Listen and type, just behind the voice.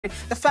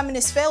The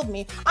feminists failed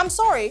me. I'm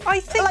sorry. I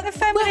think the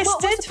feminists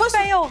did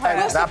fail her.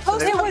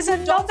 It was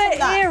another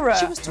era.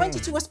 She was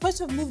 22. We're supposed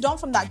to have moved on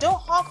from that. Don't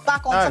hark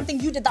back on something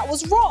you did that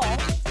was wrong.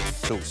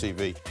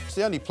 talkTV. It's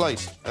the only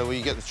place where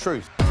you get the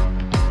truth.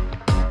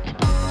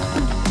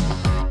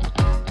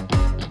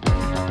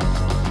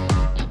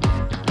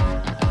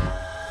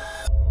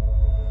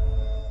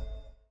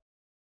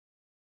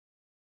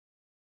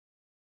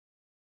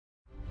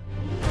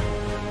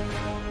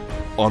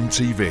 On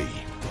TV,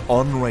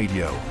 on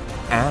radio,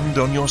 and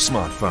on your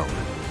smartphone.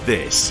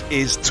 This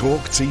is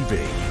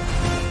talkTV.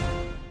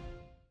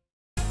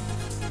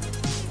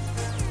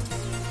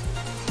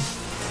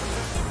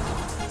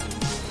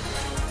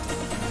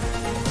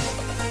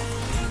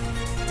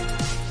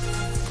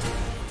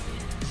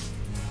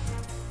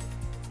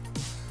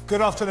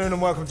 Good afternoon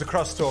and welcome to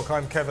Crosstalk.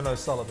 I'm Kevin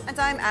O'Sullivan. And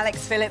I'm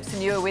Alex Phillips,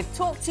 and you're with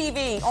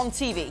talkTV,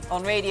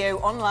 on radio,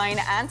 online,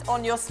 and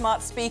on your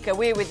smart speaker.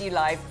 We're with you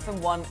live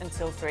from 1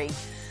 until 3.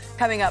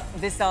 Coming up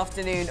this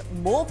afternoon,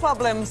 more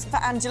problems for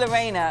Angela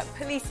Rayner.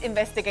 Police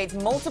investigate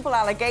multiple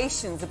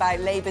allegations about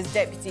Labour's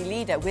deputy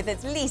leader, with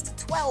at least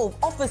 12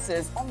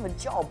 officers on the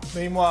job.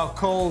 Meanwhile,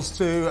 calls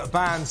to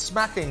ban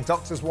smacking.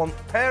 Doctors want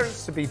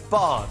parents to be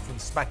barred from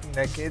smacking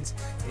their kids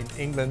in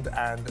England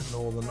and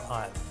Northern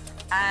Ireland.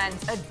 And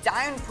a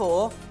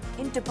downpour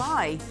in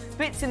Dubai.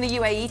 Brits in the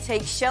UAE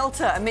take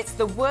shelter amidst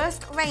the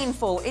worst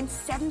rainfall in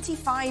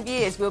 75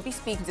 years. We'll be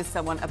speaking to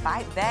someone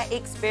about their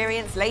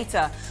experience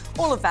later.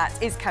 All of that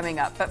is coming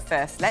up, but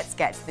first, let's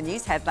get to the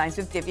news headlines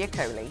with Divya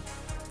Kohli.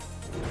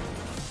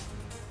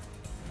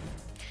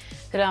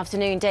 Good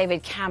afternoon.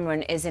 David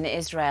Cameron is in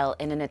Israel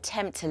in an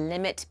attempt to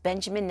limit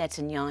Benjamin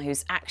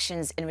Netanyahu's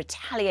actions in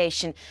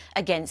retaliation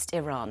against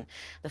Iran.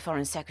 The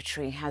Foreign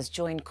Secretary has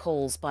joined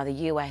calls by the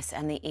US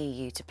and the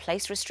EU to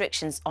place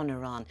restrictions on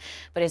Iran,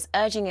 but is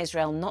urging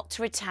Israel not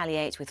to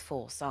retaliate with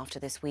force after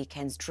this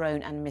weekend's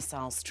drone and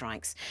missile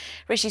strikes.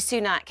 Rishi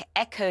Sunak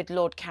echoed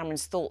Lord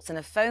Cameron's thoughts in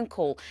a phone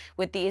call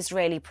with the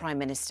Israeli Prime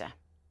Minister.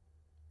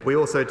 We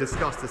also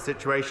discussed the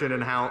situation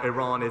and how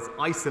Iran is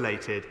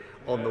isolated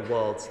on the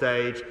world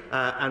stage,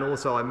 and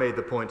also I made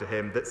the point to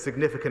him that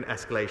significant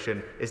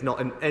escalation is not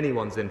in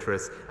anyone's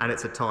interest, and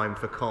it's a time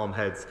for calm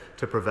heads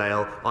to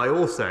prevail. I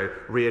also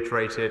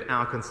reiterated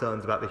our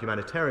concerns about the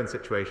humanitarian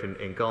situation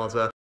in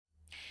Gaza.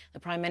 The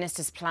Prime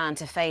Minister's plan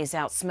to phase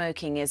out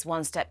smoking is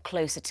one step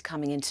closer to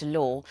coming into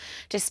law.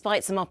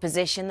 Despite some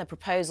opposition, the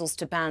proposals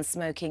to ban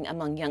smoking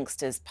among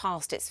youngsters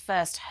passed its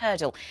first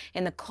hurdle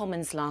in the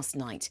Commons last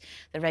night.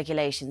 The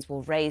regulations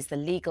will raise the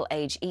legal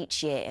age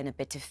each year in a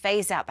bid to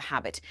phase out the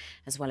habit,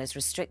 as well as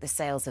restrict the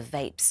sales of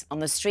vapes. On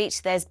the street,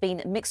 there's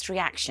been mixed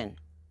reaction.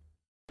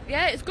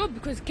 Yeah, it's good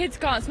because kids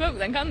can't smoke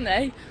then, can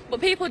they?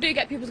 But people do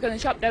get people to go in the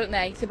shop, don't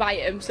they, to buy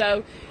them,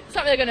 so it's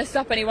not really going to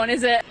stop anyone,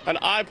 is it? And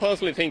I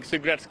personally think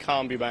cigarettes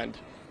can't be banned.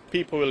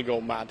 People will go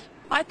mad.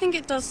 I think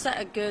it does set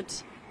a good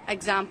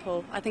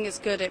example. I think it's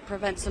good. It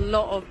prevents a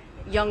lot of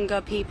younger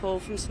people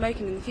from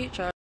smoking in the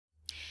future.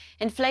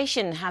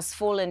 Inflation has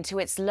fallen to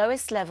its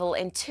lowest level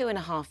in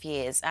 2.5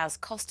 years as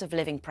cost of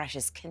living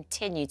pressures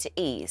continue to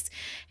ease.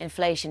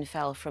 Inflation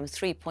fell from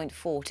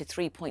 3.4 to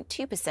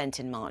 3.2%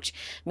 in March,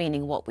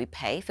 meaning what we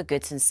pay for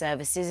goods and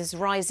services is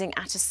rising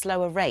at a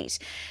slower rate.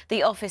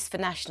 The Office for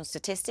National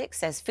Statistics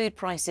says food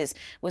prices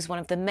was one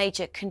of the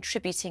major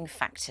contributing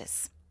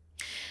factors.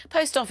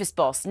 Post Office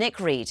boss Nick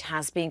Reed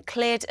has been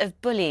cleared of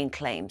bullying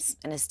claims.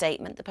 In a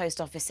statement, the Post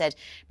Office said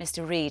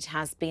Mr Reed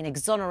has been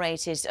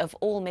exonerated of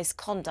all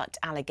misconduct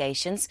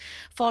allegations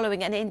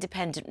following an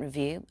independent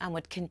review and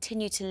would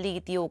continue to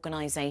lead the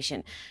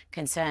organisation.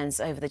 Concerns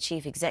over the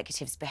Chief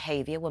Executive's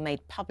behaviour were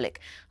made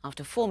public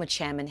after former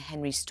Chairman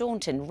Henry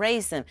Staunton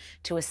raised them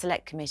to a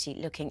select committee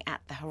looking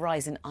at the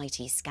Horizon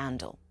IT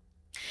scandal.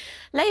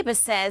 Labour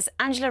says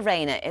Angela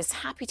Rayner is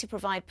happy to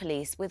provide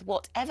police with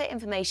whatever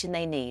information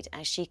they need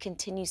as she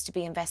continues to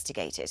be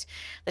investigated.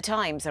 The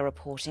Times are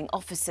reporting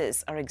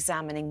officers are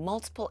examining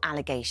multiple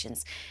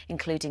allegations,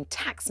 including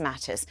tax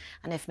matters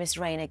and if Ms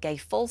Rayner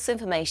gave false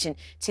information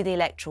to the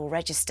electoral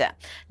register.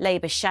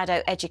 Labour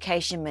Shadow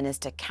Education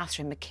Minister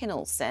Catherine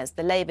McKinnell says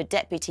the Labour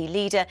deputy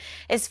leader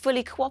is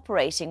fully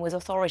cooperating with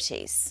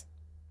authorities.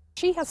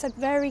 She has said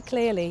very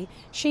clearly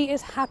she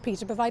is happy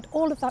to provide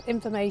all of that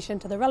information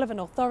to the relevant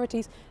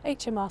authorities,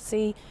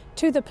 HMRC,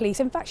 to the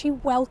police. In fact, she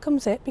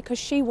welcomes it because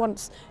she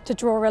wants to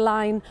draw a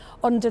line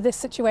under this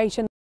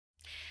situation.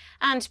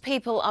 And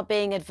people are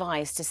being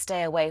advised to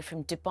stay away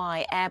from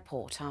Dubai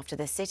airport after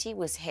the city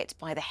was hit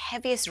by the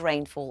heaviest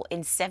rainfall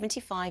in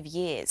 75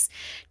 years.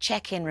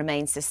 Check-in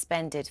remains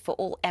suspended for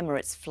all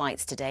Emirates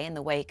flights today in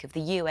the wake of the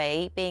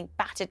UAE being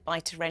battered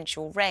by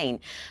torrential rain.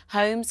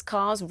 Homes,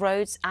 cars,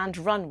 roads and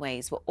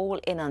runways were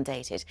all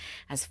inundated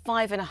as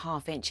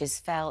 5.5 inches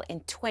fell in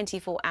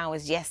 24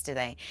 hours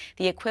yesterday,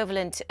 the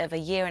equivalent of a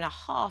year and a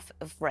half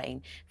of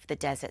rain for the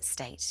desert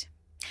state.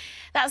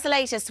 That's the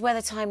latest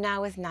weather time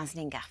now with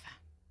Nazneen Gaffer.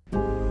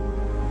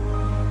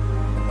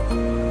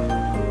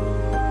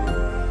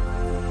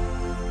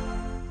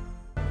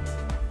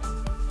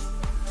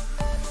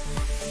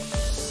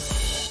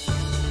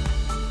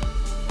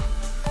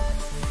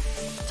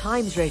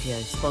 Times Radio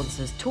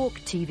sponsors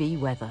talkTV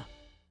weather.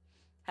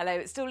 Hello,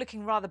 it's still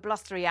looking rather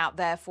blustery out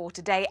there for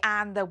today,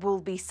 and there will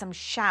be some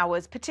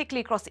showers,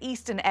 particularly across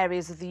eastern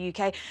areas of the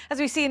UK, as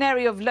we see an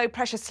area of low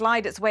pressure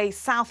slide its way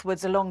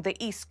southwards along the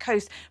east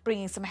coast,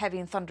 bringing some heavy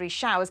and thundery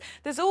showers.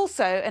 There's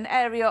also an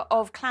area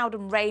of cloud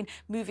and rain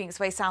moving its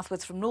way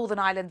southwards from Northern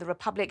Ireland, the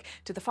Republic,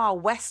 to the far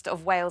west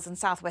of Wales and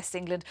southwest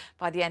England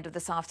by the end of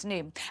this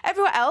afternoon.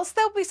 Everywhere else,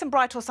 there'll be some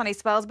bright or sunny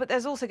spells, but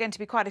there's also going to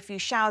be quite a few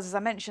showers, as I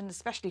mentioned,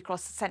 especially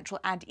across the central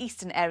and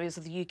eastern areas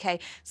of the UK,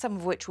 some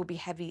of which will be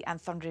heavy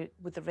and thundery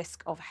with the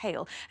risk of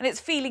hail. And it's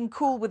feeling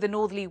cool with the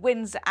northerly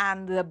winds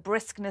and the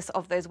briskness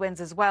of those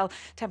winds as well.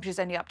 Temperatures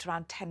only up to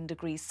around 10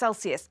 degrees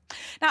Celsius.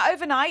 Now,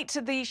 overnight,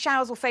 the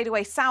showers will fade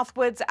away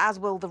southwards, as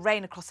will the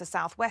rain across the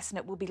southwest, and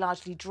it will be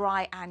largely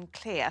dry and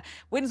clear.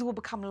 Winds will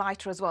become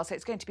lighter as well, so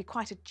it's going to be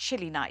quite a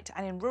chilly night,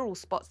 and in rural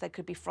spots there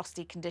could be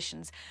frosty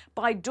conditions.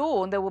 By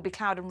dawn, there will be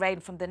cloud and rain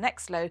from the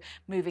next low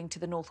moving to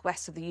the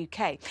northwest of the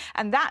UK,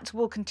 and that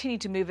will continue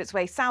to move its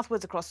way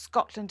southwards across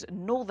Scotland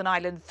and Northern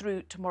Ireland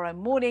through tomorrow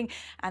morning,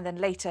 and then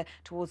later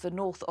towards the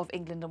north of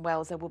England and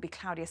Wales there will be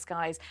cloudier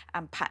skies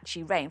and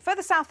patchy rain.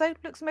 Further south, though,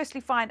 looks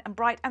mostly fine and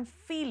bright and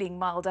feeling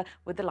milder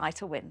with the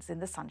lighter winds in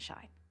the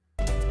sunshine.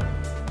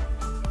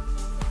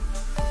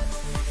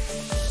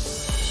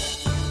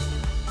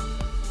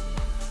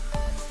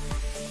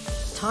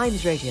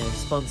 Times Radio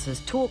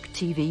sponsors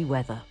talkTV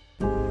weather.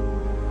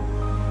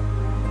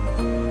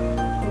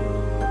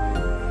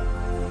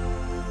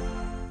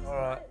 All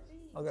right,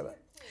 I'll get that.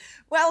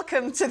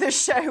 Welcome to the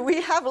show.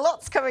 We have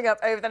lots coming up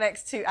over the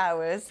next 2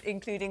 hours,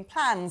 including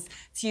plans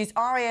to use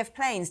RAF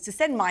planes to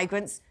send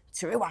migrants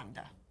to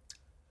Rwanda.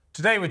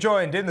 Today we're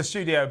joined in the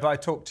studio by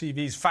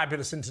talkTV's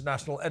fabulous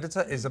international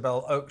editor,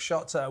 Isabel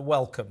Oakeshott.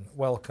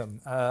 Welcome.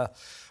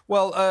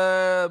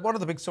 One of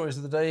the big stories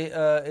of the day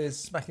is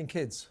smacking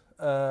kids.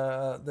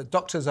 The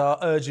doctors are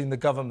urging the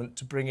government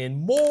to bring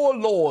in more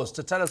laws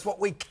to tell us what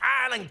we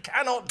can and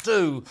cannot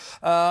do.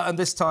 And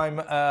this time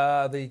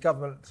the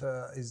government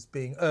is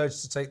being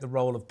urged to take the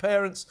role of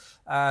parents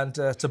and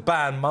to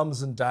ban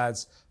mums and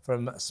dads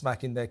from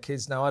smacking their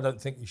kids. Now, I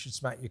don't think you should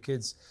smack your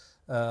kids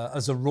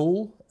as a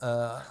rule.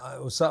 I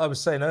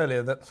was saying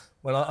earlier that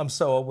I'm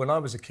so old. When I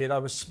was a kid, I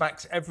was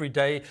smacked every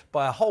day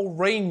by a whole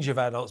range of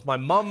adults. My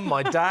mum,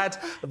 my dad,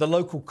 the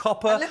local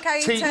copper, and look how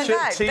you turned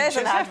out. There's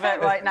an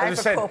advert right now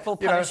for corporal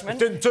punishment.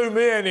 Didn't do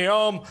me any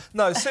harm.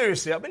 No,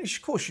 seriously. I mean,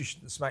 of course you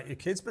shouldn't smack your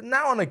kids, but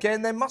now and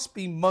again there must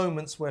be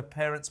moments where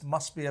parents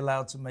must be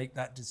allowed to make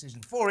that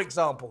decision. For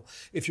example,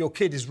 if your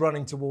kid is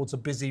running towards a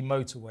busy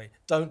motorway,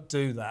 don't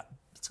do that.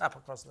 Tap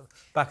across the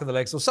back of the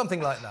legs or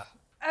something like that.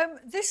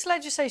 This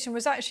legislation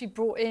was actually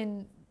brought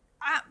in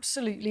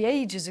absolutely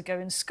ages ago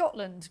in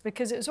Scotland,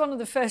 because it was one of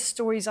the first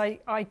stories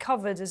I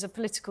covered as a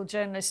political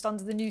journalist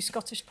under the new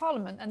Scottish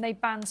Parliament, and they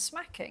banned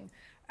smacking.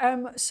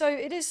 So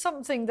it is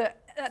something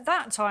that at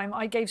that time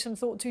I gave some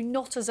thought to,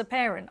 not as a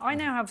parent. I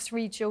now have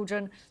 3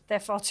 children. They're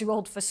far too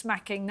old for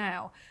smacking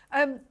now.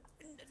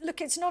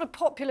 Look, it's not a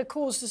popular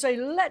cause to say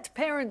let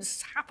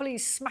parents happily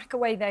smack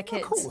away their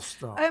kids. Of course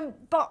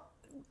not. But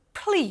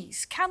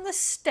please, can the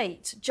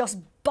state just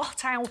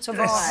butt out of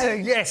our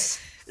home? Yes.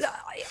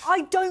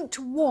 I don't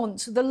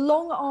want the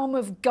long arm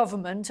of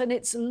government and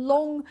its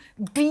long,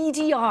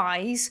 beady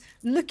eyes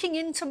looking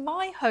into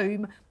my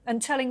home and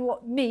telling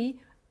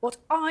what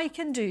I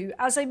can do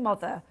as a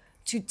mother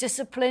to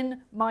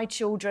discipline my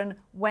children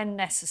when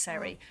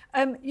necessary.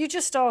 You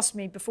just asked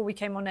me before we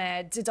came on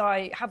air,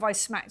 have I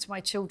smacked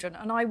my children?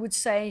 And I would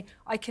say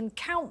I can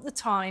count the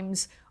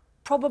times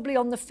probably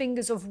on the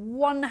fingers of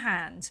one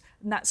hand,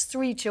 and that's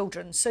 3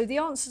 children. So the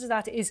answer to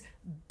that is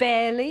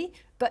barely,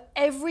 but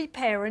every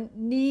parent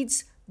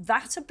needs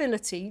that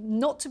ability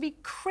not to be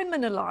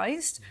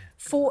criminalised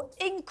for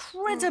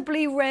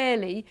incredibly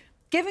rarely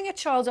giving a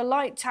child a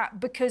light tap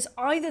because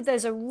either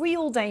there's a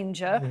real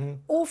danger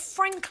or,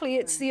 frankly,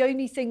 it's the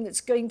only thing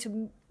that's going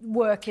to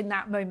work in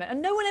that moment.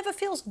 And no one ever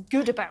feels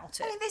good about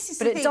it. I mean, this is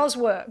but it does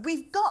work.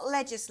 We've got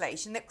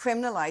legislation that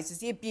criminalises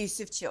the abuse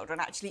of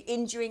children, actually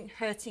injuring,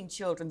 hurting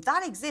children.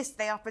 That exists.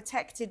 They are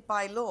protected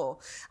by law.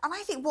 And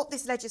I think what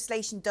this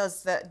legislation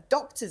does that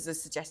doctors are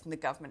suggesting the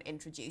government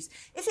introduce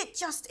is it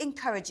just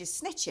encourages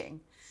snitching.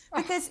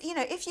 Because, you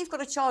know, if you've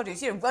got a child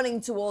who's, running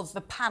towards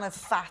the pan of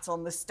fat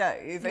on the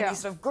stove and you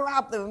sort of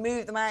grab them and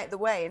move them out of the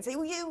way and say,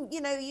 well,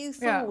 you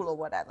fool or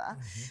whatever,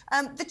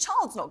 the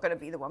child's not going to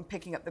be the one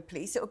picking up the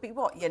police. It'll be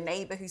what? Your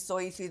neighbour who saw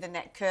you through the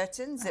net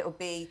curtains. It'll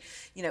be,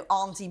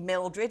 Auntie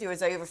Mildred who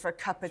was over for a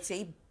cup of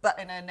tea,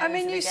 butting her nose I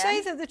mean, you again.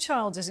 say that the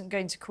child isn't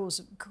going to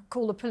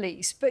call the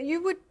police, but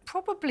you would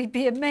probably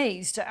be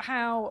amazed at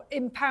how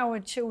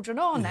empowered children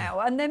are now.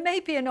 And there may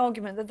be an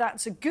argument that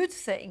that's a good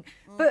thing,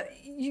 but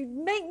you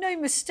make no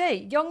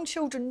mistake, young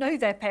children know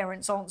their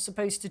parents aren't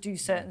supposed to do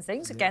certain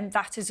things. Again,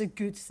 that is a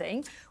good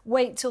thing.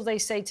 Wait till they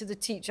say to the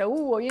teacher,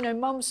 oh, well,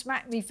 Mum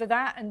smacked me for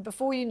that, and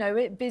before you know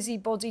it,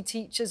 busybody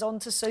teachers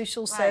onto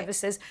social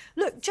services. says,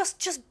 look,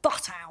 just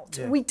butt out.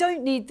 Yeah. We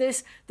don't need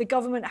this. The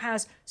government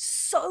has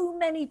so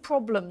many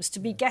problems to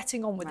be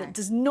getting on with. It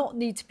does not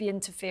need to be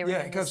interfering.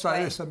 Yeah, it goes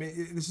like this. I mean,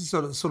 this is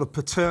sort of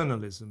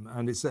paternalism,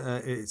 and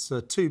it's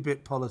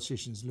two-bit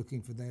politicians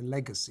looking for their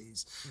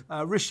legacies.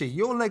 Rishi,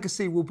 your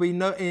legacy will be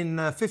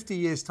in 50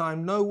 years'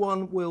 time. No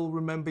one will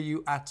remember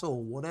you at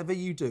all. Whatever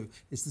you do,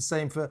 it's the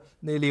same for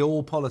nearly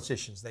all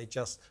politicians. They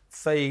just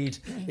fade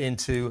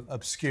into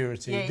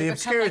obscurity. Yeah, the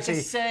obscurity,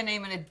 like a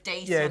surname and a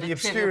date. yeah, on the a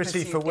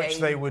obscurity for which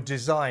they were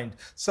designed.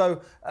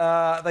 So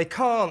they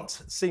can't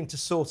seem to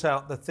sort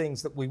out the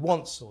things that we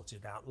want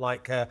sorted out,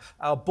 like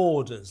our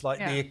borders, like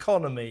the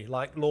economy,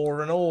 like law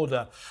and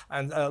order,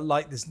 and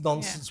like this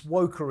nonsense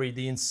wokery,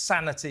 the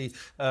insanity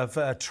of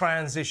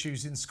trans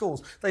issues in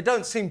schools. They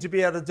don't seem to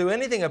be able to do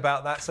anything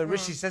about that. So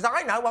Rishi says,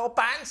 I know, I'll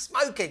ban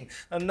smoking.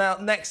 And now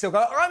next he'll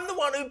go, I'm the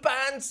one who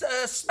bans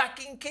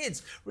smacking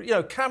kids. You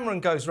know, Cameron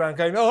goes around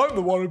going, oh, I'm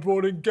the one who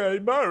brought in gay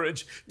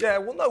marriage. Yeah,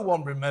 well, no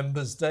one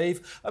remembers,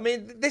 Dave. I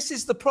mean, this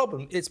is the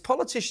problem. It's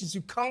politicians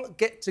who can't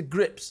get to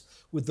grips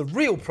with the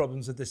real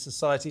problems of this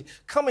society,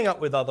 coming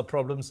up with other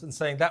problems and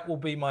saying that will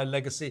be my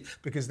legacy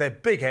because they're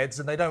big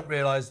heads and they don't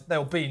realise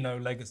there'll be no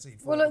legacy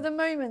for them. At the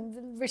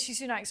moment, Rishi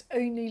Sunak's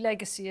only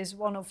legacy is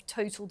one of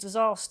total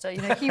disaster.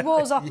 You know, he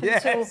was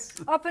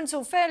up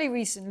until fairly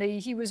recently,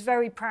 he was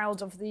very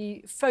proud of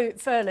the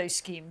furlough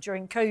scheme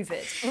during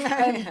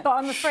COVID. But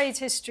I'm afraid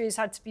history has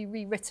had to be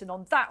rewritten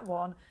on that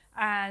one.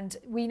 And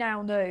we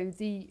now know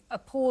the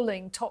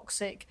appalling,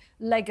 toxic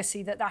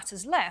legacy that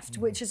has left,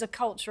 which is a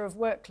culture of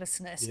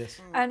worklessness.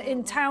 Yes. And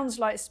in towns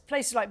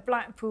places like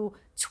Blackpool,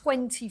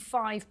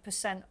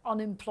 25%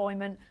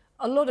 unemployment.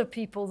 A lot of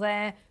people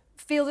there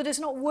feel that it's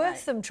not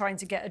worth them trying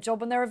to get a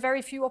job, and there are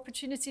very few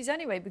opportunities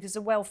anyway because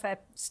the welfare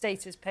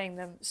state is paying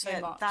them so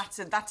much.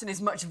 That and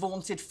his much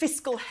vaunted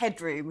fiscal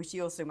headroom, which he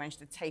also managed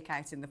to take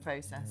out in the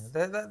process.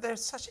 Yeah, they're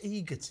such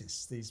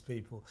egotists, these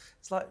people.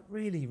 It's like,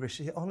 really,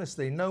 Rishi,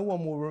 honestly, no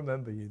one will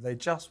remember you. They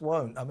just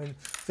won't. I mean,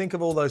 think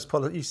of all those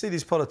you see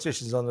these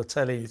politicians on the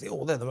telly, you think,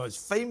 oh, they're the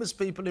most famous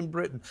people in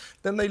Britain.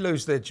 Then they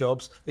lose their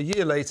jobs. A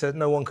year later,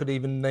 no one could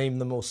even name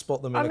them or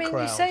spot them in a crowd. I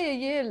mean, you say a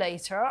year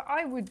later,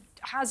 I would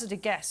hazard a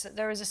guess that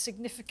there is a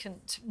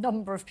significant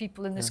number of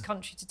people in this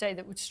country today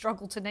that would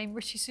struggle to name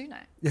Rishi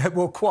Sunak. Yeah,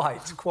 well,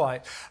 quite.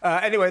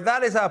 Anyway,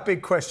 that is our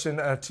big question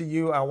to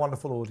you, our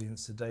wonderful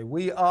audience today.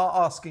 We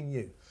are asking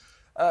you,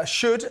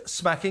 should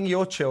smacking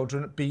your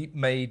children be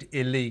made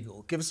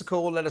illegal? Give us a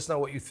call, let us know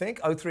what you think,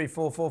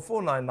 0344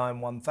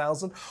 499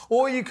 1000,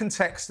 or you can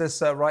text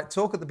us, Right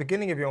Talk, at the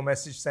beginning of your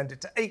message, send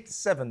it to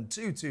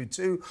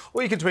 87222,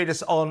 or you can tweet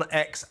us on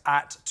X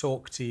at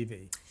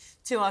talkTV.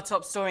 To our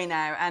top story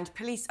now, and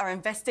police are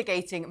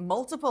investigating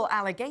multiple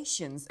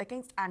allegations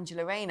against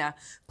Angela Rayner,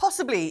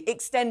 possibly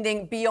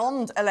extending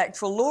beyond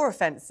electoral law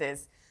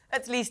offences.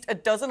 At least a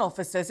dozen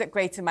officers at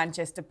Greater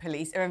Manchester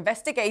Police are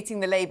investigating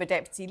the Labour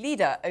deputy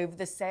leader over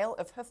the sale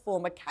of her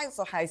former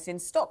council house in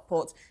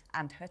Stockport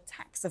and her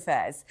tax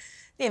affairs.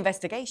 The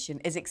investigation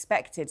is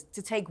expected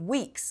to take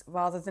weeks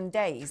rather than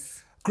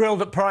days.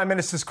 Grilled at Prime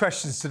Minister's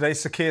questions today,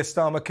 Sir Keir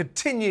Starmer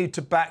continued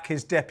to back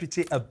his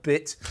deputy a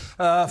bit,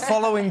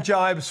 following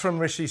jibes from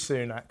Rishi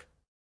Sunak.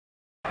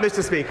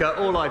 Mr. Speaker,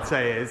 all I'd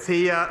say is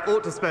he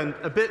ought to spend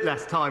a bit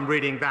less time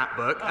reading that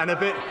book and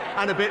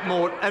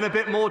a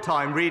bit more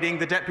time reading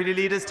the deputy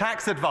leader's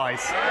tax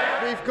advice.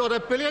 We've got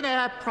a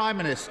billionaire Prime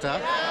Minister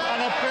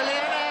and a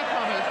billionaire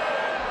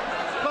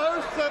Prime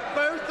Minister,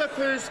 both of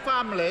whose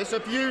families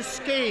have used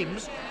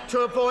schemes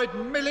to avoid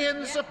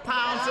millions of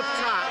pounds of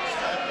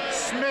tax,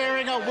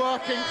 smearing a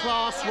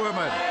working-class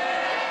woman.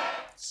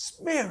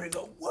 Smearing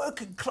a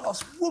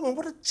working-class woman?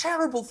 What a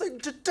terrible thing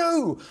to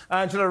do!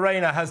 Angela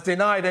Rayner has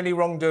denied any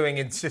wrongdoing,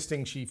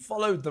 insisting she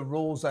followed the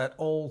rules at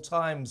all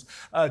times.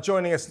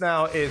 Joining us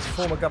now is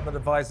former government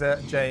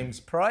advisor James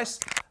Price,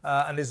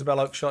 and Isabel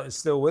Oakeshott is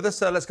still with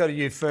us. Let's go to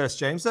you first,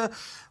 James.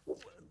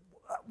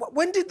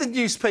 When did the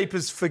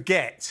newspapers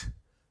forget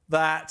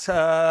that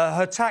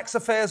her tax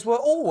affairs were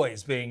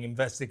always being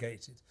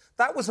investigated?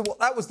 That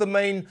was the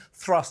main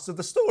thrust of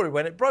the story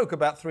when it broke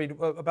about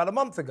a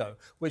month ago,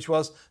 which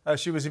was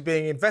she was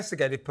being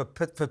investigated for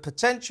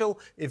potential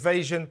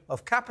evasion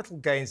of capital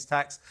gains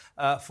tax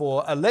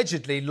for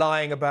allegedly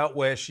lying about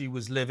where she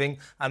was living.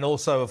 And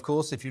also, of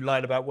course, if you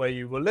lied about where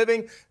you were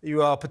living,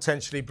 you are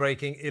potentially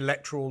breaking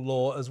electoral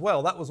law as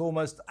well. That was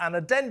almost an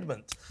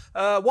addendum.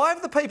 Why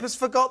have the papers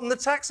forgotten the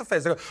tax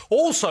affairs? They go,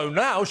 also,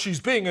 now she's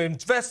being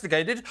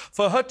investigated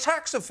for her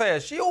tax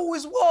affairs. She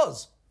always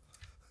was.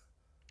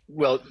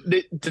 Well,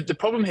 the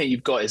problem here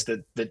you've got is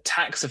that the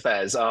tax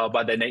affairs are,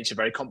 by their nature,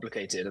 very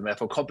complicated, and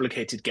therefore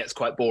complicated gets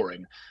quite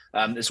boring.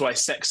 That's why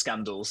sex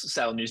scandals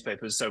sell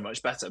newspapers so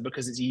much better,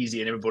 because it's easy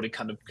and everybody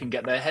kind of can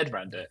get their head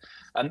around it.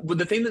 But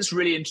the thing that's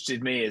really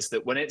interested me is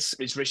that when it's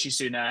Rishi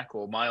Sunak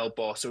or my old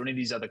boss or any of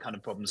these other kind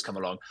of problems come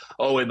along,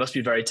 oh, it must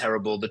be very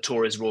terrible. The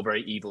Tories are all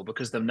very evil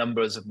because the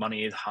numbers of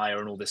money is higher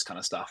and all this kind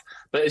of stuff.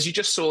 But as you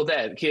just saw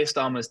there, Keir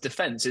Starmer's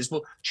defence is,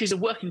 well, she's a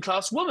working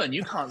class woman.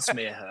 You can't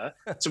smear her.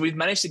 So we've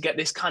managed to get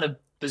this kind of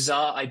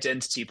bizarre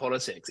identity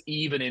politics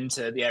even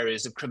into the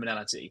areas of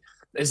criminality.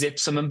 as if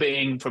someone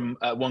being from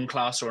one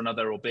class or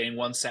another, or being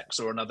one sex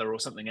or another or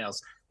something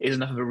else, is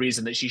enough of a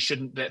reason that she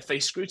shouldn't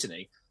face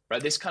scrutiny.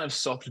 Right, this kind of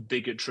soft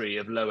bigotry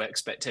of low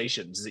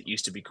expectations, as it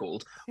used to be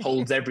called,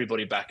 holds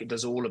everybody back. It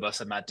does all of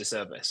us a mad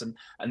disservice.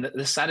 And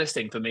the saddest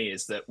thing for me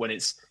is that when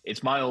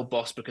it's my old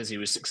boss because he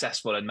was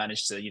successful and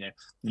managed to,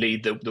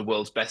 lead the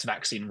world's best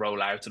vaccine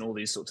rollout and all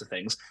these sorts of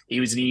things,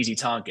 he was an easy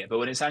target. But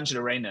when it's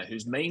Angela Rayner,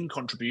 whose main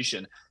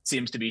contribution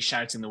seems to be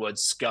shouting the word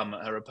scum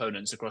at her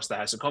opponents across the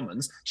House of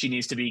Commons, she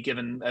needs to be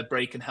given a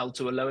break and held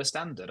to a lower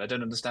standard. I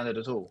don't understand it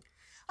at all.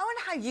 I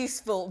wonder how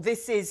useful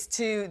this is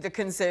to the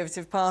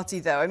Conservative Party,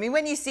 though. I mean,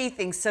 when you see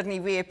things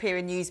suddenly reappear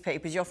in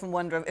newspapers, you often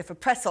wonder if a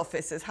press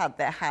office has had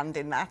their hand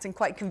in that, and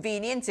quite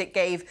convenient. It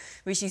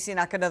gave Rishi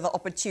Sunak another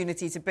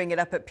opportunity to bring it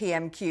up at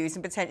PMQs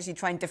and potentially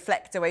try and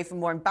deflect away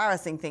from more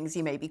embarrassing things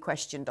he may be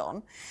questioned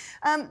on.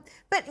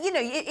 But,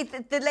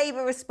 the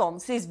Labour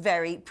response is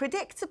very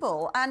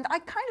predictable, and I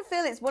kind of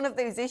feel it's one of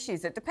those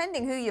issues that,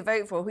 depending who you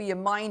vote for, who you're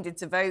minded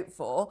to vote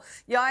for,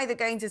 you're either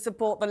going to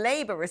support the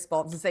Labour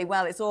response and say,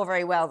 well, it's all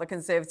very well the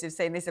Conservatives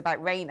saying this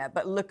about Rayner,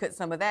 but look at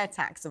some of their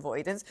tax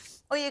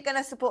avoidance. Or you're going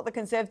to support the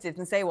Conservatives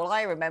and say, well,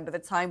 I remember the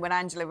time when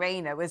Angela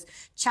Rayner was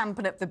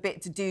champing up the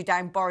bit to do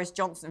down Boris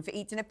Johnson for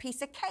eating a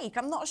piece of cake.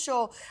 I'm not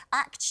sure,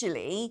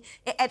 actually,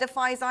 it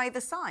edifies either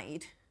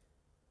side.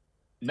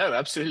 No,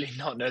 absolutely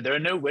not. No, there are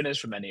no winners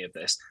from any of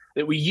this.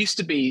 That we used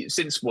to be,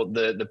 since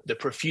the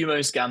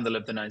Profumo scandal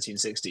of the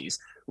 1960s,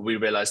 we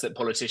realised that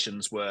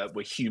politicians were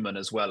human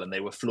as well, and they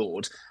were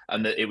flawed,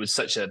 and that it was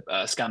such a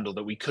scandal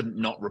that we couldn't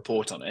not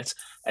report on it.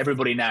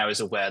 Everybody now is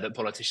aware that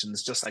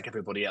politicians, just like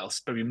everybody else,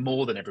 probably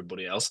more than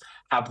everybody else,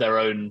 have their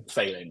own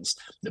failings.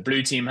 The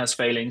blue team has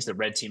failings, the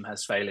red team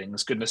has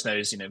failings. Goodness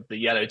knows, the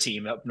yellow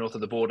team up north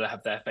of the border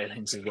have their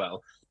failings as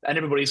well. And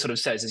everybody sort of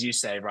says, as you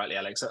say rightly,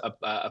 Alex,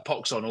 a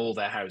pox on all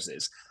their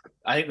houses.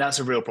 I think that's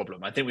a real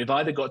problem. I think we've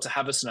either got to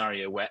have a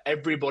scenario where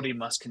everybody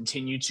must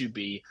continue to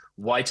be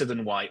whiter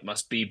than white,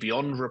 must be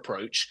beyond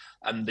reproach,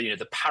 and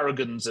the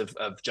paragons of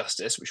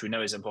justice, which we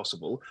know is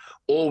impossible,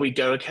 or we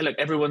go, okay, look,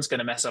 everyone's going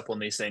to mess up on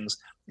these things.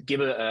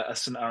 Give a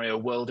scenario, a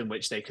world in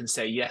which they can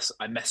say, yes,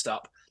 I messed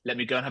up. Let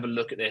me go and have a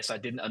look at this. I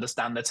didn't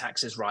understand the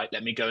taxes right.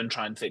 Let me go and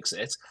try and fix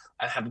it.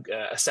 And have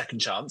a second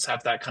chance,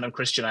 have that kind of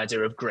Christian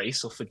idea of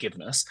grace or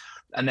forgiveness,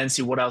 and then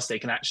see what else they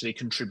can actually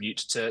contribute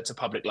to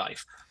public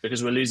life.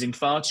 Because we're losing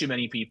far too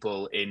many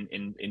people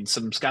in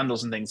some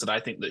scandals and things that I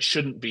think that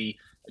shouldn't be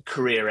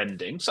career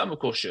ending. Some, of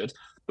course, should.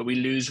 But we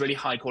lose really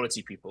high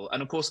quality people.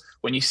 And of course,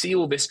 when you see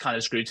all this kind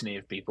of scrutiny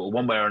of people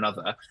one way or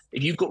another,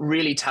 if you've got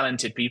really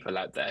talented people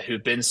out there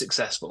who've been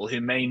successful,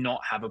 who may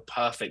not have a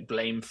perfect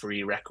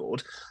blame-free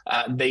record,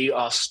 they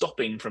are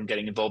stopping from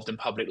getting involved in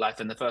public life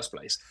in the first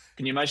place.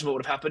 Can you imagine what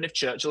would have happened if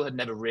Churchill had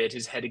never reared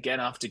his head again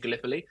after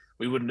Gallipoli?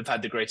 We wouldn't have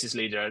had the greatest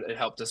leader who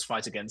helped us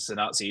fight against the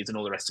Nazis and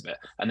all the rest of it.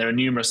 And there are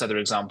numerous other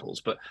examples.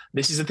 But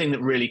this is the thing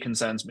that really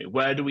concerns me.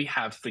 Where do we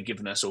have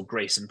forgiveness or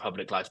grace in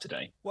public life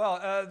today?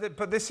 Well,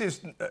 but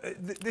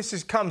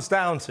this comes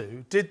down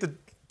to, did the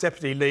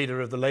deputy leader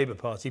of the Labour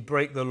Party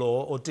break the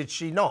law, or did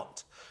she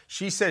not?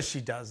 She says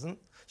she doesn't.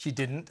 She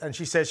didn't, and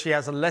she says she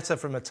has a letter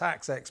from a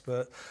tax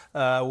expert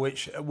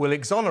which will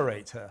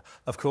exonerate her.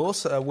 Of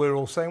course, we're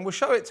all saying, well,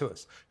 show it to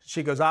us.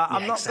 She goes,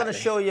 I'm not going to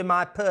show you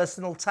my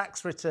personal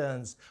tax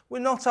returns. We're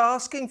not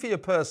asking for your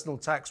personal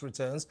tax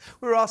returns.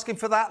 We're asking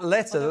for that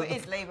letter. Although it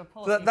is Labour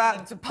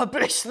policy to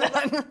publish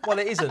them. Well,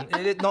 it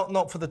isn't.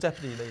 Not for the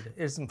deputy leader.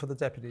 It isn't for the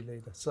deputy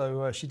leader.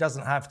 So she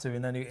doesn't have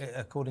to,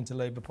 according to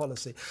Labour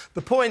policy.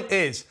 The point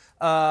is,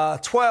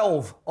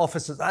 12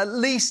 officers, at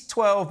least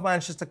 12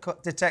 Manchester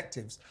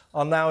detectives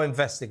are now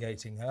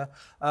investigating her.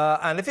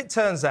 And if it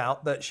turns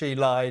out that she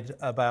lied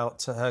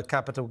about her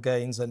capital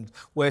gains and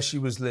where she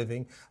was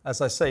living, as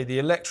I say, the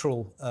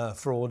electoral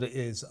fraud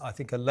is, I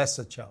think, a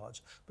lesser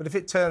charge. But if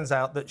it turns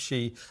out that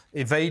she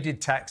evaded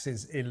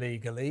taxes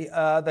illegally,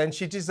 then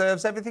she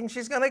deserves everything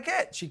she's going to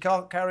get. She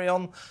can't carry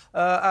on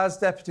as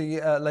deputy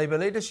Labour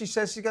leader. She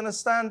says she's going to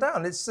stand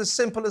down. It's as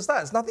simple as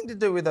that. It's nothing to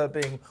do with her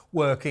being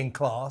working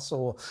class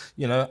or,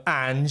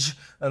 Ange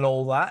and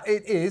all that.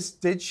 It is,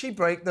 did she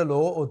break the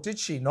law or did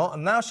she not?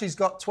 And now she's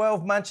got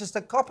 12 Manchester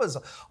coppers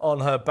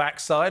on her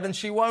backside and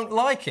she won't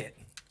like it.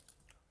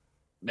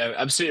 No,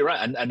 absolutely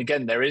right. And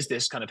again, there is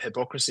this kind of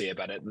hypocrisy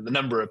about it. The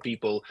number of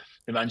people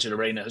whom Angela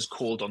Rayner has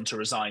called on to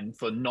resign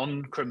for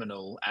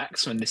non-criminal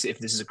acts, and if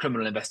this is a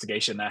criminal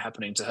investigation now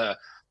happening to her,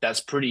 that's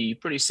pretty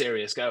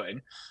serious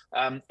going.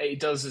 It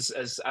does,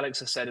 as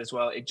Alex has said as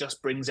well, it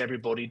just brings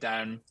everybody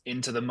down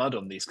into the mud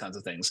on these kinds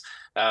of things.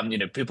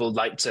 People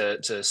like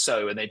to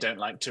sow and they don't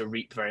like to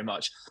reap very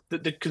much.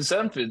 The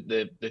concern for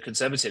the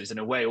Conservatives, in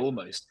a way,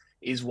 almost,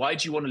 is why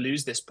do you want to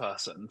lose this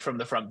person from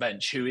the front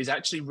bench who is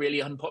actually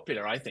really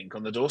unpopular, I think,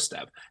 on the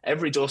doorstep?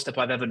 Every doorstep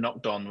I've ever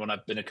knocked on when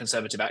I've been a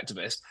Conservative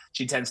activist,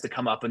 she tends to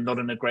come up and not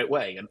in a great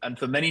way. And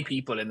for many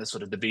people in the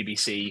sort of the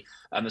BBC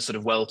and the sort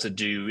of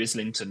well-to-do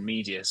Islington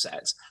media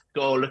sets,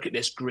 go, look at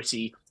this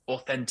gritty,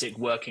 authentic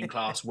working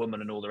class woman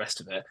and all the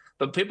rest of it.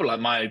 But people like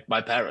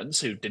my parents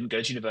who didn't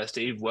go to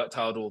university, who've worked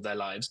hard all their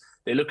lives,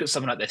 they look at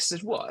someone like this and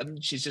says, what?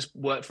 And she's just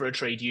worked for a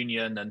trade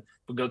union and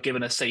got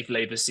given a safe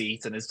Labour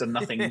seat and has done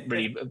nothing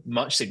really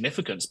much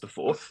significance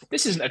before.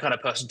 This isn't a kind of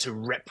person to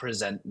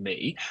represent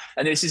me.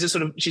 And this is a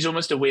sort of, she's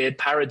almost a weird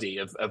parody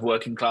of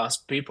working class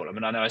people. I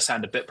mean, I know I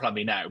sound a bit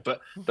plummy now,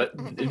 but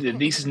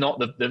this is not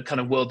the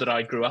kind of world that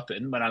I grew up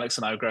in when Alex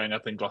and I were growing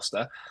up in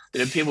Gloucester.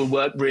 People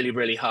work really,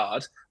 really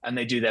hard and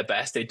they do their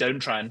best. They don't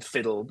try and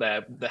fiddle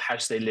the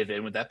house they live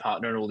in with their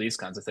partner and all these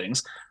kinds of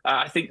things.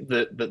 I think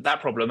that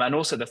problem, and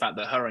also the fact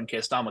that her and Keir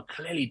Starmer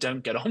clearly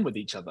don't get on with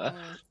each other.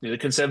 The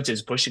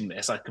Conservatives pushing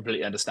this, I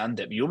completely understand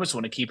it, but you almost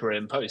want to keep her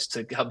in post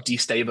to help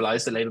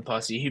destabilise the Labour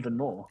Party even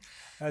more.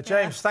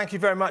 James, thank you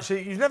very much.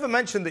 You've never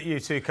mentioned that you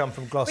two come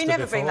from Gloucester before. We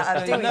never bring that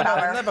up, do we,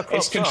 Barbara?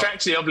 It's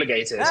contractually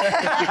obligated.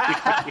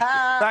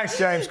 Thanks,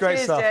 James. Great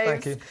Cheers, stuff.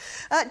 James. Thank you.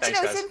 Do you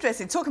know, it's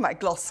interesting, talking about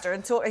Gloucester,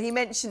 and he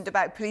mentioned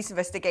about police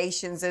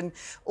investigations and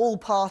all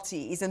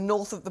parties and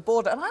north of the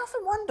border, and I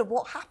often wonder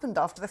what happened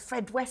after the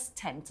Fred West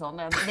tent on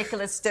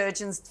Nicola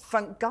Sturgeon's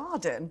front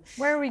garden.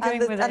 Where are we going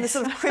with this? And the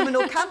sort of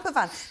criminal camper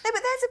van. No,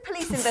 but there's a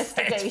police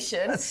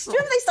investigation. Do you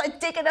remember they started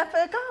digging up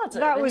her garden?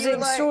 That was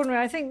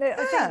extraordinary. Like, I think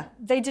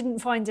they didn't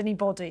find any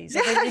bodies.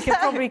 I think you could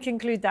probably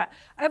conclude that.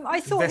 I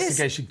thought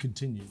investigation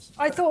continues.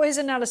 I thought his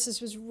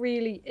analysis was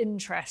really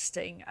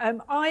interesting.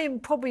 I am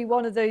probably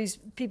one of those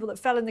people that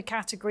fell in the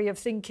category of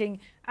thinking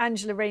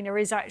Angela Rayner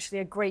is actually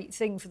a great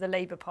thing for the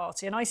Labour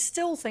Party, and I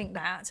still think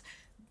that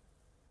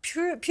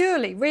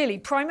purely, really,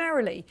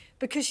 primarily,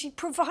 because she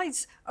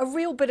provides a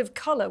real bit of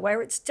colour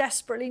where it's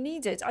desperately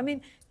needed. I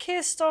mean,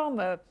 Keir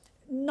Starmer,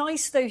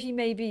 nice though he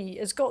may be,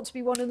 has got to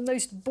be one of the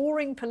most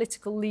boring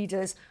political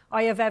leaders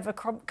I have ever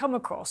come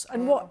across.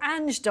 And what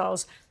Ange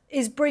does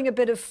is bring a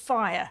bit of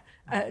fire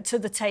to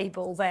the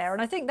table there.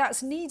 And I think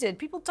that's needed.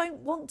 People don't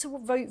want to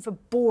vote for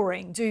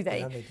boring, do they?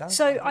 Yeah, they don't.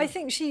 So I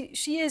think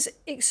she is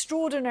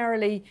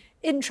extraordinarily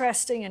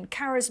interesting and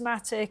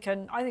charismatic,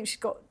 and I think she's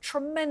got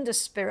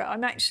tremendous spirit.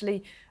 I'm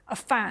actually a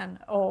fan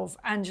of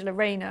Angela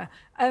Rayner.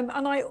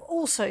 And I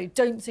also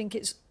don't think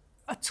it's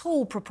at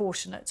all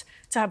proportionate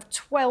to have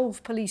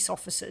 12 police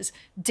officers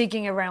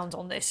digging around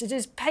on this. It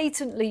is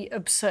patently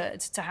absurd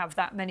to have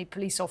that many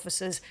police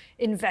officers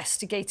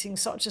investigating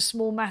such a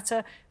small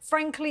matter.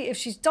 Frankly, if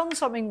she's done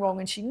something wrong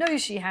and she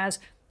knows she has,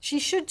 she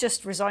should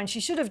just resign. She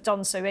should have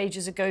done so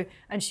ages ago,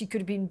 and she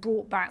could have been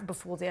brought back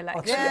before the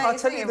election. I'll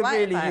tell you the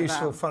really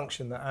useful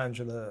function that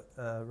Angela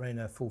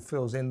Rayner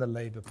fulfills in the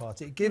Labour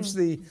Party. It gives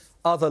the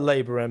other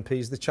Labour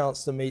MPs the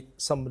chance to meet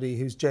somebody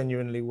who's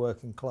genuinely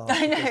working class.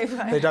 I know,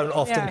 right? They don't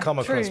often come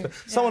across, true. but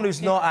someone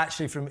who's not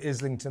actually from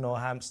Islington or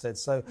Hampstead.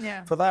 So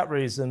for that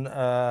reason,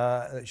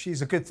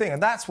 she's a good thing.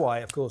 And that's why,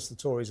 of course, the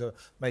Tories are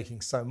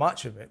making so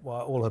much of it,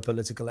 while all her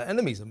political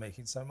enemies are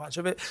making so much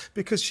of it,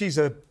 because she's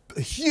a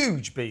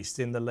huge beast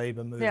in the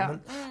Labour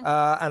movement.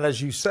 And as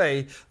you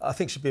say, I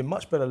think she'd be a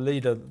much better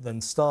leader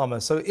than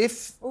Starmer. So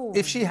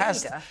if she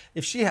has...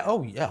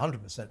 Oh, yeah,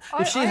 100%.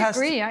 I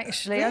agree,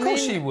 actually. Of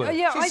course she would.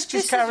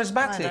 She's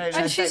charismatic.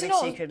 And she's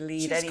not... she could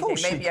lead anything.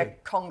 Maybe a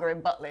Conger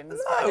in Butlins.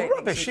 No,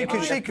 rubbish. She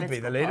could be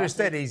the leader. It's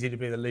dead easy to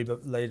be the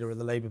leader of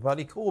the Labour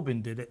Party.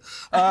 Corbyn did it.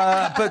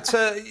 But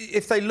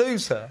if they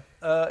lose her,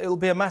 it'll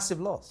be a massive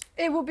loss.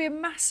 It will be a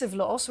massive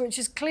loss, which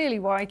is clearly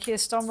why Keir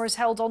Starmer has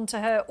held on to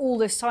her all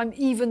this time,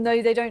 even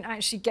though they don't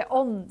actually get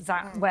on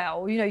that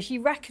well. You know, he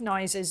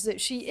recognises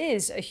that she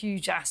is a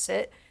huge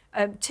asset,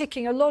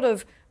 ticking a lot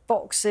of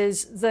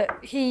boxes that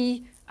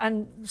he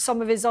and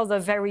some of his other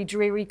very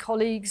dreary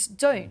colleagues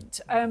don't.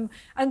 And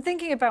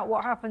thinking about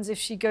what happens if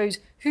she goes,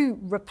 who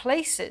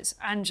replaces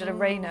Angela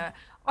Rayner?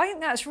 I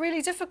think that's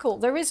really difficult.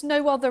 There is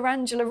no other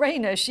Angela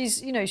Rayner.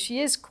 She's, you know, she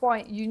is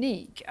quite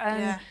unique.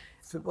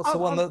 What's the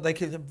one that they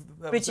could...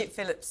 Bridget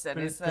Phillipson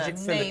is the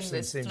name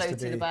that's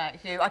floated about.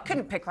 I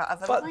couldn't pick that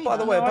up. By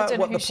the way, about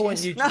what the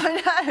point you... No,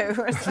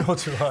 no. Nor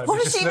do I.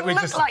 What does she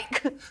look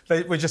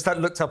like? We just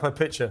looked up her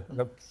picture.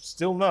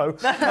 Still no.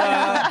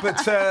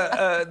 But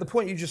the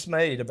point you just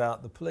made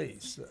about the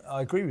police,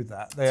 I agree with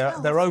that. They're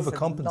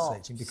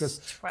overcompensating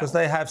because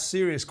they have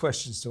serious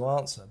questions to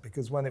answer.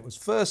 Because when it was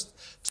first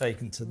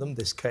taken to them,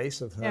 this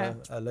case of her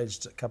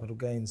alleged capital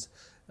gains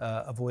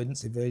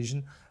avoidance,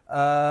 evasion,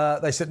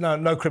 they said,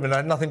 no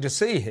criminal, nothing to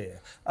see here.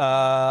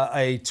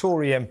 A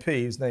Tory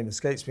MP, whose name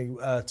escapes me,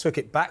 took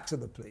it back to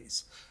the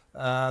police.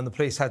 And the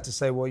police had to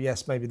say, well,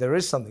 yes, maybe there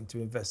is something to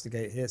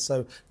investigate here.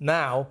 So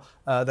now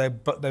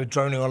they're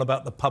droning on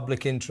about the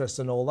public interest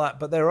and all that,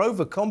 but they're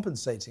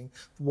overcompensating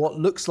for what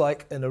looks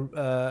like an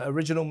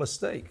original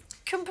mistake.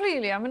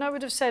 Completely. I mean, I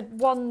would have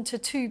said 1 to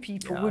 2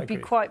 people would be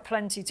quite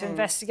plenty to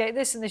investigate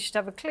this, and they should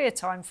have a clear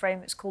time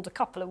frame. It's called a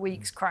couple of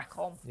weeks, crack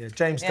on. Yeah,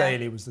 James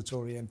Daly was the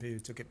Tory MP who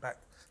took it back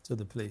to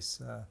the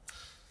police.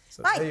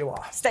 So there you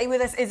are. Stay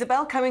with us,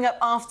 Isabel. Coming up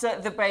after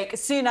the break,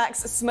 Sunak's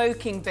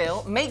smoking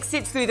bill makes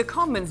it through the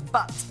Commons,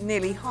 but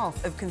nearly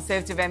half of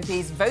Conservative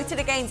MPs voted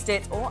against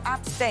it or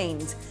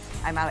abstained.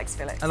 I'm Alex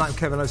Phillips. And I'm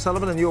Kevin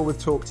O'Sullivan, and you're with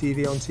Talk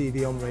TV,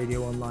 on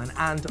radio, online,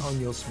 and on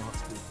your smart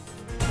speaker.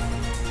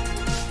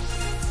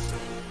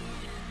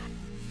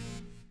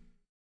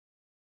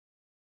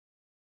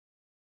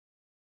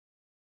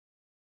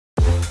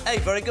 Hey,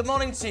 very good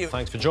morning to you.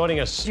 Thanks for joining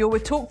us. You're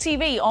with Talk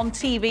TV, on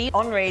TV,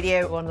 on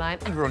radio, online.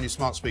 And we're on your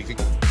smart speaker.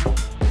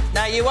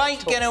 Now, you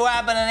ain't going to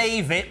have an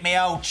Eve-it, me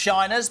old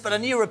Chinas, but a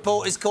new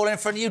report is calling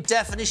for a new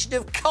definition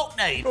of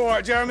cockney. All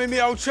right, Jeremy,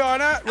 me old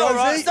China. All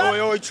right, Rosie,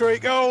 oi,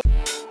 treacle.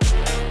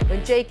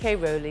 When J.K.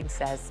 Rowling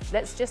says,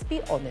 let's just be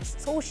honest,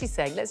 that's all she's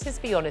saying, let's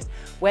just be honest.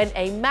 When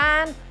a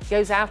man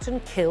goes out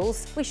and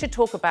kills, we should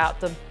talk about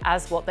them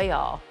as what they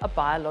are, a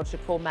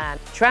biological man.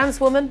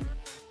 Trans woman,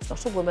 it's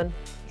not a woman.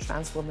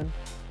 Trans woman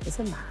is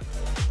a man.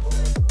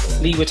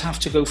 Lee would have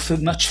to go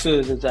much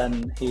further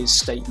than his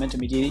statement. I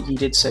mean, he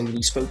did say that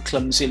he spoke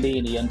clumsily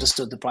and he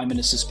understood the Prime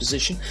Minister's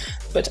position,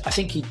 but I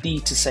think he'd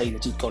need to say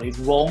that he'd got it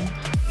wrong.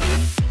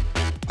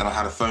 Then I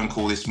had a phone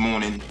call this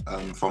morning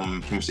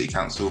from City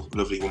Council, a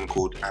lovely woman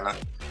called Anna.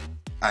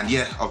 And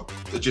yeah,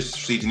 I've just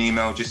received an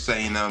email just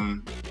saying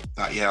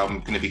that, yeah, I'm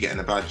going to be getting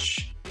a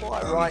badge.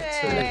 Quite right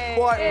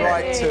too. Quite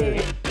right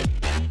too.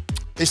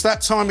 It's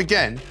that time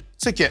again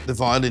to get the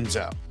violins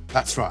out.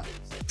 That's right.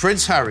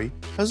 Prince Harry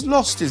has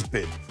lost his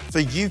bid for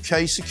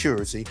UK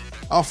security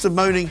after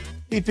moaning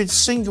he'd been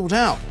singled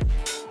out.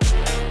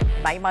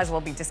 You might as well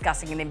be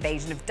discussing an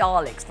invasion of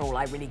Daleks for all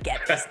I really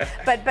get this.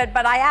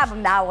 but I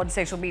am now on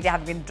social media,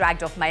 having been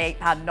dragged off my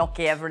 £8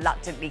 Nokia,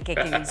 reluctantly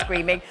kicking and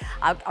screaming.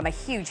 I'm a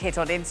huge hit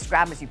on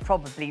Instagram, as you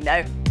probably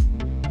know.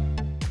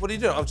 What are you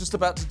doing? I was just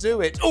about to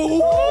do it.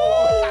 Ooh!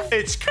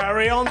 It's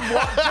carry on.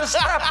 What just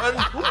happened?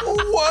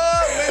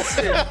 Whoa,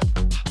 listen.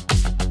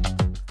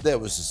 There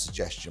was a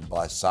suggestion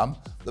by some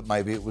that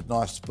maybe it would be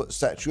nice to put a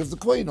statue of the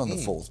Queen on the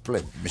fourth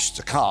plinth.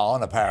 Mr.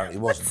 Khan apparently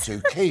wasn't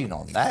too keen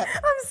on that.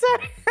 I'm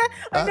sorry.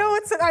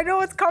 I know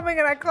what's coming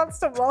and I can't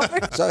stop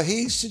laughing. So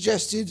he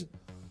suggested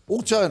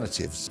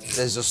alternatives.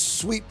 There's a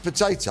sweet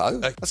potato.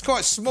 That's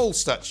quite a small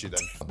statue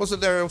then. Wasn't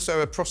there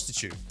also a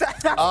prostitute?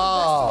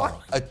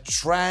 A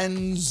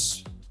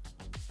trans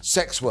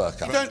sex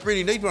worker. You don't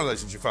really need one of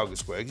those in Trafalgar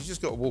Square. You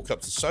just got to walk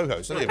up to Soho.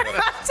 It's only about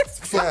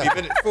Just 40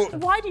 minutes.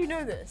 Why do you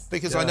know this?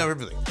 Because I know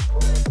everything.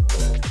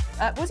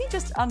 Was he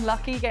just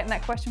unlucky getting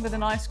that question with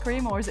an ice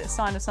cream, or is it a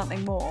sign of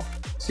something more?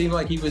 Seemed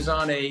like he was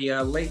on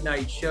a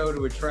late-night show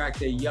to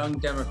attract a young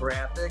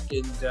demographic,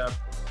 and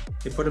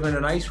they put him in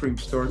an ice cream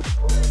store.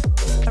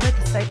 I read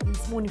the statement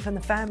this morning from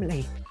the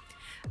family,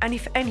 and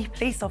if any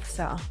police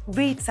officer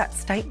reads that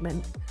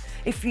statement,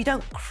 if you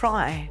don't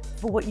cry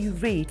for what you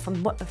read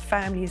from what the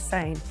family is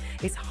saying,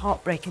 it's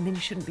heartbreaking, then you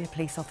shouldn't be a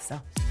police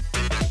officer.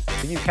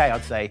 The UK,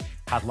 I'd say,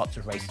 has lots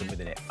of racism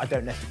within it. I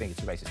don't necessarily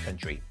think it's a racist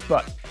country,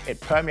 but it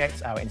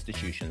permeates our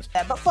institutions.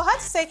 Yeah, but for her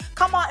to say,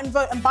 come out and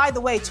vote, and by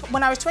the way,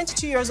 when I was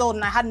 22 years old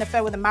and I had an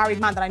affair with a married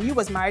man that I knew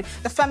was married,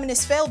 the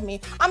feminists failed me.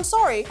 I'm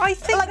sorry. I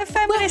think the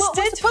feminists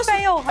did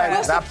fail her.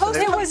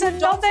 It was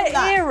another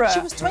era. She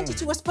was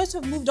 22. We're supposed to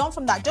have moved on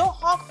from that. Don't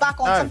hark back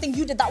on something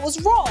you did that was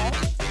wrong.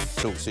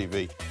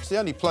 talkTV. It's the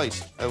only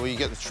place where you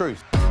get the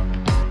truth.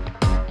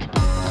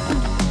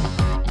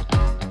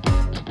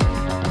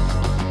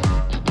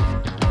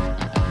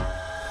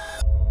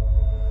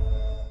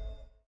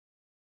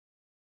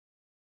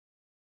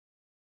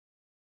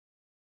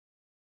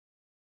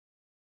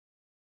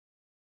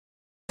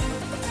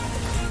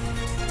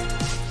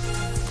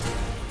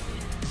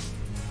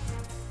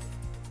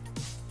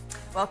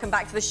 Welcome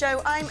back to the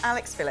show. I'm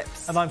Alex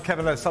Phillips. And I'm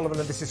Kevin O'Sullivan,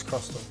 and this is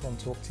Crosstalk on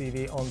Talk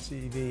TV,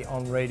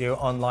 on radio,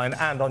 online,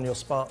 and on your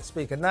smart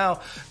speaker.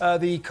 Now,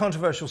 the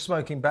controversial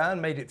smoking ban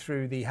made it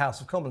through the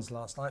House of Commons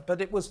last night,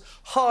 but it was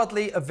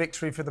hardly a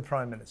victory for the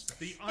Prime Minister.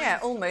 Yeah,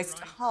 almost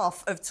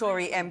half of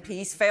Tory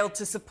MPs failed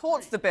to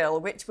support the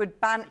bill, which would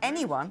ban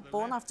anyone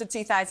born after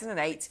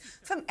 2008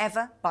 from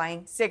ever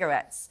buying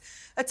cigarettes.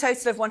 A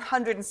total of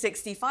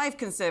 165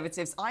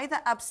 Conservatives either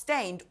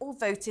abstained or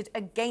voted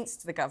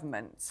against the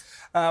government.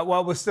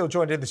 Well, we're still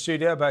joined in the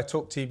studio by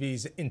Talk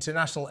TV's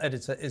international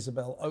editor,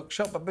 Isabel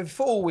Oakeshott. But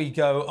before we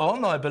go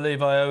on, I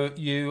believe I owe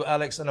you,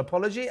 Alex, an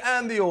apology,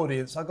 and the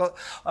audience. I'd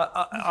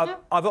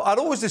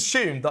always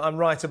assumed that I'm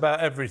right about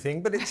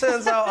everything, but it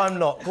turns out I'm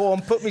not. Go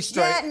on, put me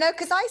straight. Yeah, no,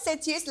 because I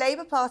said to you it's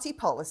Labour Party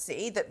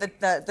policy that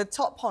the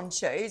top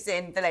honchos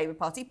in the Labour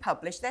Party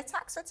publish their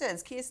tax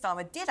returns. Keir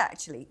Starmer did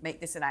actually make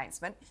this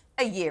announcement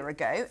a year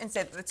ago and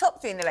said that the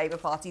top three in the Labour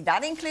Party,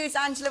 that includes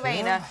Angela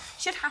Rayner,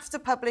 should have to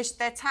publish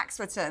their tax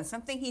returns,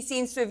 something he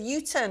seems to have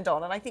U-turned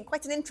on, and I think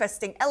quite an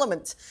interesting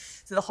element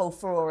to the whole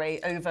furore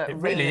over It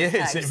really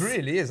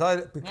is.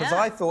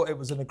 I thought it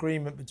was an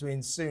agreement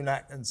between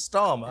Sunak and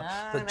Starmer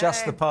that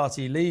just the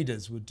party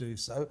leaders would do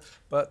so,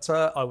 but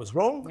I was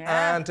wrong,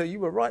 and you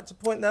were right to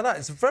point that out.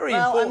 It's a very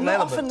important I'm not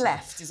element. often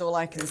left, is all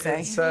I can say.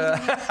 It's,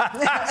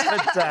 that's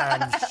for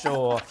damn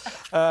sure.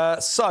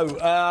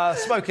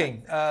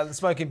 Smoking, the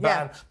smoking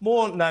ban,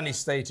 more nanny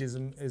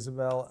statism,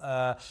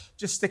 Isabel,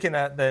 just sticking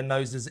out their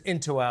noses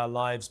into our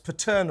lives,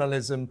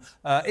 paternalism,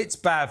 it's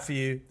bad for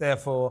you,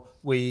 therefore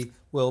we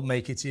will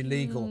make it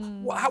illegal.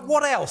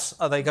 What else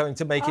are they going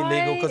to make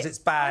illegal because it's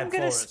bad for us? I'm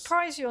going to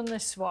surprise you on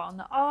this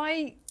one.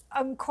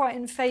 I'm quite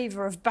in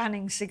favour of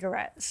banning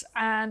cigarettes,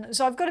 and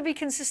so I've got to be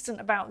consistent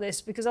about this,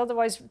 because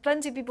otherwise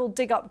plenty of people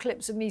dig up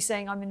clips of me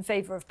saying I'm in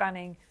favour of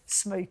banning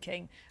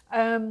smoking.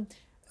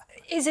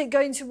 Is it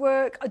going to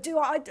work? I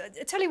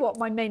tell you what,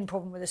 my main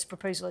problem with this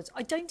proposal is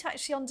I don't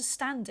actually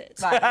understand it.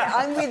 Right, yeah,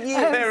 I'm with you.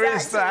 There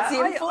is that.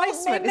 The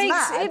enforcement is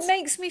mad. It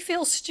makes me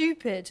feel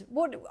stupid.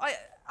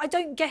 I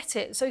don't get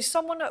it. So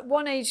someone at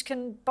one age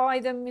can buy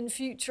them in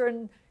future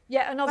and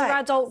yet another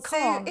adult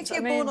can't. So if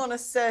you're born on a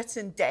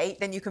certain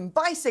date, then you can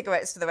buy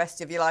cigarettes for the rest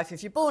of your life.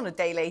 If you're born a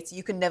day later,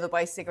 you can never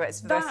buy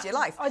cigarettes for the rest of your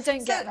life. I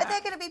don't get that. Are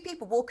there going to be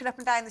people walking up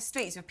and down the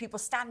streets with people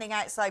standing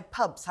outside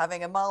pubs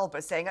having a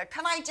Marlboro saying,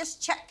 can I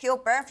just check your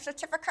birth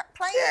certificate,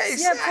 please? Yeah,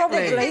 exactly. Yeah,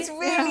 probably. It's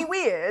really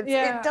weird.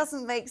 Yeah. It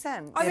doesn't make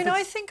sense. I mean,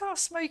 I think our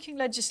smoking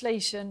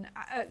legislation,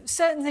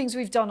 certain things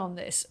we've done on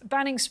this,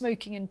 banning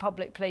smoking in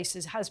public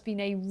places has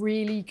been a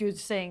really good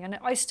thing. And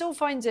I still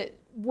find it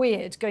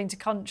weird going to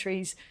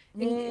countries,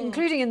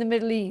 including in the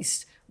Middle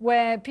East,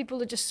 where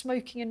people are just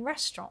smoking in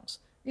restaurants.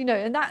 You know,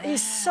 and that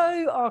is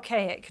so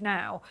archaic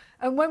now.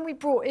 And when we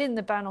brought in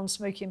the ban on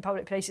smoking in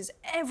public places,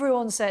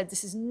 everyone said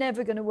this is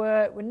never going to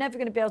work. We're never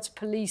going to be able to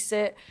police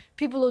it.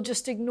 People will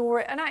just ignore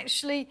it. And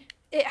actually,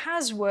 it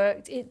has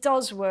worked, it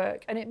does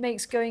work, and it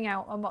makes going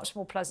out a much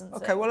more pleasant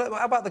thing. OK, well,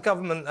 how about the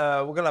government?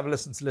 We're going to have a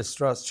listen to Liz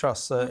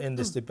Truss in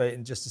this debate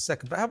in just a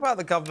second. But how about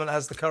the government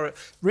has the courage,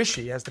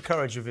 Rishi has the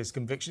courage of his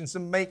convictions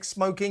and make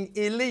smoking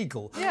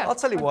illegal? Yeah, I'll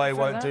tell you why he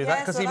won't do that,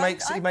 because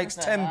Yes, he makes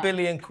 10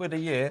 billion quid a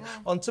year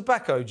on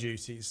tobacco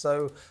duties.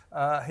 So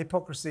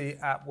hypocrisy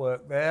at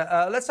work there.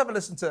 Let's have a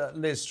listen to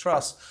Liz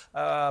Truss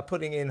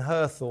putting in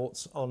her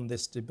thoughts on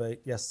this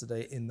debate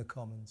yesterday in the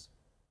Commons.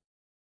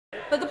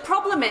 But the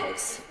problem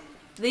is,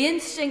 the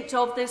instinct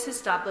of this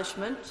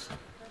establishment,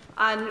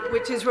 and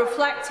which is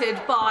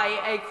reflected by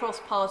a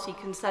cross-party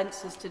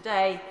consensus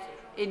today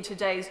in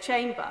today's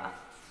chamber,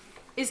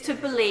 is to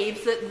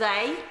believe that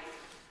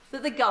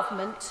the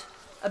government,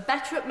 are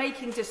better at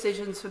making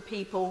decisions for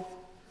people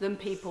than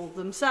people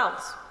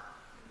themselves.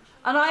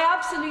 And I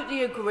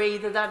absolutely agree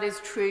that that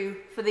is true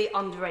for the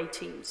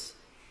under-18s.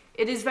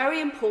 It is very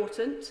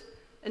important,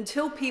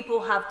 until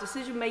people have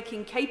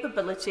decision-making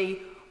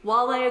capability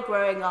while they are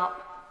growing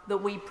up, that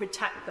we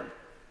protect them.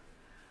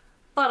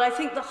 But I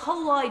think the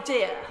whole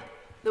idea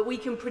that we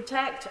can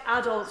protect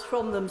adults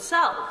from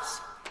themselves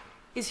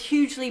is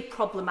hugely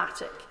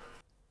problematic.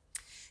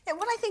 Yeah,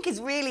 what I think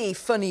is really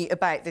funny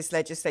about this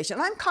legislation,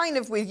 and I'm kind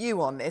of with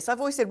you on this, I've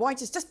always said, why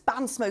just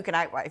ban smoking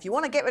outright? If you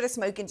want to get rid of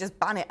smoking, just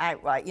ban it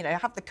outright. You know,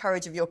 have the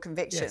courage of your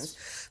convictions.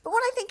 Yes. But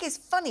what I think is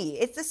funny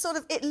is this sort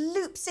of, it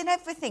loops in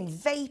everything.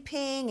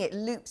 Vaping, it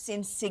loops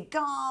in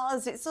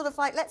cigars. It's sort of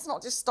like, let's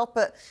not just stop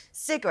at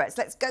cigarettes.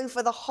 Let's go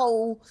for the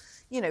whole,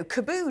 you know,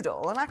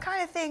 caboodle. And I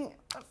kind of think,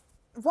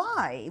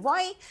 why?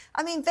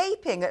 I mean,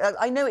 vaping,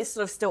 I know it's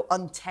sort of still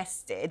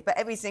untested, but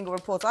every single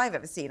report I've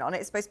ever seen on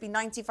it is supposed to be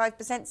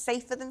 95%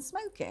 safer than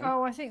smoking.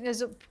 Oh, I think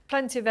there's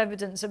plenty of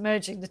evidence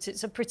emerging that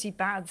it's a pretty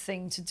bad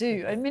thing to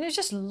do. I mean, it's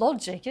just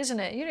logic,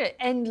 isn't it? You know,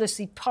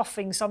 endlessly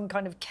puffing some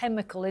kind of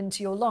chemical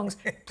into your lungs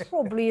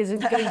probably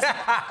isn't going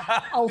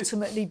to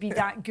ultimately be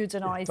that good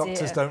an idea.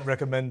 Doctors don't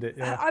recommend it,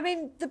 yeah. I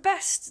mean, the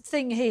best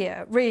thing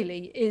here,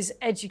 really, is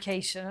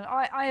education.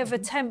 I have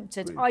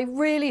attempted, I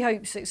really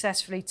hope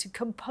successfully, to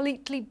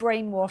completely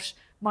brainwash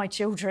my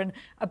children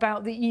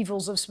about the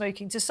evils of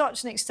smoking to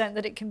such an extent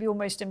that it can be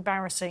almost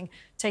embarrassing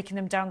taking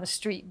them down the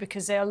street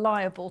because they are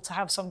liable to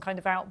have some kind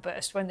of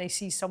outburst when they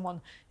see someone,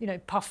 you know,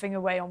 puffing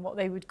away on what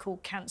they would call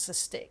cancer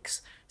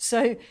sticks.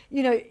 So,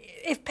 you know,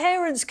 if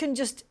parents can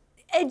just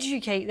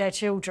educate their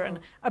children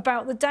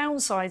about the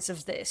downsides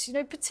of this, you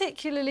know,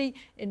 particularly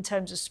in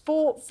terms of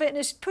sport,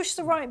 fitness, push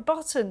the right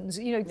buttons.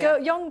 You know,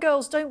 young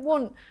girls don't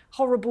want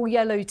horrible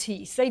yellow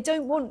teeth. They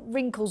don't want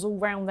wrinkles all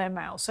round their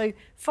mouth. So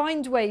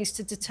find ways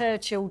to deter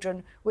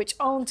children which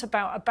aren't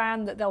about a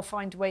ban that they'll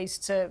find ways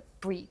to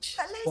breach.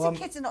 But loads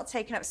of kids are not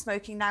taking up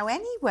smoking now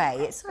anyway.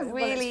 It's sort of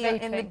really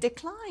in the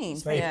decline.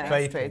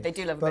 Vaping. They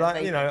do love a but bit of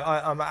vaping. You know,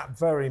 I'm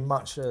very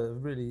much,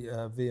 really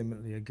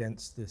vehemently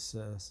against this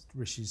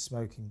Rishi's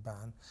smoking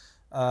ban.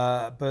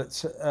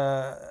 But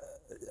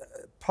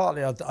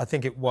partly I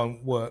think it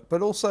won't work.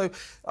 But also,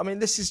 I mean,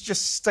 this is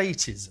just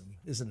statism,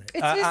 isn't it?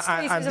 It is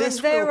statism, and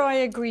there I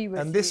agree with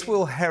you. And this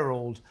will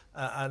herald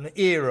an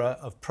era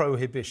of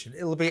prohibition.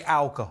 It'll be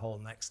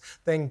alcohol next,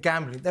 then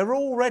gambling.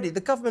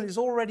 The government is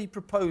already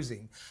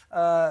proposing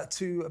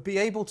to be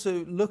able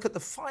to look at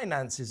the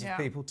finances of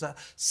people to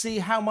see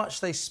how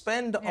much they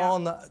spend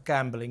on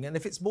gambling. And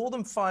if it's more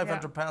than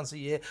 £500 a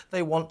year,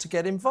 they want to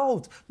get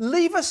involved.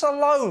 Leave us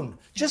alone.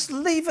 Just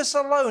leave us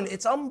alone.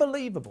 It's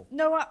unbelievable.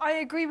 No, I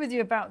agree with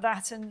you about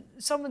that. And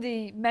some of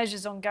the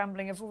measures on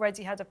gambling have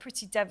already had a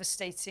pretty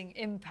devastating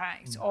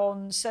impact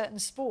on certain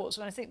sports.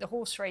 And I think the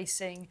horse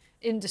racing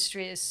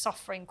industry is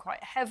suffering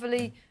quite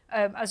heavily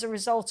as a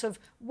result of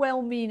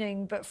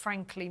well-meaning but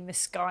frankly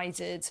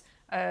misguided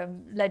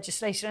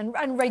legislation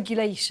and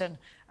regulation.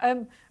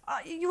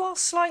 You are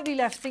slightly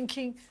left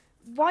thinking,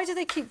 why do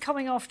they keep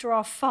coming after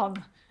our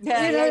fun?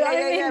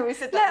 Yeah, we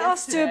said that let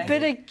us do a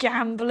bit of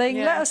gambling,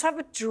 let us have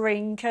a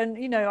drink, and,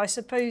 you know, I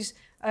suppose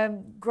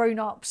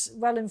grown-ups,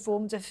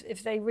 well-informed,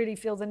 if they really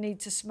feel the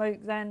need to smoke,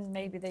 then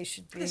maybe they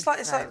should be. It's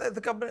like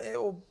the government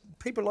or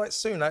people like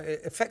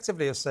Sunak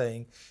effectively are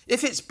saying,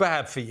 if it's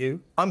bad for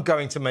you, I'm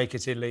going to make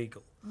it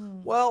illegal.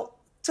 Well,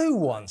 do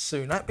one,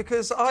 Sunak,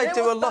 because I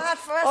do a lot. Bad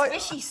for us?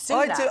 Rishi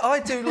Sunak. I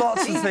do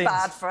lots of He's things.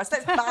 bad for us.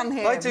 Let's ban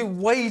him. I do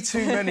way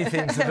too many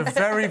things that are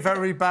very,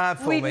 very bad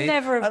for me. We'd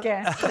never have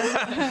guessed.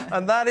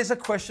 And that is a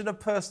question of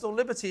personal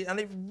liberty. And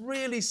it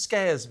really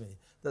scares me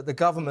that the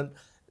government,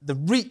 the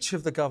reach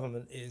of the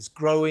government is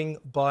growing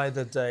by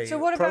the day. So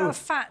what about a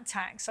fat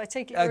tax? I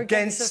take it you're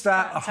against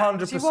that,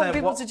 100%. You want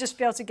people to just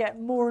be able to get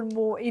more and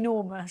more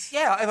enormous.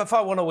 Yeah, if I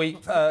want to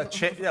eat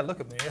chips, yeah, look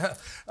at me.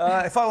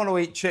 If I want to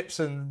eat chips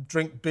and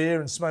drink beer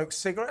and smoke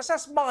cigarettes,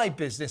 that's my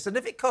business. And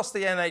if it costs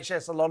the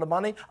NHS a lot of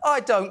money,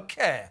 I don't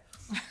care.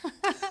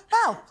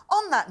 Well,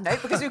 on that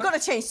note, because we've got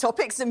to change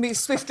topics and move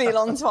swiftly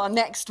along to our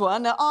next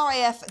one,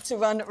 RAF to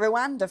run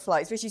Rwanda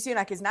flights. Rishi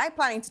Sunak is now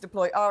planning to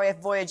deploy RAF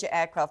Voyager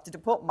aircraft to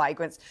deport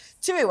migrants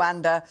to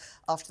Rwanda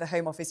after the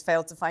Home Office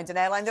failed to find an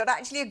airline that would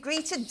actually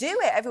agree to do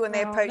it. Everyone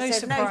they approached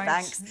said no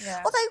thanks.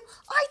 Yeah. Although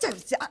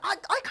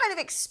I kind of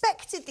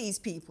expected these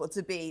people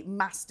to be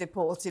mass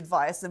deported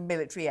via some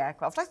military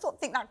aircraft. I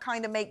think that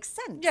kind of makes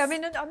sense. Yeah, I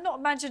mean, I'm not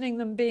imagining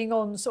them being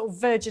on sort of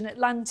Virgin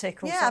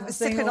Atlantic or something. Yeah, but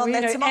sipping or, on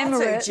their tomato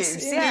Emirates. juice.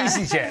 Yeah.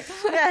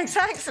 EasyJet. Yeah,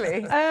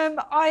 exactly.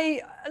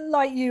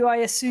 Like you, I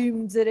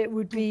assumed that it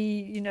would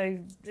be,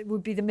 it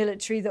would be the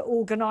military that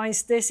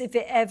organised this if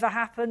it ever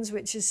happens,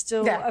 which is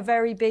still a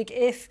very big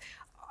if.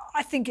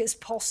 I think it's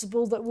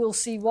possible that we'll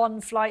see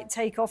one flight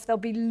take off. There'll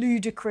be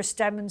ludicrous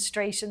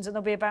demonstrations and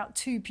there'll be about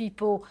 2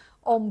 people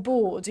on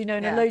board, and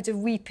a load of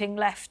weeping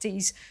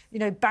lefties,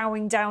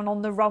 bowing down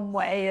on the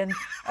runway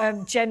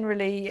and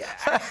generally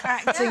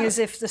acting as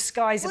if the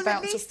sky's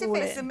about to fall in.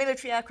 At least if it's a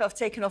military aircraft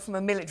taken off from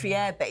a military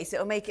airbase,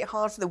 it'll make it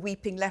hard for the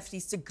weeping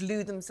lefties to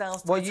glue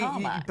themselves to the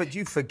tarmac. But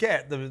you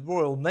forget the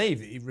Royal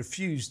Navy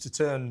refused to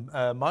turn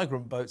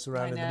migrant boats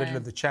around in the middle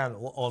of the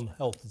Channel on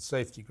health and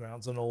safety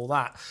grounds and all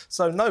that.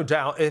 So no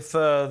doubt if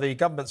the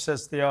government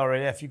says to the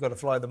RAF, you've got to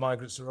fly the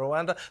migrants to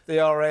Rwanda, the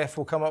RAF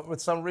will come up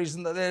with some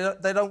reason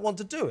that they don't want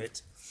to do it.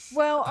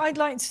 Well, I'd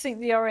like to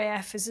think the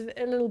RAF is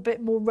a little bit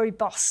more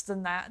robust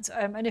than that.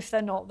 And if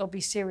they're not, there'll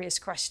be serious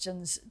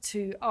questions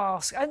to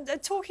ask. And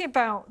talking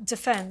about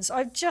defence,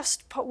 I've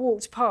just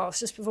walked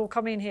past, just before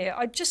coming in here,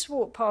 I just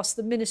walked past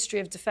the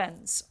Ministry of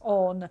Defence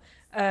on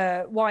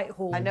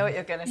Whitehall. I know what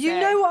you're going to say. You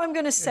know what I'm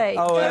going to say.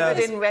 Oh,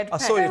 in red paint. I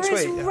saw your tweet.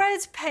 There is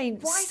red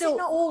paint still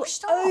all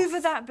over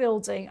that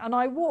building, and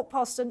I walked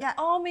past an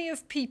army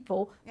of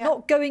people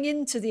not going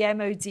into the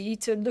MOD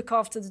to look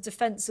after the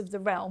defence of the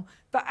realm,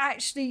 but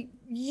actually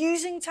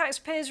using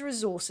taxpayers'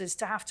 resources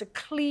to have to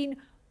clean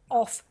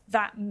off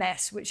that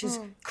mess, which is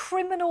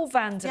criminal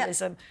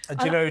vandalism. And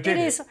do you know who did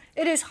it?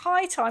 It is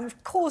high time.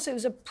 Of course, it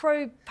was a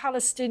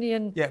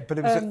pro-Palestinian... Yeah, but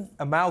it was an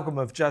amalgam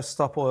of Just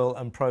Stop Oil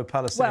and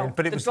pro-Palestinian,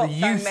 but it was the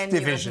youth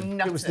division.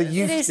 It was the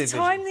youth division. It is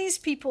time these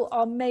people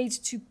are made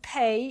to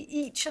pay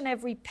each and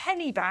every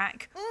penny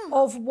back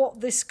of what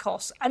this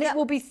costs. And it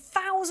will be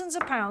thousands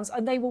of pounds,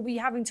 and they will be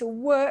having to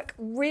work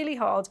really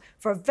hard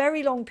for a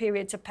very long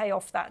period to pay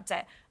off that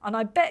debt. And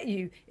I bet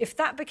you, if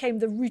that became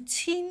the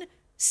routine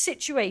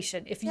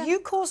situation, if you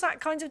cause that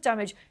kind of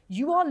damage,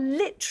 you are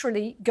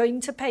literally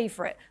going to pay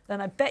for it, then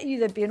I bet you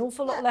there'd be an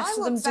awful lot less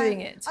of them doing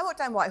it. I walked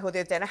down Whitehall the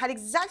other day and I had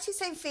exactly the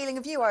same feeling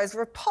of you. I was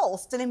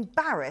repulsed and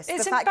embarrassed.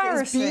 It's the fact that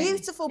this embarrassing.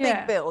 beautiful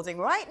big building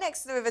right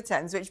next to the River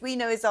Thames, which we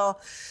know is our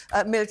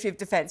military of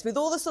defence, with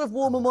all the sort of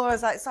war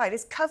memorials outside,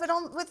 is covered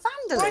on with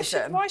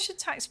vandalism. Why should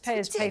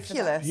taxpayers pay for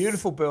that?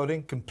 Beautiful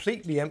building,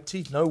 completely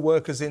empty, no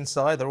workers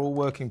inside, they're all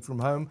working from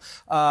home.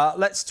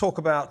 Let's talk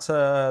about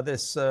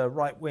this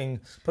right-wing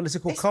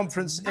political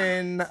conference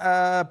in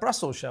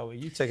Brussels, shall we?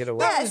 You take it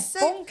away. Yes,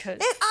 bonkers.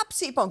 It's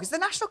absolutely bonkers. The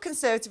National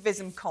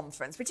Conservatism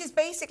Conference, which is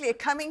basically a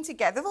coming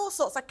together of all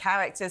sorts of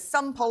characters,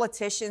 some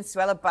politicians.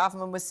 Suella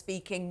Braverman was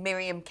speaking,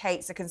 Miriam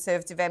Cates, a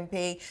Conservative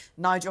MP,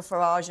 Nigel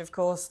Farage, of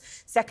course.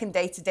 Second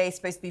day today is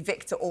supposed to be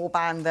Viktor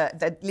Orban,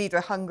 the leader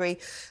of Hungary.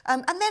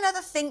 And then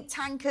other think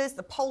tankers,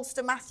 the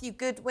pollster Matthew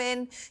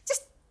Goodwin,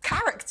 just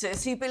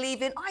characters who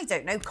believe in, I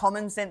don't know,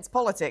 common sense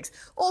politics,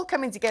 all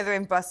coming together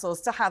in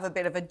Brussels to have a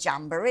bit of a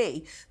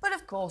jamboree. But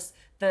of course,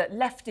 the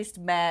leftist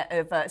mayor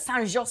of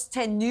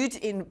Saint-Just-Tenude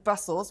in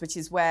Brussels, which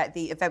is where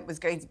the event was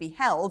going to be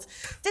held,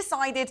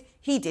 decided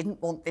he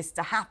didn't want this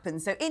to happen.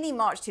 So in he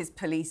marched his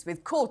police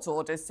with court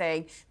orders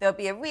saying there'll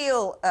be a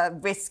real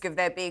risk of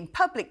there being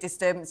public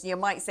disturbance, and you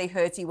might say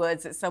hurty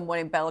words that someone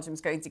in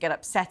Belgium's going to get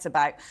upset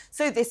about.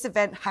 So this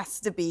event has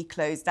to be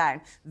closed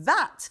down.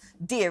 That,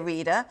 dear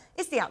reader,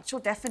 is the actual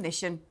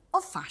definition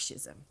of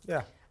fascism.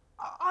 Yeah.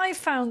 I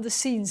found the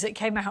scenes that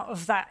came out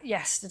of that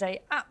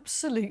yesterday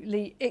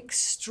absolutely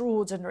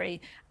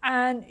extraordinary.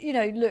 And,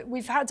 look,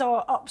 we've had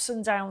our ups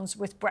and downs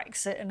with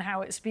Brexit and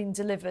how it's been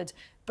delivered.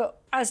 But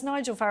as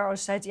Nigel Farage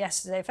said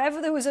yesterday, if ever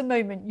there was a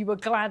moment you were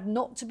glad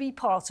not to be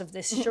part of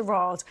this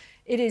charade,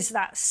 it is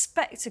that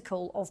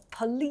spectacle of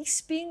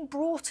police being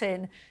brought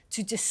in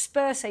to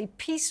disperse a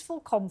peaceful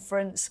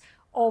conference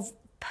of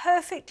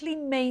perfectly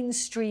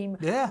mainstream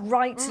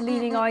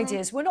right-leaning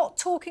ideas. We're not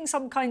talking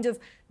some kind of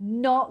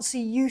Nazi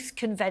youth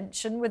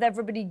convention with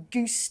everybody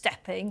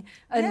goose-stepping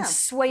and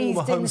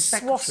swathed in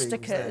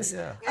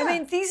swastikas. I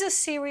mean, these are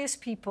serious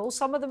people.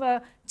 Some of them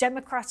are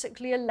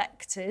democratically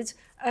elected.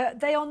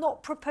 They are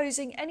not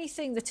proposing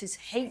anything that is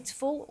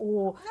hateful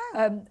or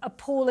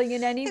appalling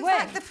in any way. In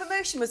fact, the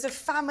promotion was of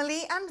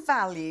family and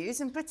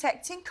values and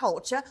protecting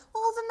culture,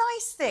 all the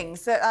nice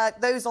things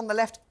that those on the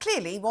left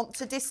clearly want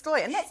to destroy.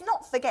 And let's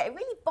not forget, it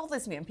really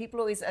bothers me when people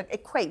always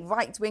equate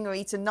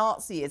right-wingery to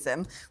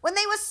Nazism when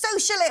they were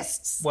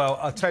socialists. Well,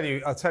 I'll tell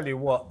you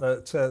what,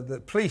 that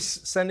the police,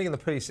 sending the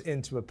police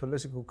into a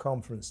political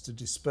conference to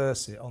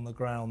disperse it on the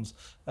grounds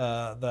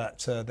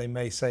that they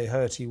may say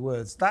hurty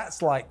words,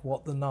 that's like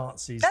what the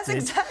Nazis did.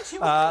 Exactly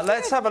what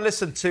Let's have a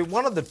listen to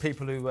one of the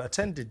people who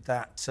attended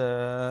that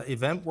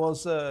event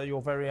was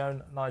your very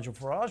own Nigel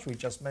Farage. We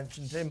just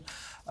mentioned him.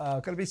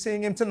 Going to be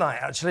seeing him tonight,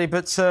 actually.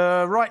 But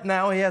right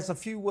now, he has a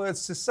few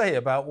words to say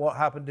about what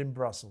happened in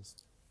Brussels.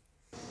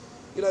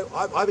 You know,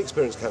 I've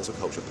experienced cancel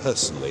culture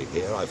personally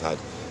here. I've had,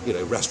 you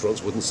know,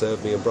 restaurants wouldn't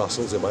serve me in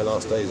Brussels in my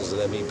last days as an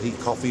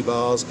MEP, coffee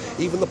bars,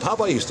 even the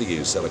pub I used to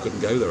use said I couldn't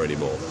go there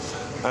anymore.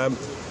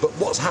 But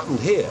what's happened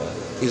here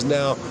is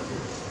now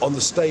on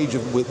the stage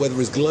of where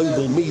there is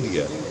global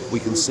media,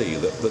 we can see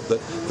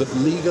that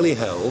legally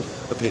held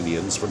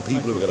opinions from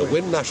people who are going to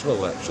win national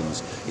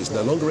elections is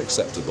no longer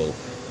acceptable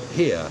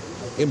here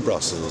in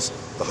Brussels,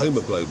 the home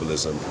of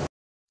globalism.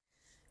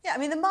 Yeah, I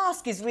mean, the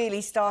mask is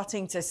really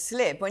starting to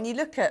slip. When you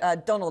look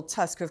at Donald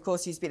Tusk, who, of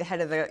course, used to be the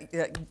head of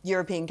the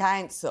European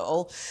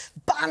Council,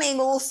 banning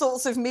all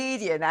sorts of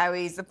media now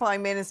he's the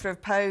Prime Minister of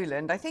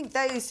Poland, I think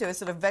those who are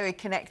sort of very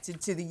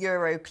connected to the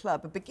Euro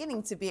club are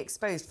beginning to be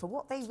exposed for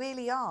what they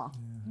really are.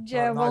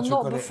 Yeah, well,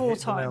 not before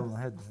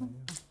time.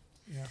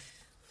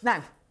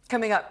 Now,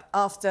 coming up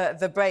after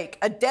the break,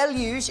 a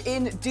deluge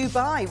in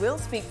Dubai. We'll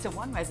speak to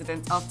one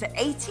resident after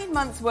 18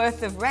 months'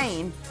 worth of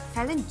rain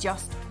fell in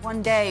just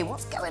one day.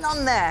 What's going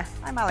on there?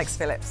 I'm Alex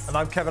Phillips. And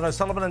I'm Kevin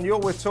O'Sullivan, and you're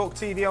with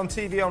talkTV on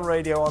TV, on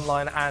radio,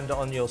 online and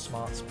on your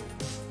smart speaker.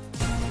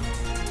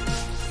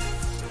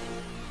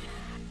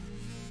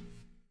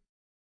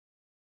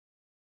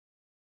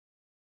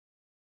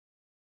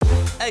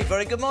 Hey,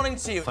 very good morning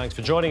to you. Thanks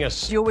for joining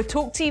us. You're with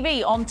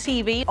talkTV,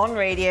 on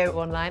radio,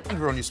 online. And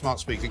we're on your smart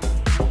speaker.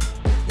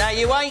 Now,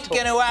 you ain't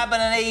going to Ab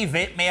and Eve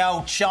it, me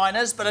old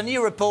Chinas, but a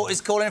new report is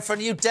calling for a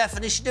new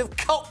definition of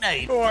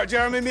cockney. All right,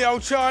 Jeremy, me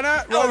old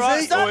China. All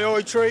Rosie, right, oi,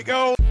 oi,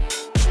 treacle.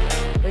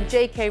 When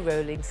J.K.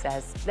 Rowling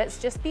says, let's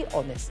just be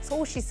honest, that's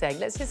all she's saying,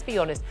 let's just be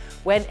honest.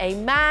 When a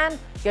man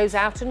goes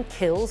out and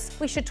kills,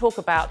 we should talk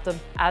about them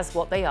as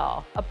what they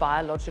are, a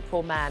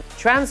biological man.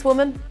 Trans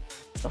woman,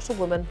 it's not a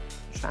woman.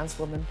 Trans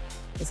woman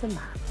is a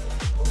man.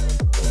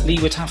 Lee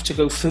would have to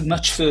go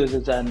much further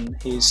than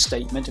his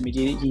statement. I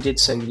mean, he did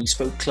say that he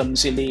spoke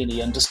clumsily and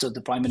he understood the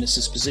Prime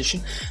Minister's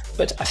position,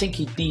 but I think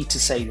he'd need to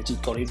say that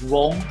he'd got it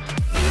wrong.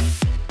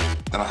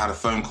 Then I had a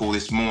phone call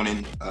this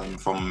morning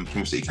from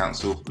City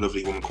Council, a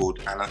lovely woman called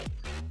Anna.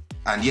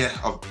 And yeah,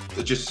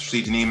 I've just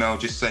received an email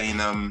just saying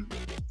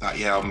that,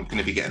 yeah, I'm going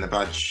to be getting a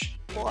badge.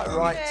 Quite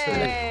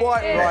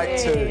right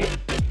too.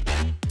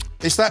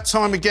 It's that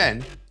time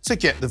again to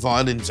get the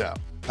violins out.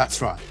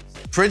 That's right.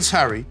 Prince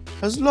Harry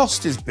has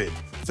lost his bid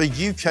for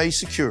UK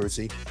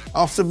security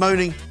after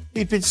moaning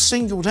he'd been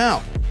singled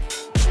out.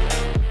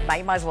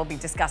 You might as well be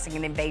discussing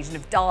an invasion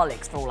of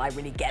Daleks for all I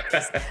really get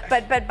this.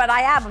 but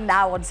I am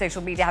now on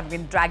social media, having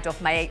been dragged off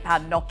my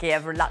 £8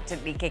 Nokia,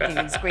 reluctantly kicking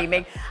and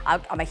screaming.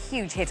 I'm a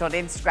huge hit on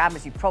Instagram,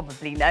 as you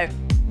probably know.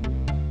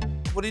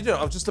 What are you doing?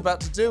 I was just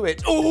about to do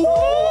it. Ooh!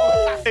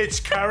 It's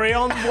Carry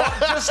On. What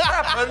just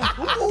happened?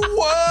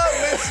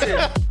 Whoa,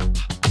 listen.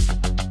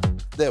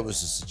 There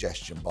was a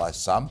suggestion by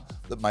some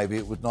that maybe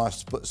it would be nice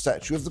to put a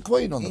statue of the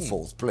Queen on the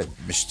fourth plinth.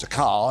 Mr.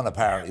 Khan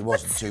apparently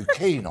wasn't too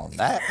keen on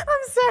that.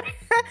 I'm sorry.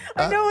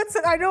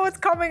 I know it's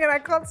coming and I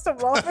can't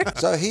stop laughing.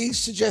 So he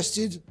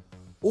suggested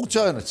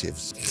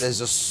alternatives.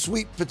 There's a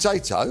sweet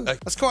potato.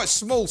 That's quite a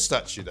small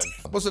statue then.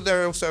 Wasn't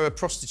there also a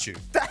prostitute?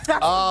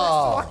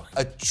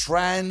 A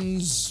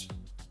trans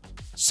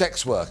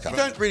sex worker. You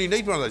don't really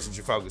need one of those in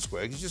Trafalgar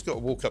Square. You just got to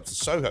walk up to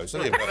Soho,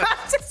 don't you?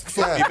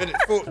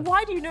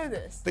 Why do you know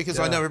this? Because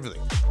I know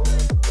everything.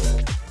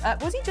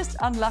 Was he just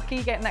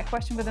unlucky getting that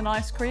question with an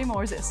ice cream,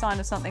 or is it a sign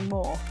of something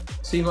more?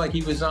 Seemed like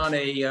he was on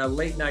a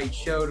late-night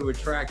show to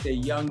attract a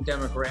young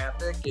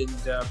demographic,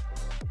 and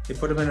they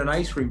put him in an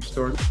ice cream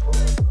store. I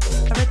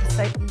read the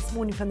statement this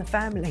morning from the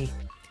family.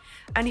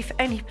 And if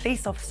any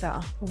police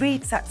officer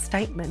reads that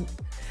statement,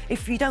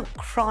 if you don't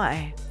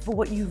cry for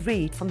what you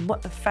read from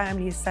what the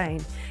family is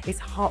saying, it's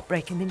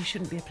heartbreaking, then you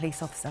shouldn't be a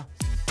police officer.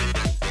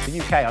 The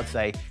UK, I'd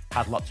say,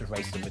 has lots of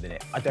racism within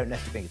it. I don't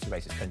necessarily think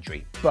it's a racist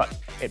country, but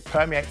it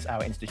permeates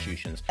our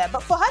institutions. Yeah,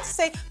 but for her to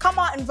say, come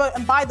out and vote,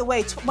 and by the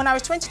way, when I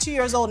was 22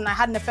 years old and I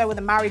had an affair with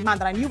a married man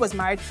that I knew was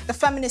married, the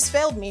feminists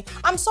failed me.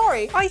 I'm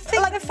sorry. I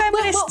think the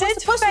feminists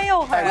did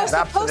fail her.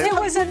 It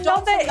was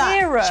another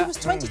era. She was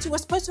 22. We're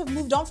supposed to have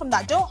moved on from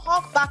that. Don't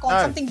hark back on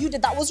something you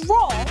did that was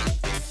wrong.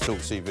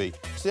 talkTV.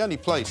 It's the only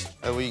place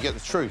where you get the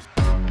truth.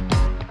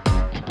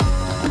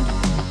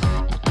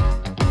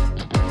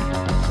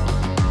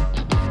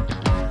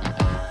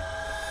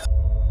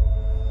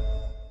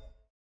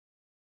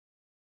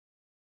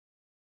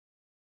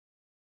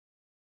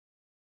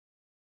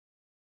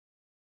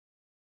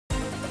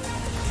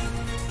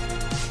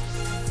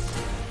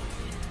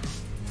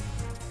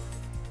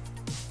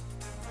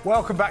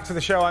 Welcome back to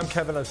the show. I'm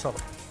Kevin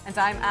O'Sullivan. And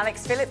I'm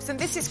Alex Phillips, and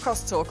this is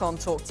Crosstalk on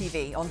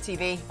talkTV. On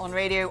TV, on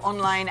radio,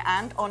 online,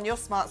 and on your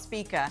smart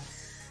speaker.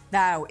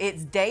 Now,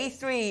 it's day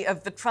 3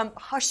 of the Trump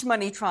hush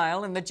money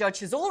trial, and the judge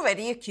has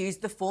already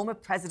accused the former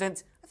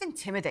president of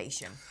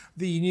intimidation.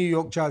 The New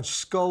York judge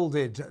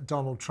scolded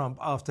Donald Trump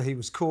after he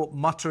was caught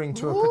muttering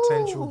to a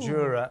potential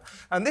juror.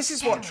 And this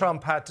is what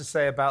Trump had to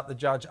say about the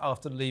judge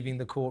after leaving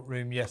the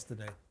courtroom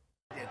yesterday.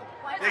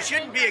 There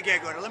shouldn't be a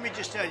gag order. Let me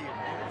just tell you.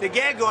 The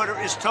gag order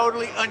is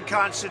totally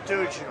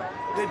unconstitutional.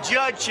 The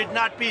judge should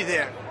not be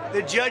there.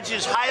 The judge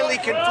is highly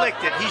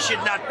conflicted. He should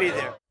not be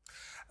there.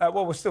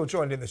 Well, we're still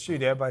joined in the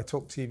studio by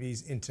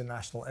TalkTV's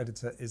international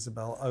editor,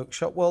 Isabel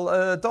Oakeshott.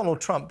 Well,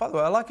 Donald Trump, by the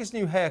way, I like his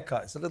new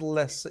haircut. It's a little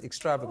less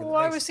extravagant. Oh,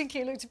 I was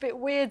thinking it looked a bit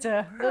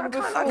weirder than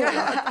before.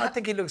 I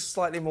think he looks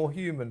slightly more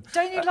human.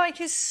 Don't you like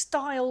his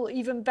style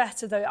even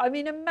better, though? I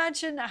mean,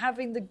 imagine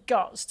having the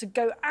guts to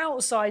go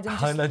outside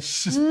and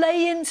just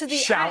lay into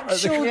the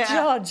actual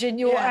judge in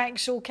your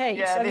actual case.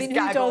 Yeah, I mean,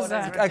 who does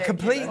that?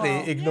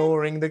 Completely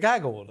ignoring the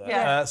gag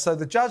order. So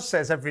the judge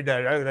says every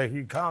day, oh, no,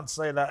 you can't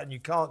say that and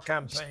you can't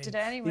campaign. Did it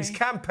anyway. He's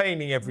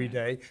campaigning every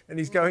day and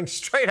he's going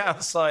straight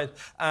outside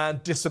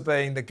and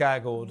disobeying the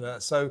gag order.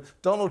 So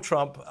Donald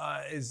Trump,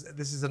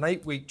 this is an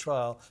 8-week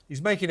trial.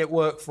 He's making it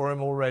work for him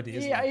already,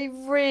 isn't he? Yeah, he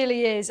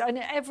really is. And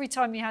every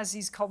time he has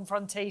these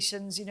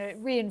confrontations, you know, it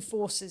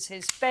reinforces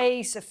his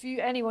base.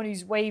 Anyone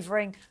who's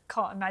wavering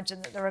can't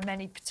imagine that there are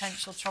many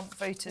potential Trump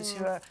voters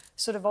who are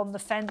sort of on the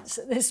fence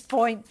at this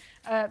point.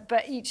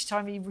 But each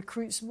time he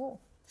recruits more.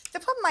 The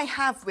problem I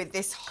have with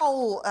this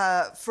whole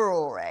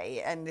furore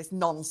and this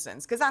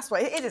nonsense, because that's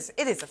what it is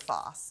a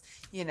farce.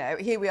 You know,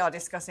 here we are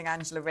discussing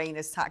Angela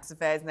Rayner's tax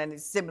affairs and then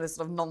there's similar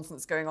sort of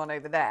nonsense going on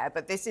over there.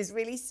 But this is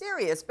really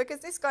serious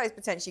because this guy is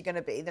potentially going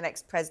to be the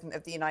next president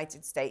of the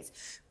United States.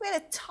 We're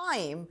at a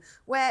time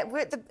where we're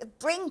at the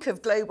brink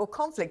of global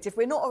conflict. If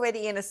we're not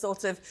already in a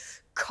sort of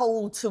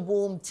cold to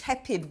warm,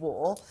 tepid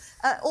war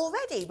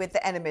already with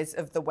the enemies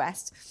of the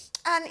West.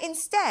 And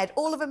instead,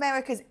 all of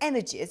America's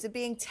energies are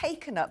being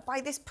taken up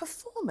by this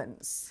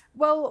performance.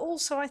 Well,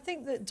 also, I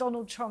think that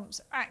Donald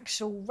Trump's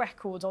actual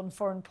record on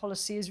foreign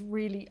policy is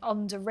really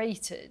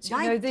underrated. You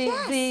know,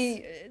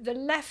 the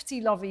lefty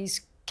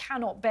lovies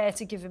cannot bear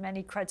to give him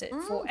any credit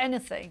for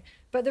anything.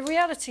 But the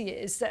reality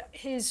is that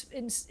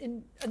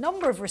in a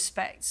number of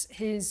respects,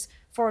 his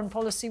foreign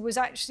policy was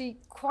actually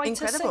quite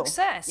a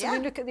success. Yeah. I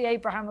mean, look at the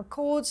Abraham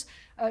Accords,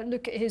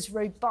 look at his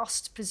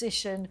robust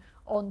position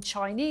on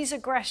Chinese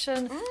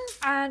aggression.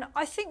 And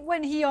I think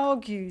when he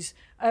argues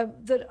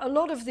that a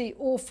lot of the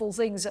awful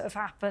things that have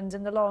happened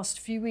in the last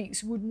few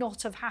weeks would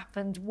not have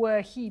happened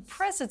were he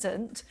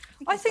president,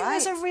 I think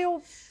there's a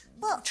real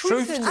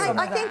truth in that.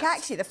 I think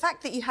actually the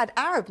fact that you had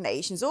Arab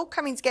nations all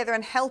coming together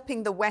and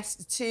helping the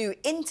West to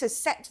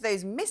intercept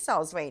those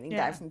missiles raining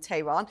down from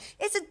Tehran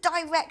is a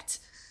direct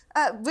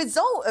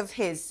result of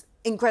his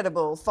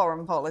incredible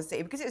foreign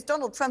policy, because it was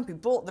Donald Trump who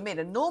brought them in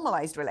and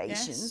normalised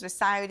relations with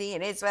Saudi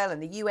and Israel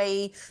and the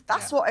UAE.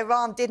 That's what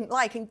Iran didn't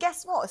like. And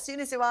guess what? As soon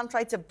as Iran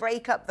tried to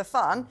break up the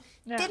fun,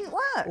 it didn't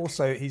work.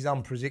 Also, he's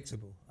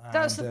unpredictable.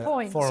 That's the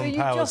point. Foreign so you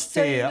powers just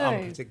fear don't know.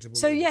 unpredictable.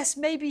 So yes,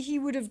 maybe he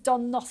would have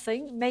done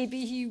nothing.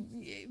 Maybe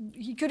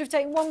he could have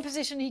taken one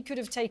position, he could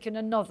have taken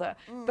another.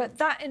 But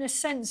that, in a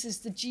sense,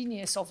 is the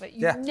genius of it.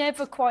 You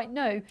never quite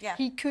know.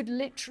 He could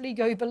literally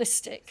go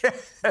ballistic.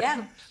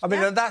 I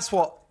mean, and that's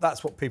what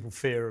people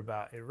fear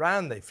about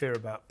Iran. They fear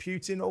about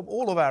Putin.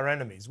 All of our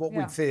enemies. What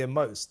we fear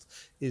most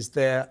is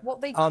their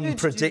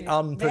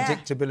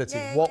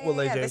unpredictability. What will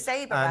they do?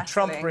 And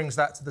Trump brings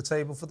that to the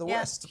table for the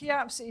West. He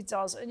absolutely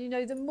does. And you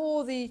know, the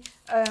more the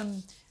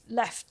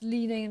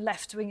left-leaning and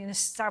left-wing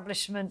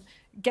establishment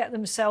get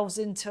themselves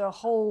into a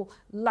whole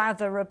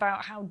lather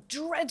about how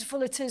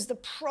dreadful it is, the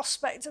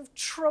prospect of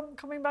Trump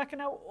coming back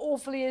and how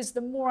awful he is,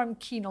 the more I'm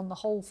keen on the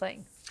whole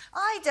thing.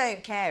 I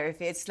don't care if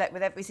he had slept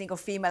with every single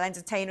female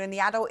entertainer in the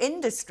adult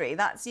industry.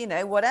 That's, you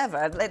know,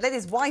 whatever. Let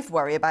his wife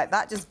worry about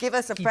that. Just give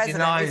us a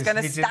president who's going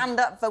to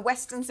stand up for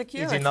Western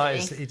security.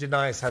 He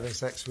denies having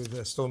sex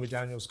with Stormy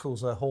Daniels,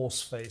 calls her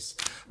horse face.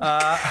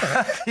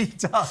 He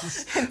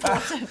does.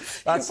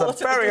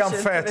 That's very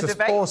unfair to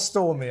poor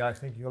Stormy, I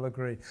think you'll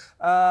agree.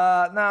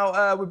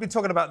 Now, we've been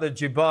talking about the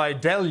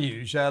Dubai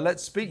deluge.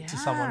 Let's speak to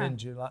someone in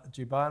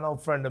Dubai, an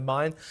old friend of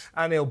mine,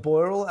 Anil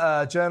Boyle,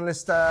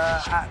 journalist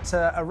at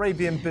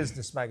Arabian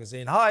Business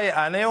Magazine. Hi,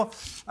 Anil.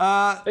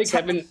 Hey,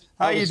 Kevin.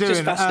 How are you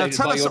doing?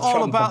 Tell us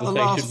all about the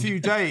last few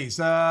days.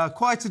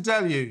 Quite a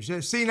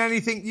deluge. Seen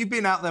anything? You've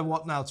been out there,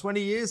 what now, 20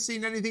 years?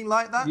 Seen anything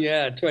like that?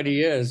 Yeah, 20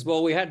 years.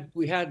 Well, we had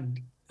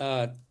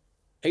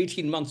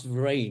 18 months of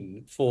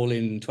rain fall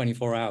in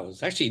 24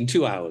 hours. Actually, in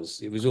 2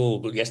 hours. It was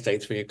all yesterday,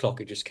 3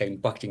 o'clock. It just came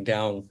bucketing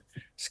down.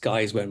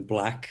 Skies went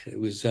black. It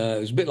was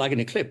a bit like an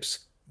eclipse.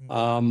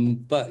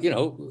 But, you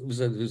know, it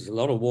was a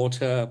lot of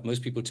water.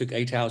 Most people took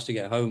 8 hours to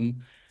get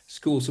home.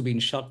 Schools have been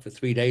shut for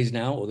 3 days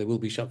now, or they will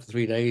be shut for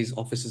 3 days.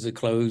 Offices are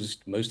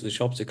closed. Most of the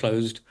shops are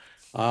closed.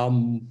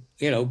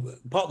 You know,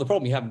 part of the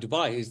problem you have in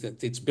Dubai is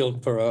that it's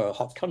built for a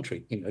hot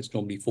country. You know, it's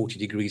normally 40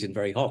 degrees and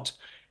very hot.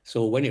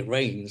 So when it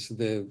rains,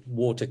 the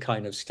water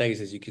kind of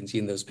stays, as you can see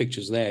in those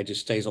pictures there,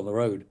 just stays on the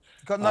road.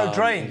 Got no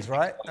drains,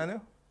 right,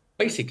 Anu?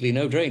 Basically,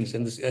 no drains.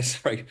 And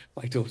sorry,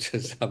 my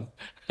daughter's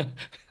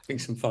having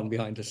some fun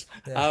behind us.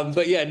 Yeah.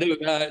 But yeah,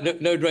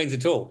 no drains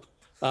at all.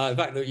 In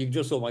fact, you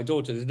just saw my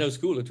daughter. There's no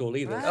school at all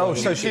either. Oh,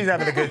 so she's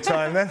having a good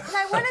time then?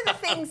 Now, one of the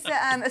things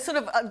that a sort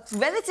of a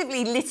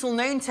relatively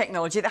little-known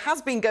technology that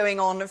has been going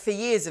on for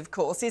years, of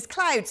course, is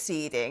cloud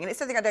seeding. And it's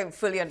something I don't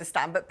fully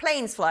understand, but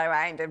planes fly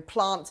around and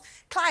plant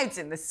clouds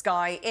in the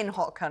sky in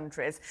hot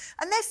countries.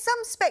 And there's some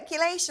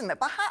speculation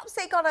that perhaps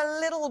they got a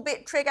little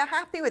bit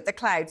trigger-happy with the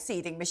cloud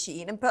seeding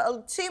machine and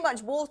put too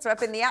much water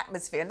up in the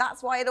atmosphere, and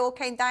that's why it all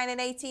came down in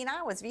 18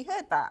 hours. Have you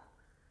heard that?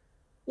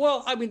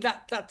 Well, I mean,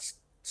 that's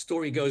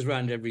story goes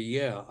around every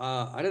year.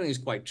 I don't think it's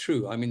quite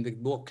true. I mean,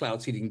 what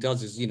cloud seeding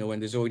does is, you know, when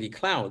there's already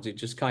clouds, it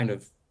just kind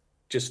of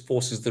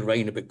forces the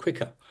rain a bit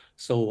quicker.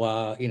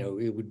 So, you know,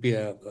 it would be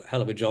a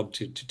hell of a job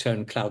to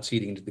turn cloud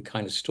seeding into the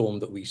kind of storm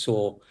that we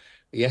saw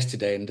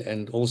yesterday.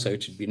 And also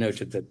to be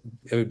noted that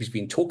everybody's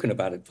been talking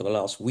about it for the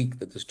last week,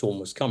 that the storm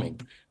was coming,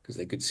 because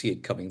they could see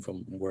it coming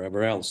from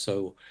wherever else.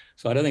 So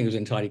I don't think it was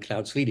entirely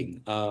cloud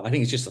seeding. I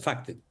think it's just the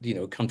fact that, you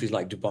know, countries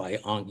like Dubai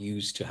aren't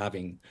used to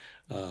having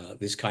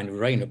this kind of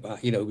rain.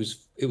 You know,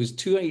 it was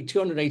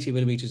 280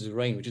 millimeters of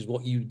rain, which is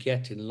what you'd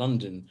get in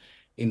London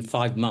in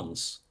 5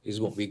 months, is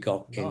what we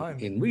got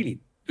in really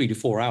 3 to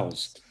 4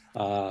 hours.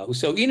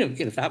 So, you know, if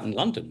it happened in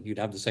London, you'd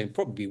have the same,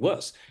 probably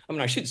worse. I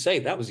mean, I should say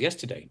that was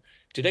yesterday.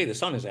 Today, the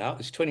sun is out.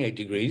 It's 28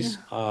 degrees.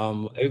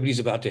 Yeah. Everybody's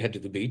about to head to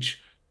the beach.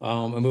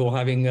 And we're all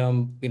having,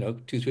 you know,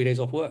 2-3 days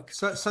off work.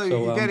 So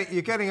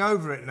you're getting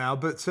over it now.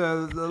 But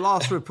the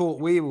last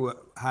report we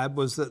had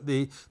was that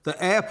the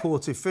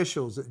airport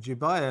officials at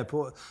Dubai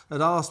Airport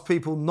had asked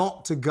people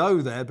not to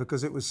go there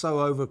because it was so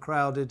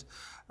overcrowded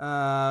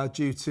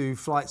due to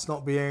flights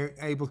not being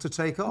able to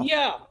take off.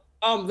 Yeah.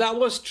 That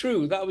was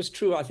true. That was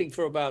true. I think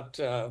for about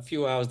a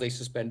few hours they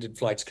suspended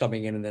flights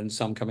coming in and then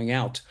some coming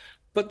out.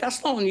 But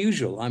that's not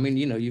unusual. I mean,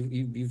 you know,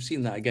 you've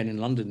seen that again in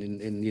London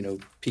in you know,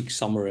 peak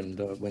summer and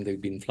when there've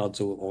been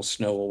floods or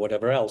snow or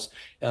whatever else.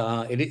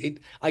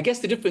 I guess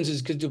the difference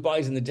is because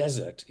Dubai's in the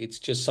desert. It's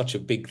just such a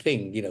big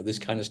thing. You know, this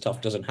kind of stuff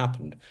doesn't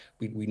happen.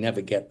 We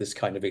never get this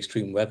kind of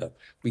extreme weather.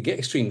 We get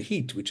extreme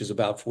heat, which is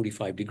about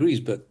 45 degrees,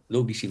 but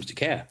nobody seems to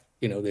care.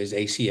 You know, there's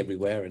AC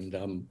everywhere and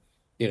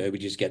you know, everybody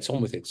just gets on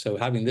with it. So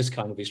having this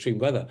kind of extreme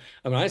weather,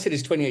 I mean, I said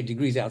it's 28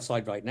 degrees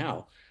outside right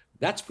now.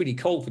 That's pretty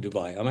cold for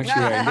Dubai. I'm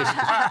actually wearing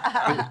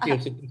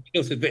this. It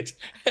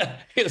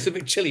feels a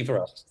bit chilly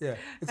for us. Yeah,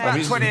 it's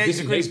about 28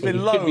 degrees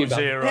below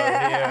zero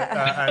here,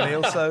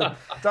 Anil. So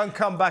don't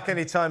come back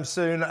anytime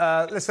soon.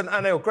 Listen,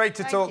 Anil, great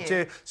to talk to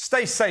you.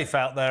 Stay safe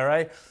out there,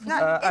 eh?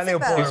 Anil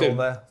Boyle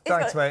there.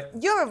 Thanks, mate.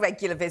 You're a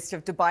regular visitor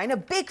of Dubai and a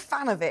big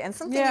fan of it. And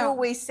something you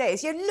always say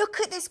is, you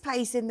look at this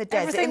place in the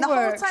desert. Everything in the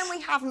works. whole time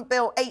we haven't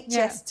built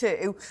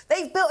HS2,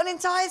 they've built an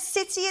entire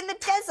city in the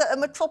desert, a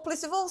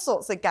metropolis of all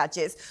sorts of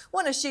gadgets.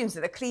 One assumes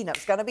that the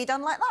cleanup's going to be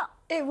done like that.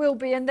 It will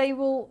be, and they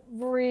will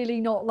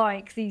really not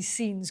like these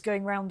scenes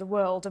going around the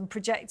world and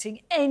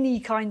projecting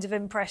any kind of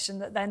impression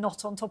that they're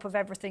not on top of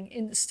everything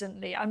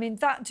instantly. I mean,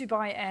 that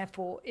Dubai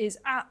airport is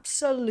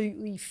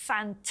absolutely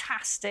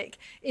fantastic.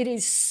 It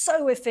is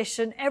so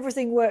efficient.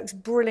 Everything works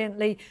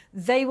brilliantly.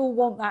 They will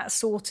want that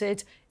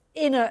sorted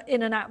in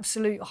an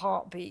absolute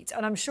heartbeat,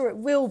 and I'm sure it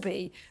will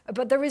be.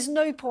 But there is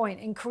no point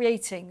in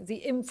creating the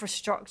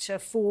infrastructure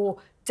for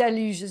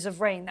deluges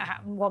of rain that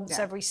happen once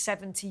every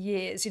 70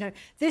 years. You know,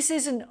 this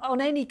isn't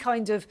on any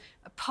kind of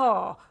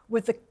par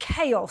with the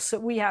chaos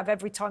that we have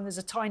every time there's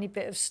a tiny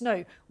bit of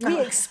snow. We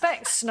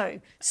expect snow.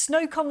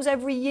 Snow comes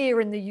every year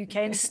in the UK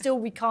and still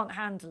we can't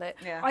handle it.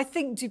 Yeah. I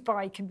think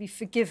Dubai can be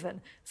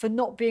forgiven for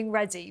not being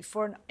ready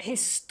for an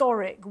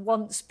historic,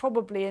 once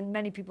probably in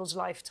many people's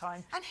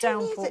lifetime, and who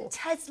downpour. knew that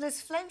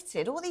Teslas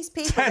floated? All these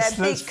people in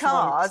their big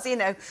cars, you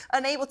know,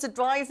 unable to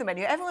drive them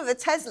anywhere. Everyone with a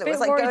Tesla was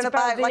like going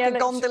about like a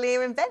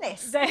gondolier in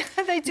Venice.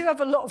 They do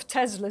have a lot of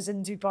Teslas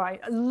in Dubai.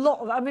 A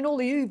lot of, I mean, all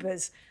the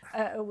Ubers,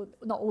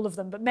 not all of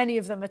them, but many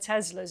of them are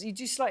Teslas. You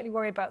do slightly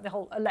worry about the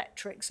whole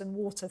electrics and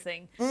water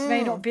thing.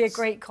 May not be a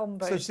great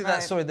combo. So you see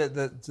that, sorry,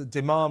 the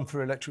demand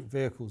for electric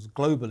vehicles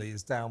globally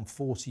is down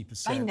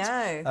 40%. I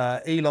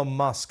know. Elon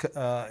Musk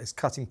is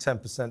cutting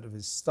 10% of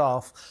his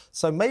staff.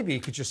 So maybe he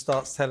could just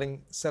start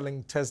selling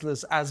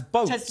Teslas as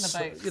boats.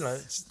 Tesla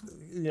boats.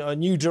 You know, a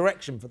new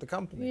direction for the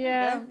company.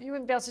 Yeah, you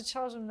wouldn't be able to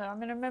charge them though. I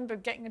mean, I remember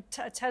getting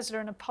a Tesla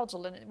in a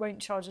puddle and it won't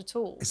charge at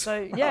all.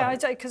 So yeah, I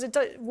don't, because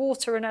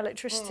water and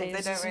electricity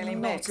they don't really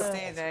mix, do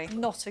they?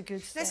 Not a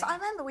good thing. Listen, I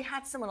remember we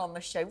had someone on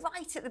the show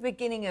right at the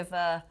beginning of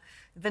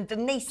the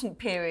nascent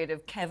period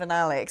of Kevin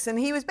Alex, and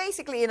he was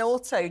basically an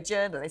auto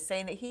journalist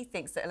saying that he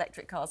thinks that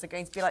electric cars are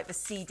going to be like the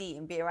CD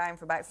and be around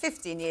for about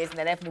 15 years, and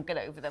then everyone will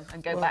get over them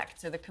and go back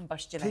to the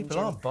combustion engine.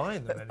 People aren't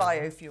buying them anymore.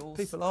 Biofuels.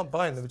 People aren't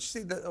buying them. But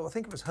you see, I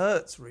think it was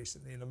Hertz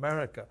recently in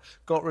America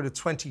got rid of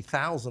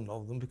 20,000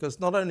 of them because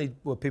not only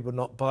were people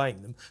not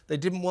buying them, they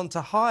didn't want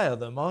to hire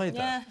them either.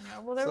 Yeah,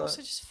 well, they're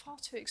also just far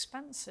too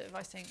expensive,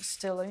 I think,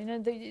 still. You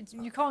know,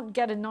 you can't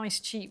get a nice,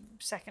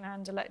 cheap,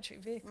 second-hand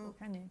electric vehicle,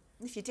 can you?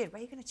 If you did, where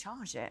are you going to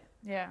charge it?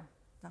 Yeah.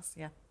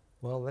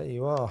 Well, there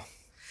you are.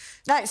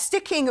 Now,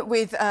 sticking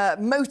with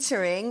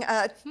motoring,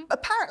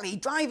 apparently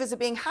drivers are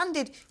being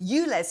handed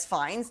ULEZ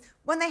fines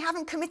when they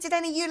haven't committed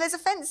any ULEZ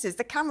offences.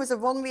 The cameras are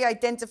wrongly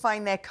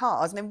identifying their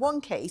cars, and in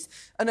one case,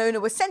 an owner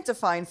was sent a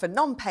fine for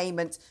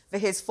non-payment for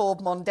his Ford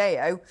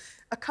Mondeo,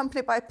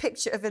 accompanied by a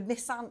picture of a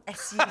Nissan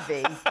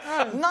SUV.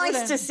 Nice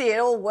brilliant. to see it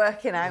all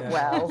working out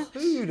well.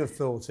 Who'd have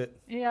thought it?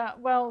 Yeah,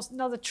 well,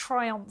 another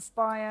triumph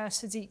by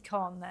Sadiq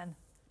Khan then.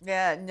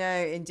 Yeah,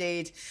 no,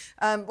 indeed.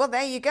 Well,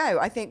 there you go.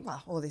 I think,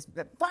 well, all this...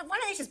 Why don't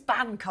they just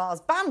ban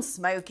cars, ban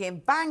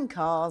smoking, ban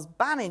cars,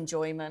 ban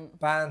enjoyment?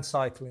 Ban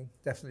cycling.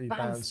 Definitely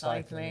ban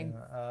cycling.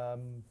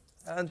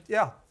 And,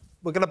 yeah,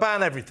 we're going to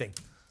ban everything.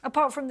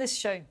 Apart from this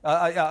show.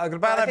 I'm going to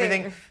ban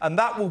everything, and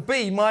that will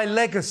be my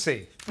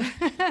legacy.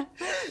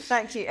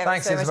 Thank you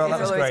Thanks, so much. Isabel. It's That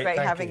was always great. great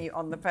having you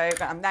on the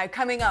programme. Now,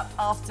 coming up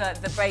after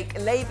the break,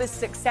 Labour's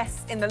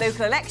success in the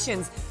local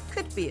elections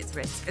could be at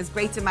risk as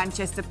Greater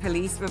Manchester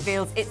Police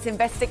reveals it's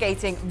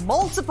investigating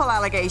multiple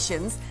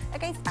allegations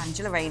against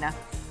Angela Rayner.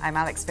 I'm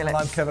Alex Phillips.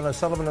 And I'm Kevin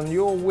O'Sullivan, and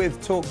you're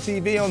with Talk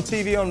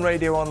TV, on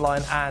radio,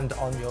 online, and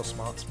on your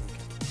smart speaker.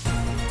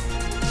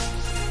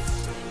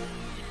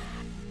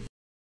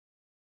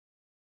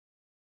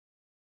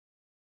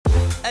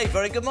 Hey,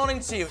 very good morning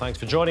to you. Thanks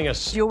for joining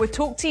us. You're with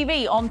Talk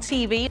TV,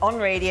 on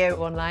radio,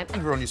 online,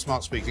 and we're on your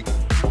smart speaker.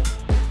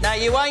 Now,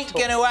 you ain't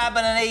going to have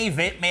and eve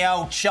it, me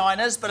old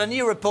Chinas, but a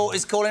new report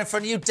is calling for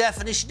a new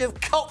definition of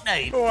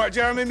cockney. All right,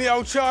 Jeremy, me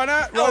old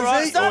China. All right,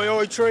 Rosie, sir. oi,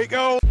 oi,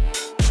 treacle.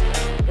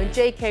 When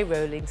J.K.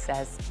 Rowling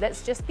says,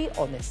 let's just be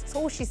honest, that's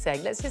all she's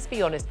saying, let's just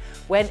be honest.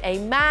 When a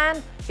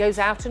man goes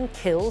out and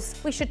kills,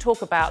 we should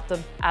talk about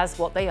them as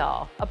what they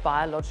are, a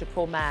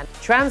biological man.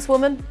 Trans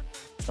woman,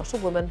 it's not a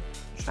woman.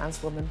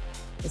 Trans woman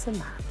is a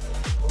man.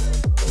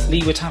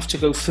 Lee would have to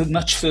go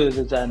much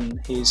further than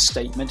his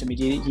statement. I mean,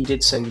 he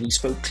did say that he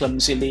spoke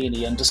clumsily and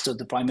he understood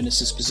the Prime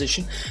Minister's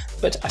position,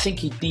 but I think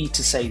he'd need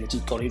to say that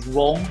he'd got it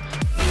wrong.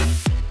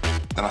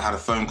 Then I had a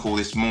phone call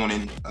this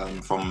morning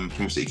from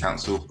Plymouth City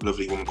Council, a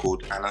lovely woman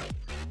called Anna.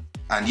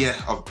 And yeah,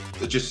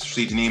 I've just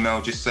received an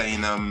email just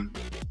saying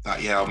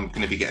that, yeah, I'm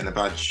going to be getting a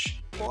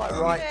badge. Quite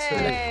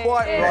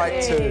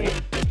right too.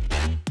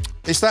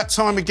 It's that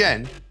time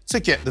again to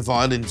get the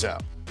violins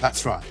out.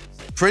 That's right.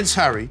 Prince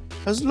Harry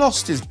has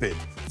lost his bid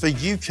for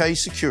UK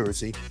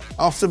security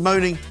after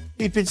moaning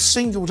he'd been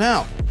singled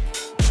out.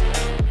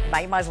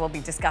 You might as well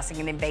be discussing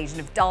an invasion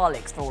of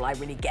Daleks for all I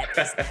really get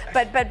this.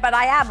 but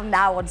I am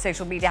now on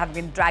social media, having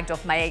been dragged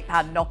off my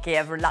 £8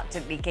 Nokia,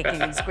 reluctantly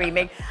kicking and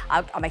screaming.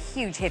 I'm a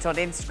huge hit on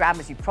Instagram,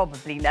 as you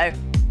probably know.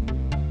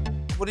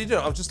 What are you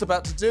doing? I'm just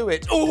about to do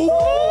it. Ooh!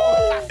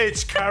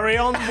 It's carry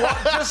on. What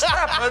just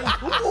happened?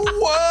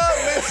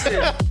 What?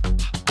 Listen.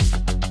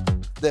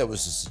 There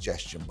was a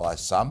suggestion by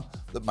some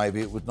that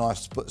maybe it would be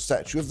nice to put a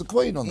statue of the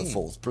Queen on the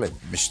fourth plinth.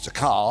 Mr.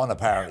 Khan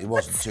apparently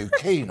wasn't too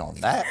keen on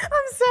that.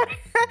 I'm sorry.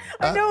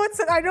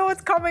 I know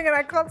it's coming and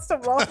I can't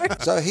stop laughing.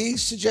 So he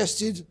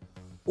suggested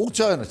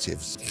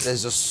alternatives.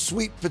 There's a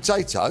sweet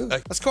potato.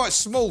 That's quite a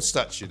small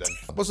statue then.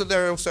 Wasn't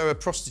there also a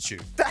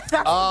prostitute?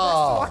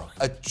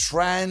 A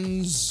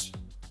trans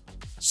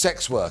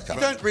sex worker. You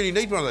don't really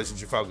need one of those in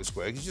Trafalgar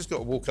Square. You just got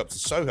to walk up to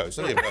Soho. It's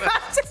only about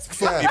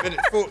 40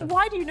 minutes.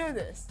 Why do you know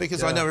this?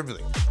 Because I know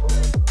everything.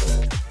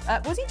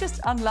 Was he just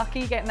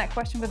unlucky getting that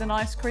question with an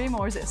ice cream,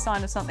 or is it a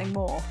sign of something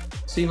more?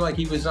 Seemed like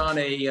he was on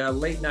a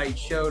late-night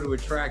show to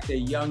attract a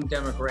young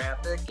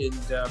demographic,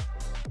 and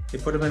they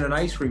put him in an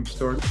ice cream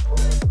store. I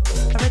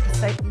read the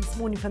statement this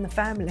morning from the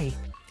family.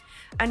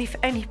 And if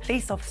any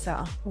police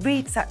officer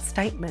reads that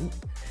statement,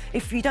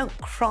 if you don't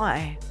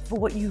cry for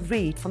what you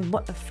read from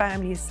what the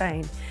family is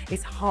saying,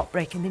 it's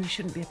heartbreaking, then you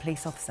shouldn't be a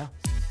police officer.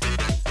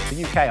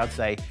 The UK, I'd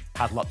say,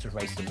 has lots of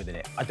racism within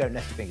it. I don't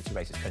necessarily think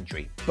it's a racist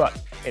country,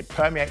 but it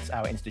permeates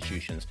our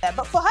institutions. Yeah,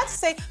 but for her to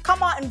say,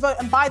 come out and vote,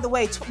 and by the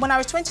way, when I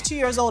was 22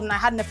 years old and I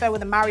had an affair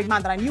with a married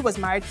man that I knew was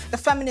married, the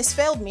feminists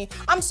failed me.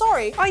 I'm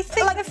sorry. I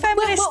think the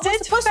feminists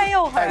did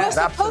fail her. We're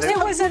supposed to It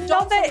have was moved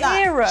on another from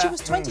that. era. She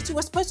was 22.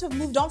 We're supposed to have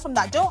moved on from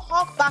that. Don't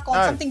hark back on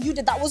something you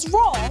did that was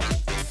wrong.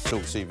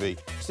 Talk TV.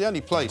 It's the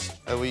only place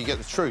where you get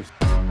the truth.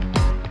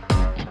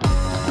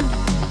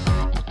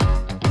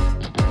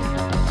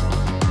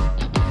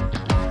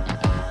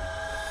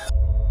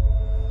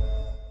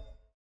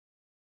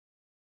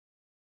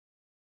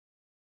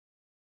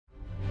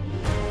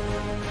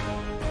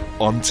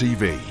 On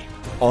TV,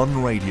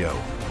 on radio,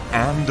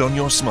 and on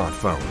your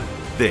smartphone.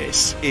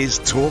 This is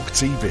Talk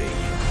TV.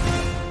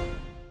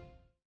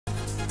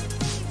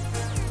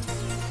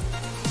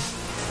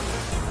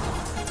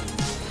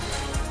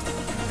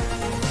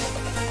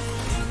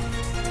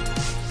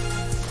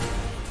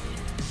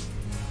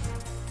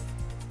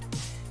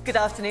 Good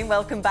afternoon,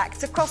 welcome back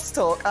to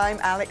Crosstalk. I'm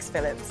Alex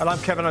Phillips. And I'm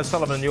Kevin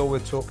O'Sullivan. You're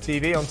with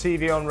talkTV, on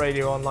TV, on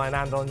radio, online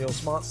and on your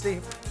smart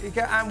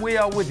speaker. And we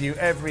are with you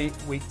every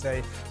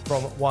weekday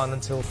from 1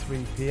 until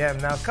 3 p.m.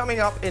 Now, coming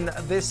up in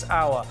this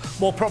hour,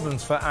 more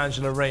problems for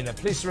Angela Rayner.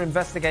 Police are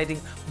investigating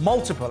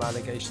multiple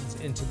allegations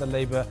into the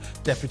Labour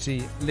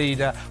deputy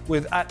leader,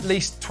 with at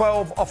least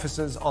 12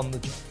 officers on the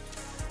job.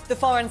 The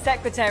Foreign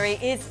Secretary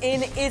is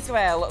in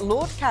Israel.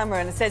 Lord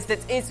Cameron says that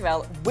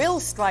Israel will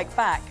strike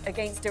back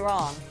against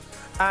Iran.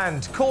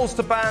 And calls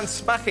to ban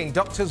smacking.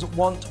 Doctors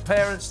want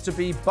parents to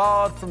be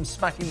barred from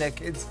smacking their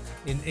kids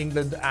in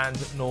England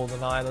and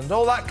Northern Ireland.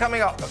 All that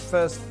coming up. But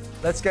first,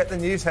 let's get the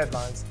news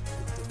headlines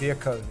with Divya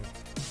Kohli.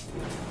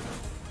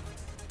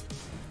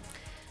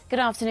 Good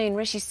afternoon.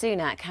 Rishi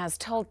Sunak has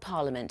told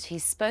Parliament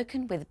he's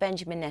spoken with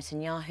Benjamin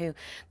Netanyahu,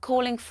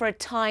 calling for a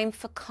time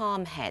for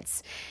calm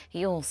heads.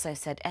 He also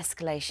said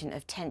escalation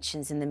of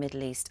tensions in the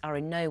Middle East are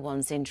in no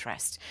one's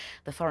interest.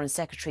 The Foreign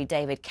Secretary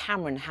David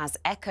Cameron has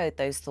echoed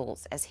those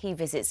thoughts as he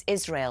visits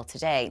Israel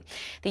today.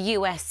 The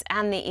US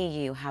and the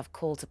EU have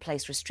called to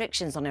place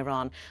restrictions on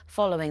Iran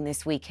following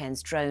this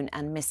weekend's drone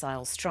and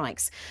missile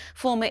strikes.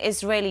 Former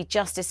Israeli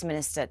Justice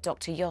Minister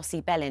Dr.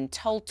 Yossi Beilin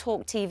told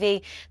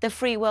talkTV the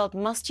free world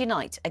must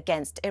unite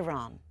against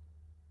Iran.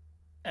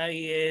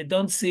 I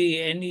don't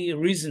see any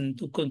reason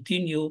to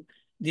continue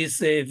this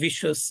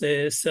vicious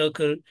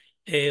circle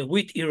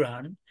with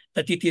Iran,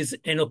 but it is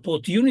an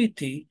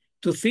opportunity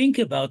to think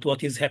about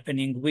what is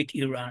happening with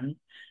Iran.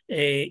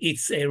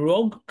 It's a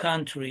rogue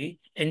country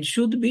and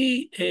should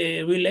be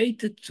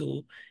related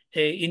to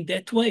in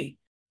that way.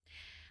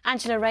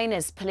 Angela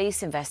Rayner's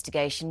police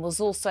investigation was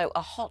also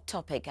a hot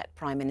topic at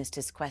Prime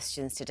Minister's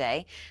questions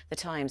today. The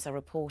Times are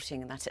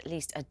reporting that at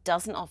least a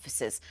dozen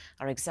officers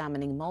are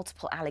examining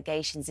multiple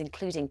allegations,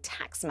 including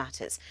tax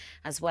matters,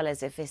 as well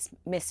as if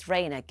Miss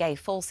Rayner gave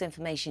false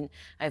information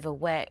over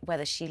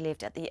whether she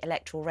lived at the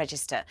electoral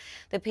register.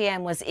 The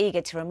PM was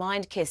eager to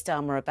remind Keir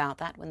Starmer about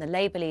that when the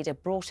Labour leader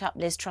brought up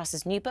Liz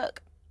Truss's new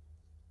book.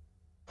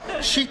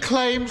 She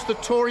claims the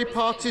Tory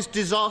party's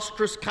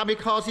disastrous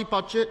kamikaze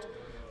budget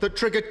that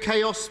triggered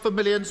chaos for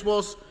millions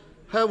was,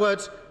 her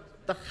words,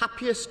 the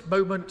happiest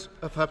moment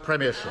of her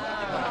premiership.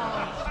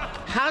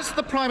 Has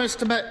the Prime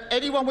Minister met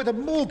anyone with a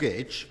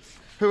mortgage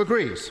who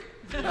agrees?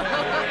 Well,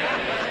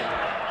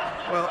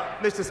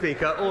 Mr.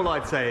 Speaker, all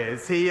I'd say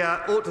is he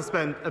ought to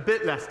spend a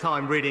bit less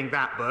time reading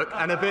that book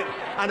and a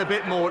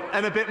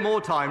bit more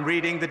time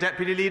reading the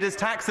Deputy Leader's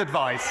tax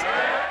advice.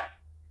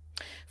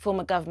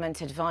 Former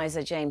government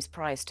advisor James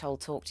Price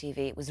told talkTV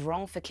it was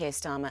wrong for Keir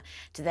Starmer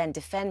to then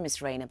defend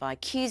Miss Rayner by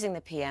accusing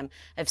the PM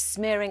of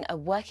smearing a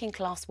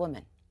working-class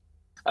woman.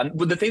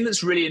 But the thing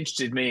that's really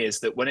interested me is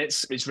that when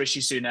it's Rishi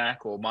Sunak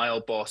or my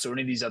old boss or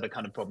any of these other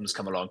kind of problems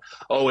come along,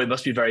 oh, it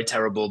must be very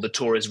terrible, the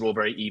Tories are all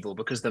very evil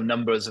because the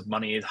numbers of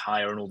money is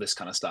higher and all this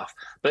kind of stuff.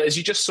 But as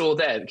you just saw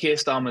there, Keir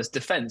Starmer's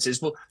defence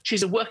is, well,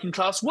 she's a working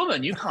class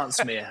woman, you can't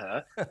smear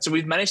her. So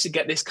we've managed to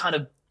get this kind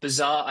of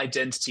bizarre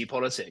identity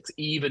politics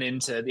even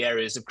into the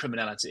areas of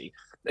criminality,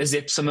 as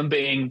if someone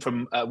being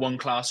from one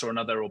class or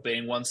another or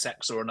being one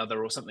sex or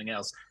another or something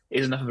else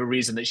is enough of a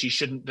reason that she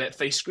shouldn't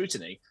face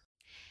scrutiny.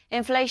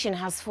 Inflation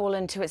has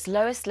fallen to its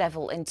lowest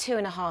level in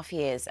 2.5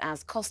 years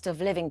as cost of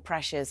living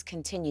pressures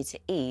continue to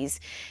ease.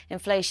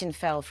 Inflation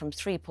fell from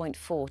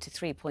 3.4 to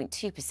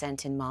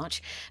 3.2% in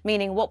March,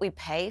 meaning what we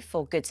pay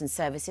for goods and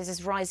services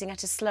is rising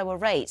at a slower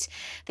rate.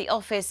 The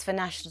Office for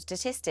National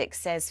Statistics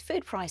says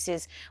food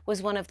prices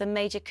was one of the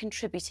major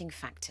contributing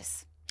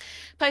factors.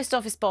 Post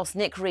Office boss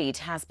Nick Reed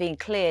has been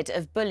cleared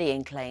of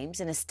bullying claims.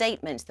 In a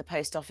statement, the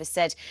Post Office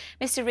said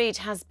Mr Reed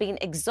has been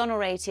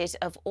exonerated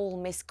of all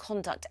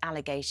misconduct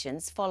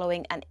allegations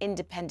following an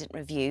independent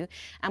review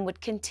and would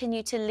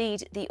continue to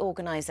lead the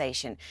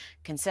organisation.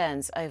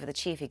 Concerns over the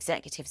chief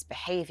executive's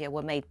behaviour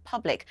were made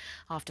public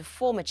after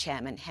former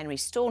chairman Henry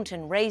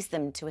Staunton raised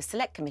them to a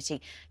select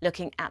committee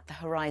looking at the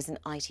Horizon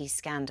IT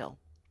scandal.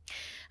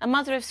 A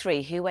mother of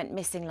 3 who went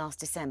missing last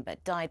December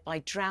died by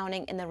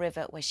drowning in the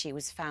river where she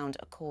was found,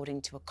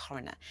 according to a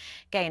coroner.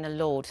 Gaynor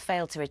Lord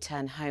failed to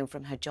return home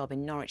from her job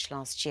in Norwich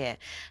last year.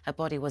 Her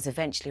body was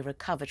eventually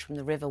recovered from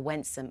the River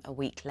Wensum a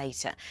week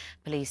later.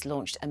 Police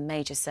launched a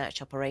major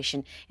search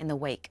operation in the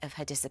wake of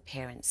her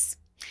disappearance.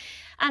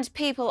 And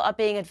people are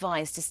being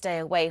advised to stay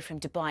away from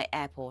Dubai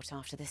Airport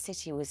after the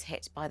city was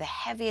hit by the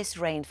heaviest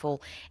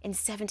rainfall in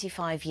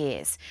 75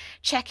 years.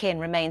 Check-in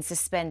remains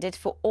suspended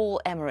for all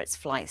Emirates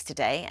flights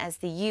today as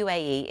the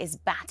UAE is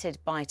battered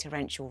by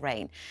torrential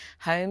rain.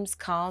 Homes,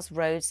 cars,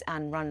 roads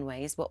and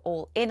runways were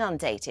all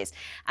inundated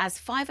as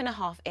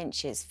 5.5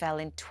 inches fell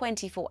in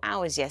 24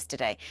 hours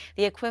yesterday,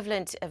 the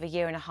equivalent of a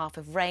year and a half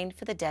of rain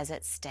for the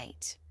desert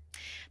state.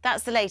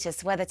 That's the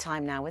latest weather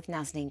time now with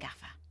Nazneen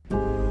Gaffer.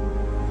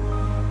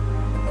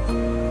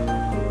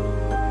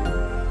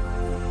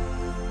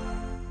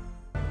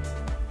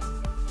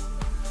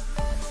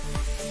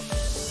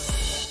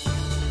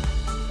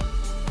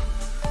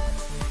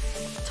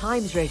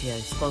 Times Radio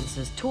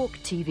sponsors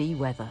talkTV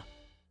weather.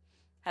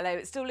 Hello.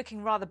 It's still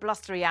looking rather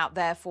blustery out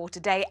there for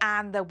today,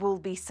 and there will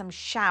be some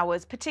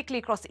showers, particularly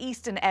across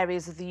eastern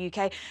areas of the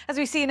UK, as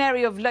we see an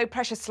area of low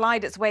pressure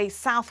slide its way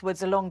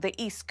southwards along the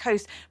east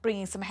coast,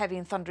 bringing some heavy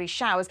and thundery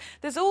showers.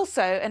 There's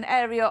also an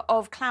area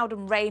of cloud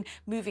and rain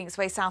moving its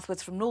way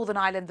southwards from Northern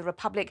Ireland, the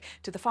Republic,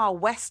 to the far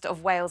west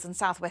of Wales and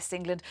southwest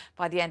England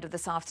by the end of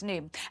this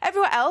afternoon.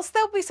 Everywhere else,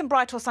 there'll be some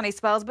bright or sunny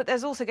spells, but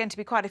there's also going to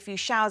be quite a few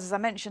showers, as I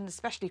mentioned,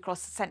 especially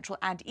across the central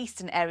and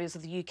eastern areas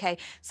of the UK,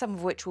 some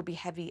of which will be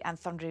heavy and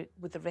thundery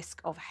with the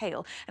risk of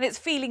hail. And it's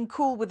feeling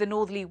cool with the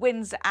northerly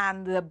winds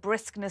and the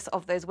briskness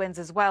of those winds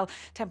as well.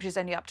 Temperatures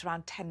only up to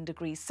around 10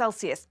 degrees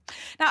Celsius.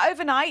 Now,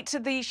 overnight,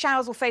 the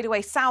showers will fade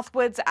away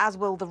southwards, as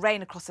will the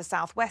rain across the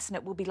southwest, and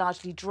it will be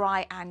largely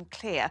dry and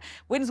clear.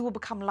 Winds will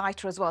become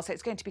lighter as well, so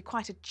it's going to be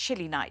quite a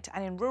chilly night,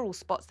 and in rural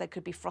spots there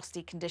could be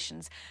frosty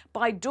conditions.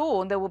 By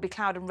dawn, there will be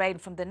cloud and rain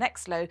from the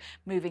next low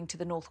moving to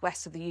the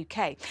northwest of the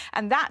UK,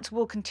 and that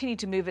will continue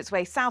to move its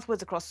way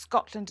southwards across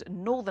Scotland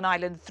and Northern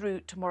Ireland through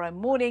tomorrow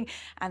morning,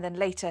 and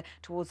then later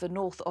towards the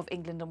north of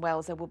England and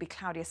Wales there will be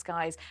cloudier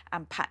skies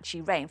and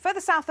patchy rain. Further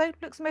south, though,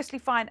 looks mostly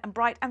fine and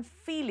bright and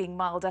feeling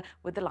milder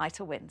with the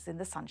lighter winds in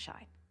the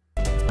sunshine.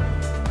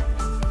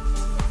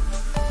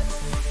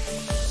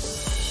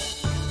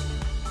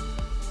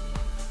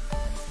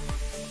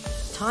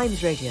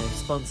 Times Radio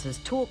sponsors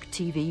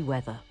talkTV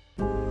weather.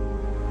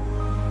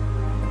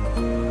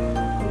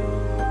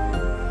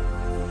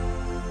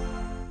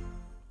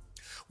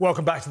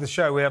 Welcome back to the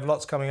show. We have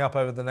lots coming up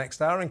over the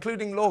next hour,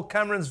 including Lord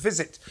Cameron's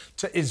visit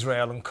to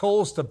Israel and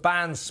calls to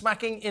ban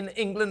smacking in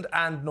England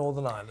and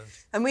Northern Ireland.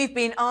 And we've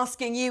been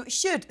asking you,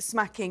 should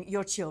smacking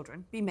your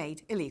children be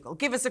made illegal?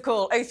 Give us a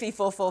call,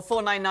 0344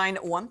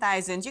 499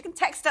 1000. You can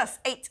text us,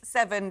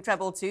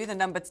 87222, the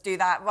number to do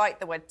that. Write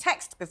the word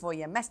text before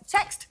you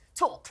text,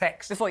 talk.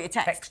 Text. Before you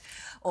text.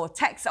 Or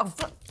text... Oh,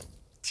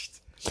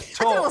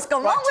 I don't know what's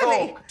gone wrong with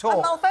me.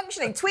 I'm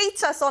malfunctioning.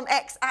 Tweet us on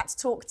X at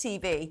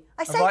talkTV.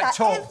 I say that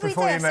every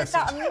day. I've said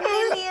that a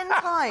million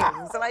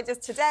times. And I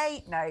just,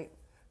 today, no.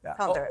 Yeah.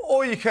 Can't do it.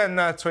 Or you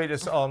can tweet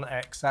us on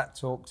X at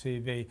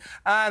talkTV.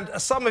 And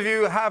some of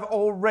you have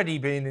already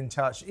been in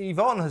touch.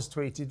 Yvonne has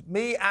tweeted,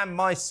 me and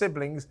my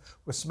siblings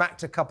were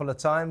smacked a couple of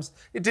times.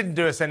 It didn't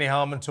do us any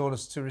harm and taught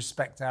us to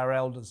respect our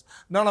elders.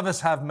 None of us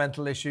have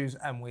mental issues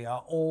and we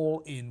are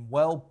all in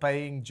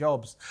well-paying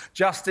jobs.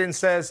 Justin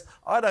says,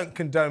 I don't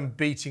condone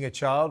beating a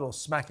child or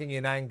smacking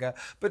in anger,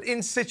 but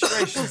in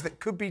situations that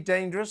could be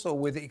dangerous or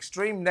with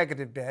extreme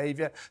negative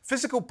behaviour,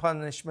 physical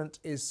punishment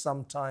is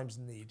sometimes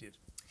needed.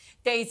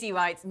 Daisy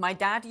writes, my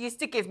dad used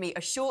to give me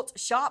a short,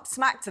 sharp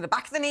smack to the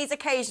back of the knees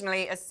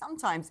occasionally, as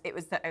sometimes it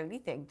was the only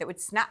thing that would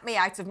snap me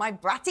out of my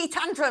bratty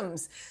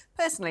tantrums.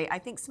 Personally, I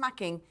think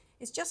smacking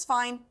is just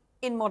fine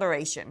in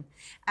moderation.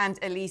 And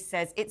Elise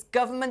says, it's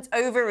government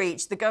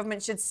overreach. The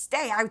government should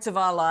stay out of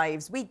our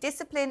lives. We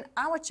discipline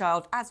our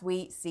child as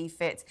we see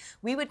fit.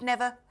 We would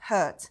never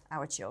hurt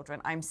our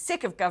children. I'm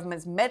sick of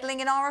governments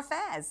meddling in our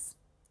affairs.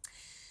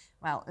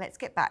 Well, let's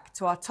get back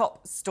to our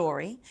top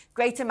story.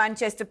 Greater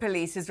Manchester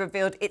Police has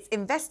revealed it's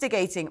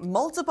investigating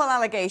multiple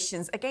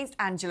allegations against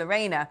Angela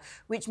Rayner,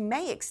 which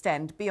may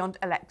extend beyond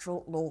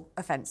electoral law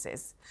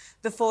offences.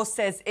 The force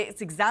says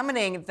it's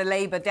examining the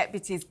Labour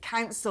deputy's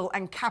council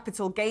and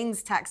capital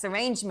gains tax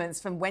arrangements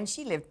from when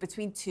she lived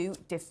between two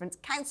different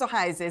council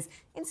houses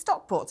in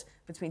Stockport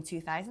between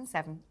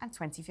 2007 and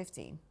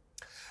 2015.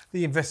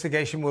 The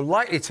investigation will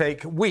likely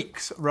take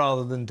weeks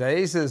rather than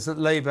days, as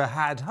Labour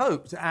had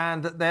hoped,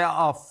 and there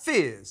are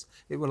fears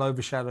it will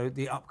overshadow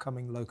the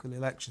upcoming local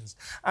elections.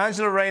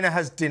 Angela Rayner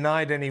has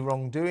denied any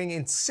wrongdoing,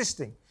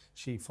 insisting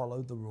she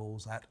followed the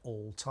rules at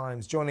all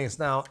times. Joining us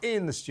now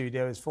in the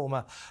studio is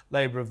former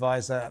Labour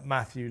advisor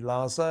Matthew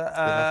Larser.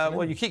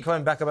 Well, you keep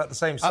coming back about the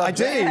same subject.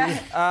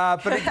 I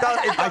do. But it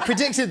does... I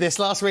predicted this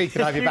last week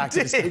that I'd be back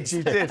to this.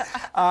 You did.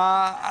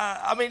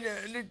 I mean,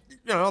 you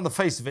know, on the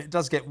face of it, it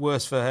does get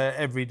worse for her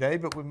every day,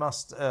 but we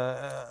must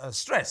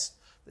stress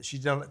that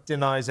she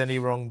denies any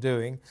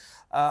wrongdoing.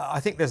 I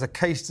think there's a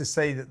case to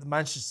say that the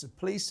Manchester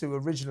Police, who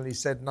originally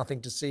said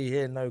nothing to see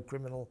here, no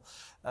criminal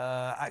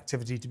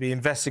activity to be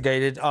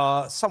investigated,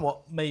 are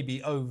somewhat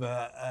maybe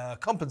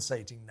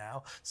compensating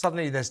now.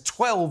 Suddenly there's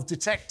 12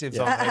 detectives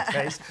on their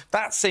case.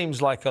 That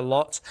seems like a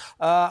lot.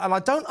 And I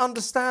don't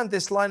understand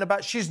this line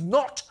about she's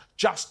not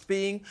just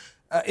being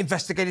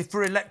investigated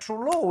for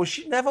electoral law.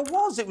 She never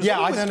was. It was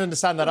always, I don't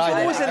understand that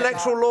either. It was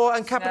electoral law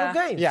and capital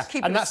gains. Yeah,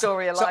 keeping the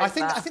story alive. So I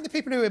think the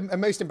people who are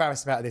most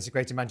embarrassed about this are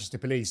Greater Manchester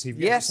Police, who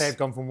say have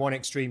gone from one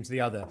extreme to the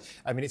other.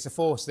 I mean, it's a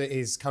force that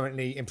is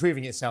currently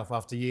improving itself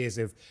after years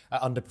of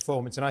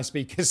underperformance. And I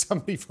speak as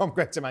somebody from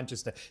Greater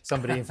Manchester,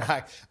 somebody in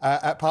fact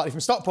partly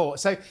from Stockport.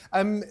 So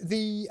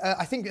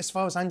I think as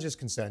far as Angela's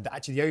concerned,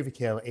 actually the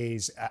overkill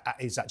is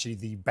actually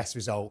the best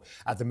result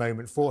at the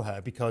moment for her,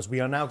 because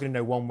we are now going to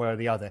know one way or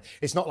the other.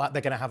 It's not like they're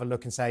they're going to have a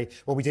look and say,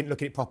 well, we didn't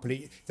look at it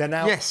properly. They're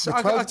now, Yes, with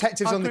 12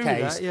 detectives I on the agree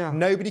with case, that, yeah.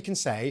 nobody can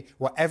say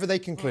whatever they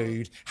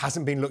conclude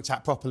hasn't been looked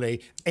at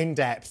properly, in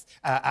depth,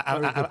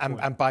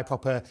 and by a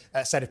proper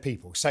set of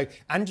people. So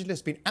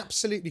Angela's been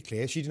absolutely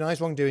clear. She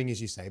denies wrongdoing,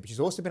 as you say, but she's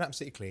also been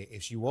absolutely clear.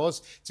 If she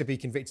was to be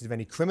convicted of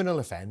any criminal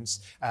offence,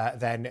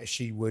 then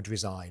she would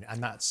resign.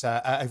 And that's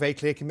a very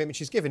clear commitment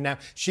she's given. Now,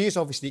 she is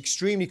obviously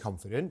extremely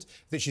confident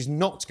that she's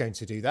not going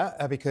to do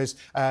that because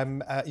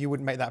you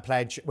wouldn't make that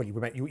pledge. Well,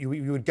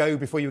 you would go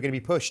before you were going to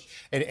be pushed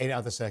in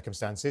other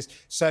circumstances.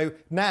 So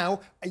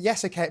now,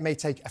 yes, OK, it may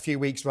take a few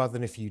weeks rather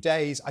than a few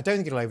days. I don't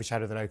think it'll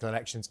overshadow the local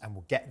elections, and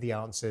we'll get the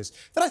answers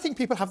that I think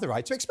people have the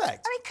right to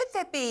expect. I mean, could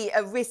there be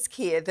a risk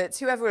here that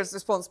whoever is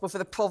responsible for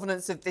the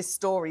provenance of this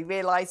story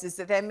realises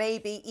that there may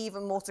be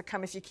even more to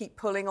come if you keep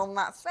pulling on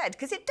that thread?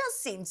 Because it does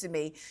seem to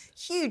me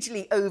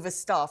hugely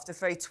overstaffed to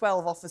throw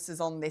 12 officers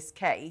on this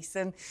case.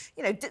 And,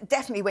 you know,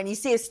 definitely when you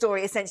see a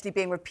story essentially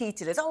being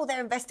repeated as, oh,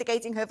 they're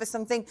investigating her for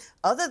something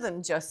other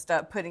than just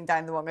putting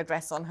down the wrong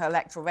address on her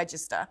electoral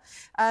register,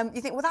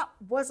 you think, well, that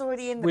was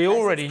already in the We press.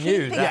 already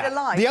knew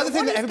that. The other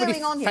thing that everybody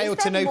failed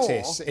to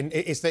notice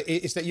is that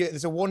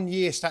there's a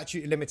 1-year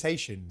statute of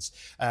limitations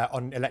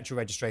on electoral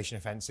registration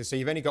offences. So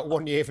you've only got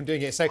 1 year from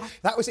doing it. So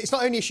it's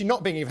not only is she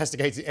not being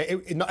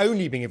investigated, not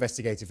only being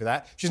investigated for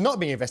that, she's not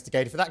being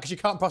investigated for that because you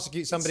can't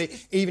prosecute somebody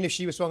even if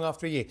she was swung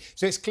after a year.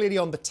 So it's clearly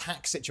on the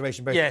tax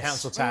situation, both the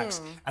council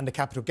tax and the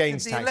capital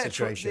gains tax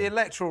situation. The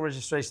electoral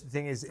registration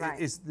thing is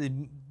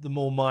the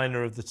more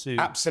minor of the two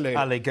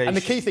allegations. And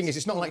the key thing is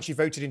it's not like she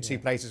voted in two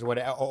places or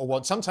whatever, or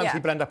once. Sometimes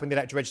people end up in the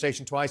electoral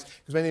registration twice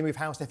because when they move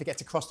house, they forget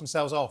to cross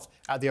themselves off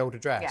at the old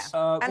address.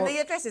 And the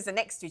addresses are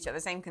next to each other,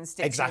 same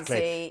constituency.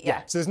 Exactly.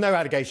 Yeah. So there's no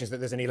allegations that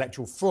there's any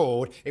electoral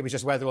fraud. It was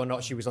just whether or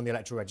not she was on the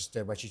electoral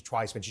register where she's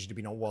twice when she should have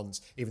been on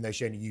once, even though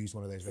she only used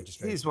one of those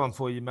registrations. Here's one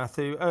for you,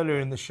 Matthew. Earlier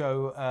in the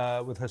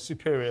show, with her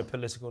superior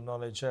political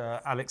knowledge,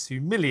 Alex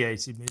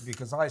humiliated me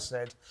because I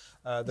said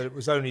that it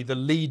was only the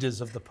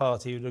leaders of the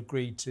party who'd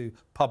agreed to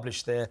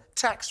publish their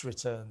tax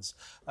returns.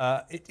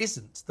 It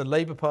isn't. The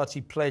Labour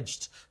Party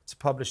pledged to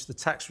publish the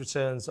tax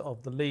returns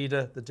of the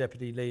leader, the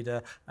deputy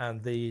leader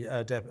and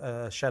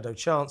the shadow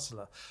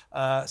chancellor.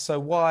 So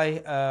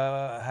why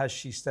has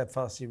she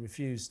steadfastly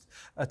refused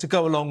to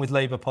go along with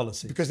Labour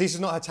policy? Because this is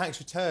not her tax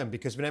return,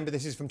 because remember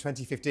this is from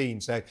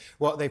 2015. So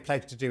what they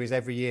pledged to do is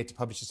every year to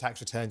publish the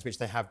tax returns, which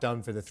they have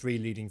done for the 3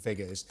 leading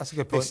figures. That's a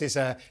good point.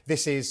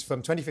 This is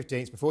from 2015,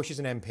 it's before she's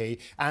an MP,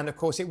 and of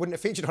course it wouldn't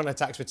have featured on her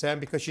tax return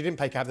because she didn't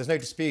pay capital. There's no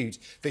dispute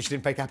that she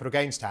didn't pay capital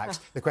gains tax.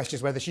 The question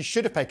is whether she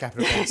should have paid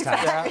capital gains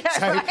tax.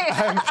 So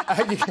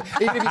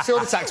even if you saw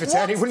the tax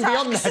return, it wouldn't be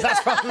on there.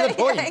 That's part of the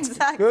point. Yeah,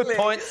 exactly. Good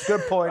point.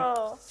 Good point.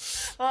 Oh.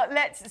 Well,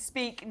 let's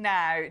speak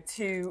now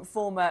to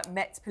former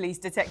Met Police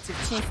Detective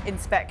Chief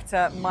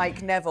Inspector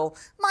Mike Neville.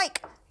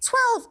 Mike,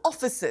 12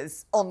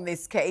 officers on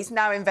this case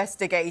now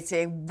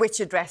investigating which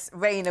address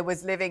Rayner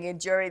was living in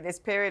during this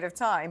period of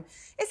time.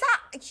 Is that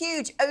a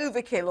huge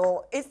overkill,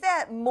 or is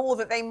there more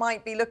that they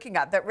might be looking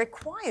at that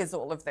requires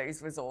all of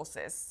those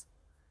resources?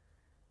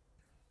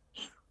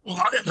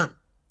 Well,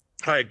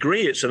 I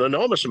agree. It's an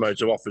enormous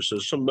amount of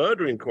officers. Some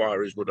murder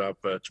inquiries would have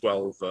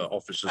 12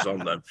 officers on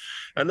them.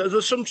 And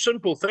there's some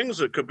simple things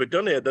that could be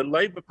done here. The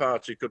Labour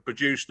Party could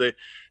produce the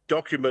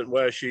document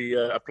where she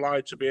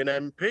applied to be an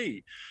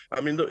MP. I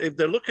mean, if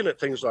they're looking at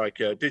things like,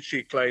 did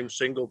she claim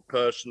single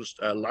person's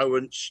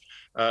allowance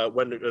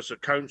when it was a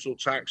council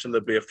tax and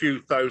there'd be a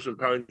few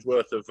 £1,000s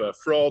worth of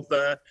fraud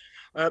there?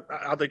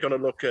 Are they going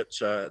to look at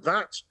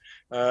that?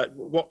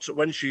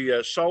 When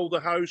she sold the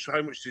house,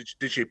 how much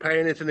did she pay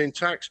anything in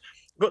tax?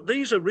 But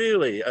these are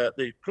really,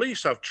 the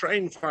police have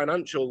trained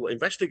financial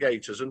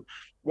investigators, and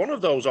one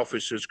of those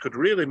officers could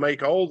really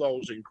make all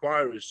those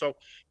inquiries. So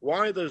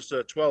why there's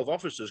 12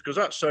 officers? Because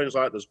that sounds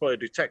like there's probably a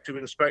detective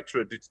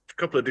inspector, a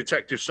couple of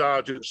detective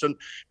sergeants and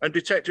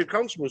detective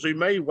constables who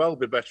may well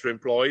be better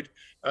employed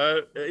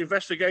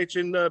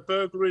investigating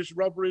burglaries,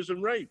 robberies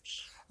and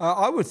rapes.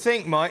 I would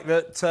think, Mike,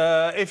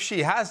 that if she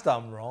has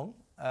done wrong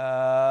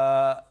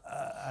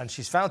and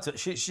she's found it,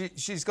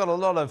 she's got a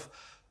lot of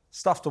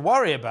stuff to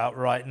worry about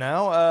right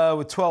now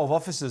with 12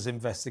 officers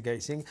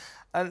investigating.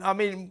 And I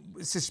mean,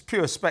 this is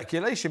pure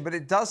speculation, but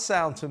it does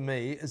sound to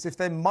me as if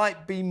there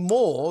might be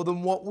more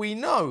than what we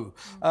know.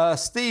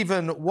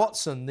 Stephen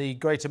Watson, the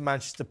Greater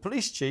Manchester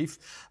Police Chief,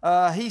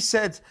 he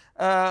said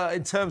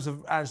in terms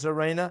of Angela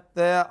Rayner,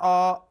 there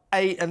are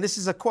and this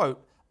is a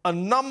quote, a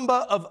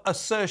number of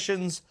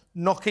assertions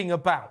knocking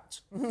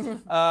about.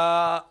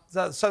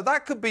 So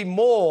that could be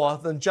more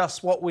than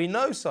just what we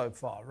know so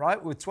far,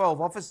 right, with 12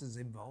 officers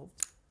involved.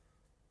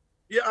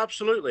 Yeah,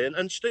 absolutely.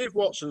 And Steve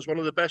Watson's one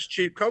of the best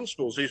chief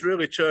constables. He's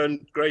really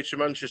turned Greater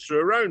Manchester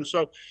around.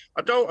 So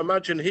I don't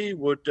imagine he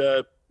would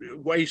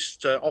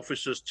waste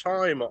officers'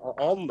 time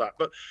on that.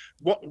 But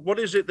what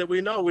is it that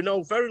we know? We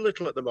know very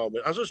little at the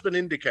moment. As has been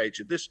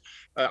indicated, this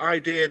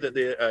idea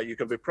that you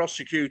can be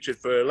prosecuted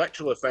for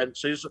electoral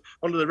offences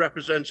under the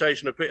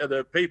representation of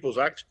the People's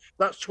Act,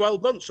 that's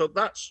 12 months, so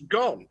that's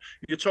gone.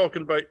 You're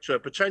talking about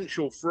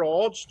potential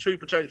frauds, 2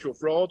 potential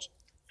frauds,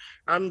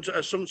 and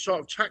some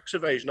sort of tax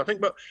evasion. I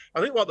think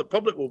what the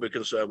public will be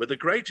concerned with, the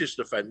greatest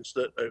offence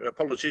that a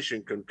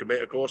politician can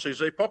commit, of course, is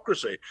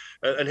hypocrisy.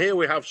 And here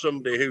we have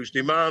somebody who's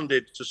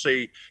demanded to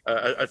see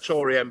a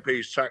Tory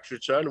MP's tax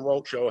return and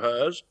won't show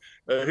hers,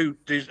 who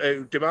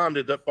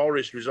demanded that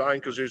Boris resign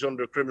because he was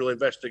under a criminal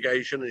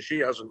investigation and she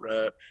hasn't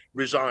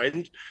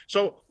resigned.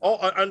 So,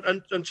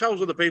 and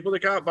tells other people they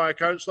can't buy a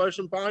council house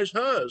and buys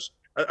hers.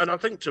 And I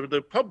think to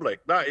the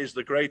public, that is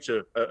the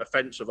greater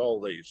offence of all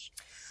these.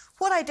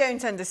 What I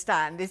don't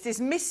understand is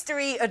this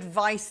mystery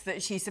advice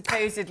that she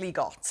supposedly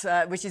got,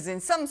 which is in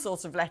some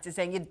sort of letter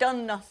saying you'd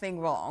done nothing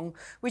wrong,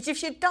 which if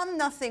she'd done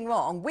nothing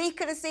wrong, we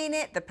could have seen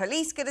it, the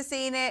police could have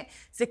seen it,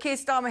 Sir Keir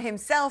Starmer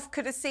himself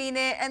could have seen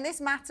it, and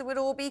this matter would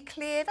all be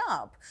cleared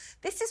up.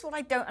 This is what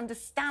I don't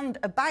understand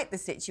about the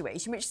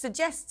situation, which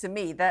suggests to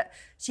me that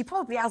she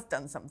probably has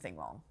done something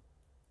wrong.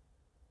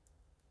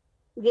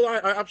 Well,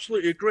 I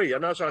absolutely agree.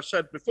 And as I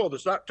said before,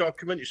 there's that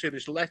document, you see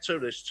this letter,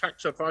 this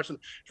tax advice, and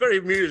it's very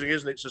amusing,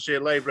 isn't it, to see a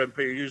Labour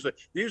MP who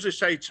usually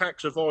say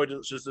tax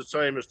avoidance is the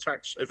same as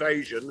tax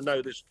evasion.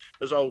 Now this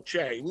has all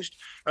changed.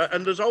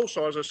 And there's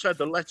also, as I said,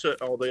 the letter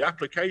or the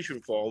application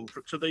form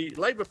to the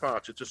Labour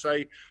Party to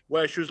say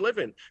where she was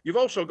living. You've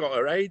also got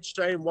her aides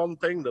saying one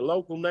thing, the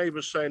local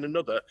neighbours saying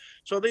another.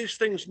 So these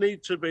things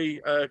need to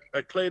be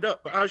cleared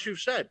up. But as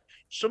you've said,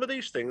 some of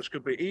these things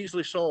could be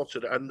easily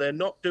sorted, and they're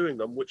not doing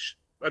them,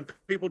 and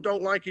people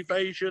don't like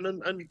evasion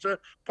and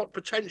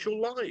potential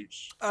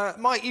lies.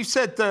 Mike, you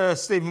said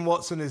Stephen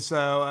Watson is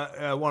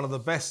one of the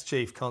best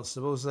chief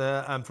constables,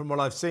 and from what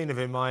I've seen of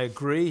him, I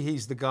agree.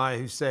 He's the guy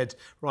who said,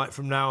 right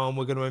from now on,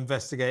 we're going to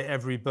investigate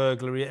every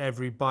burglary,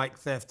 every bike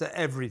theft,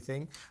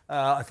 everything.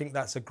 I think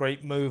that's a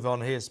great move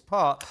on his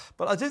part.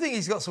 But I do think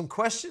he's got some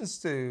questions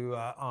to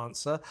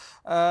answer.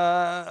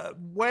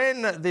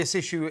 When this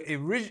issue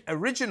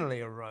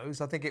originally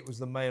arose, I think it was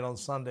the Mail on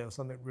Sunday or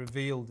something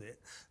revealed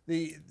it,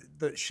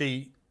 that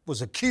she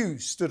was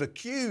stood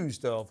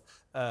accused of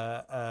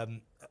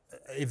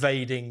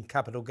evading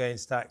capital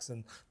gains tax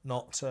and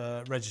not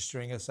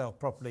registering herself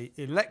properly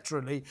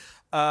electorally.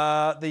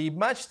 The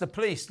Manchester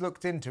Police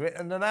looked into it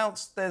and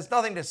announced there's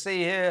nothing to see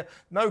here,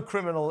 no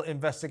criminal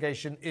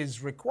investigation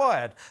is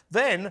required.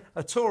 Then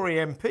a Tory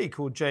MP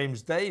called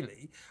James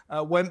Daly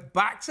went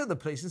back to the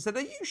police and said,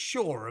 are you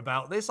sure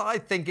about this? I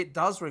think it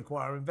does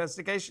require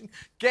investigation.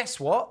 Guess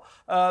what?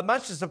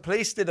 Manchester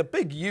Police did a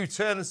big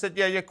U-turn and said,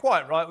 yeah, you're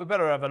quite right, we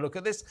better have a look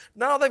at this.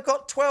 Now they've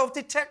got 12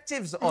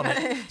 detectives on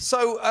it.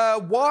 So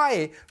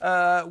why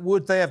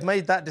would they have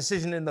made that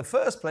decision in the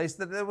first place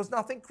that there was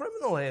nothing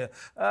criminal here?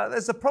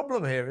 There's a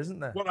problem here, isn't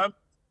there?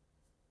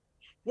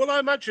 Well, I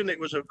imagine it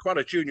was quite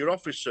a junior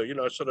officer, you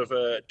know, sort of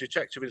a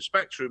detective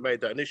inspector who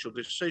made that initial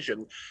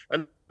decision.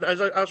 And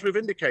as we've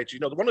indicated, you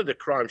know, one of the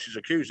crimes she's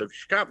accused of,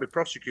 she can't be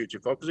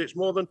prosecuted for because it's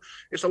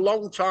a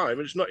long time.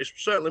 And it's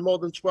certainly more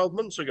than 12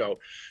 months ago.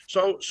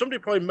 So somebody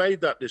probably made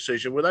that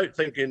decision without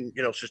thinking,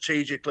 you know,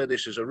 strategically,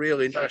 this is a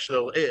really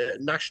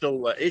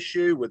national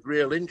issue with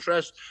real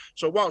interest.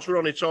 So whilst we're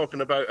only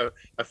talking about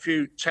a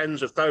few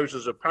tens of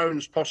thousands of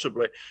pounds,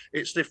 possibly,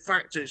 it's the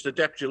fact it's the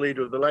deputy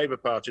leader of the Labour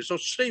Party. So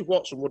Steve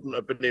Watson wouldn't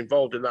have been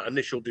involved in that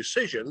initial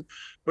decision.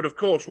 But of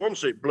course,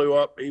 once it blew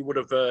up, he would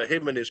have,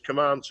 him and his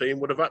command team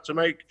would have had to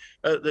make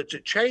to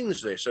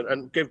change this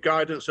and give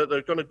guidance that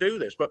they're going to do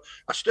this. But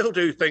I still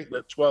do think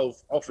that 12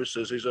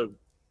 officers is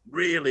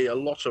really a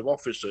lot of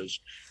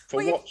officers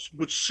for what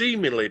would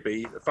seemingly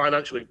be a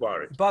financial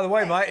inquiry. By the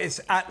way, Mike,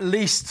 it's at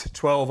least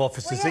 12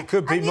 officers. Well, yeah, it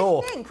could be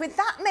more. You think with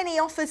that many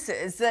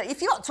officers,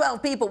 if you've got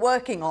 12 people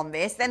working on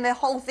this, then the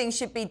whole thing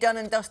should be done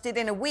and dusted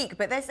in a week.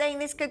 But they're saying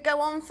this could go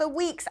on for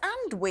weeks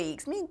and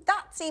weeks. I mean,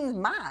 that seems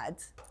mad.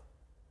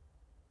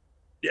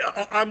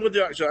 Yeah, I'm with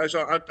you, actually.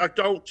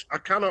 I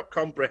cannot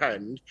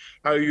comprehend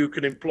how you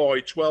can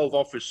employ 12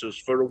 officers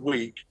for a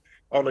week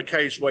on a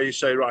case where you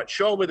say, right,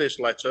 show me this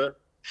letter,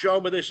 show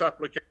me this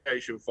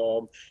application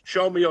form,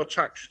 show me your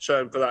tax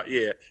return for that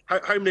year.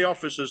 How many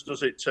officers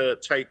does it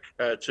take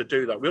to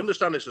do that? We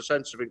understand it's a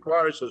sensitive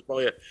inquiry, so there's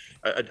probably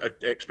an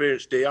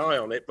experienced DI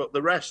on it, but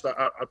the rest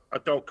I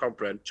don't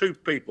comprehend. 2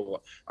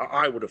 people,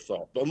 I would have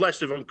thought, unless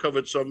they've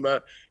uncovered some...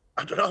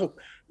 I don't know,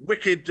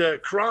 wicked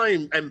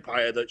crime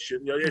empire that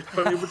should, you know, it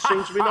would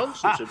seem to be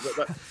nonsense.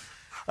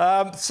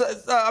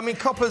 I mean,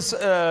 coppers, in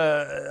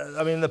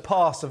the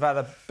past have had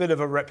a bit of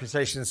a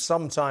reputation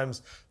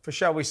sometimes for,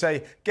 shall we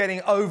say,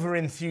 getting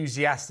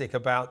over-enthusiastic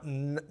about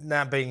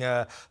nabbing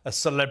a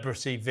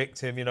celebrity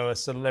victim, you know, a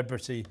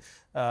celebrity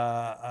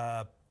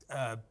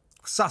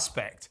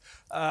suspect.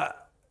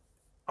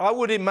 I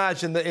would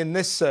imagine that in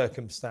this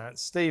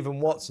circumstance,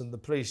 Stephen Watson, the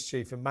police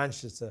chief in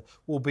Manchester,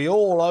 will be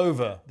all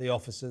over the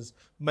officers,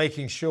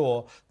 making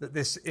sure that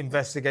this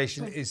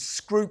investigation is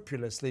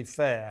scrupulously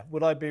fair.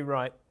 Would I be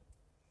right?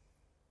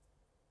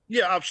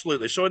 Yeah,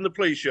 absolutely. So in the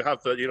police, you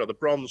have the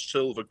bronze,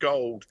 silver,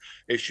 gold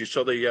issue.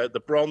 So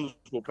the bronze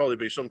will probably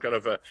be some kind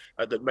of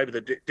maybe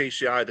the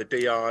DCI, the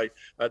DI.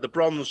 The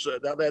bronze,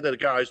 they're the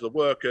guys, the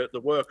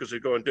workers who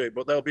go and do it.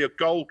 But there'll be a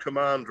gold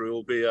commander who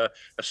will be a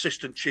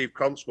assistant chief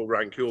constable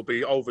rank who will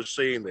be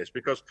overseeing this,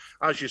 because,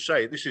 as you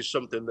say, this is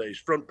something that is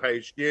front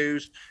page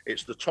news.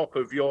 It's the top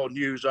of your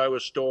news hour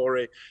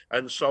story,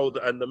 and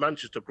the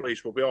Manchester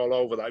Police will be all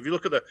over that. If you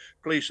look at the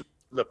police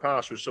in the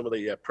past with some of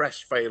the press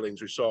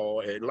failings we saw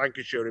in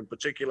Lancashire in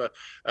particular,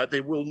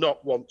 they will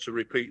not want to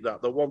repeat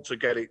that. They'll want to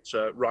get it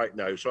right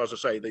now. So, as I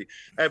say,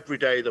 every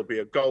day there'll be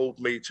a gold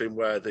meeting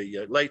where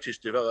the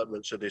latest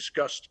developments are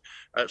discussed.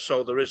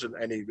 So there isn't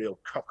any real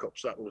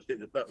cock-ups. That was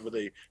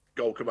the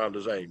Gold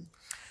Commander's aim.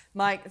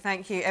 Mike,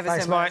 thank you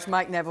ever so much.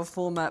 Mike Neville,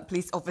 former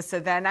police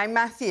officer there. Now,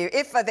 Matthew,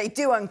 if they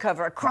do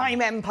uncover a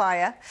crime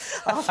empire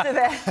after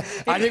their...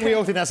 I think we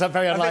all think that's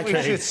very unlikely.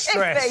 I think we should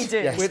stress. If they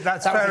do. Yes,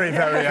 that's very,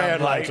 very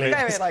unlikely.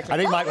 Very likely. I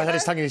think Mike had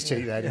his tongue in his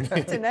cheek there, didn't he? I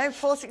don't know,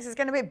 politics is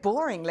getting a bit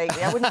boring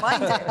lately. I wouldn't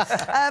mind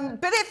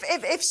it. But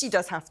if she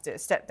does have to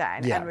step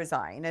down and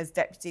resign as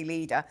deputy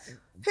leader,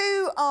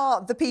 who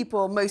are the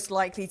people most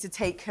likely to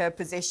take her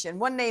position?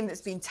 One name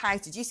that's been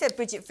touted. You said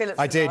Bridget Phillips.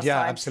 I did, last yeah,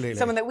 time. absolutely.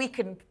 Someone that we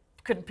couldn't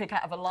pick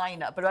out of a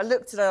lineup, but I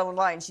looked at her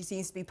online. She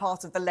seems to be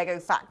part of the Lego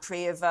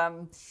factory of,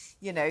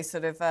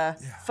 sort of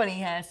funny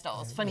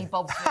hairstyles, funny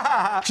bobs.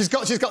 she's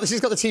got the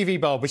TV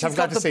bob, which I'm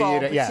glad to see.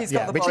 She's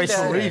got the bob,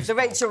 the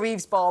Rachel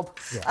Reeves bob.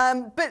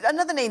 Yeah. But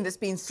another name that's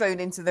been thrown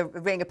into the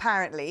ring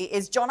apparently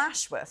is John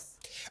Ashworth.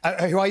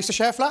 Who I used to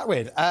share a flat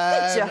with.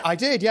 Did you? I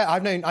did, yeah.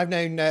 I've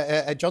known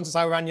John since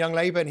I ran Young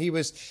Labour, and he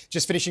was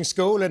just finishing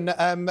school and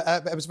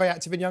was very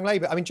active in Young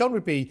Labour. I mean, John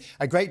would be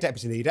a great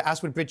deputy leader,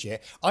 as would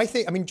Bridget.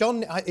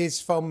 John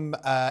is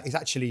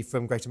actually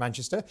from Greater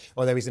Manchester,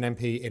 although he's an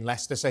MP in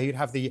Leicester, so he'd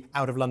have the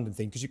out of London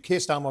thing, because Keir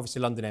Starmer,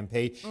 obviously London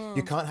MP.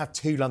 You can't have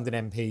two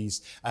London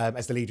MPs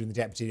as the leader and the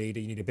deputy leader.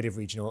 You need a bit of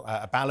regional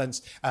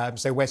balance.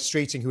 So Wes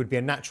Streeting, who would be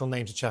a natural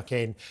name to chuck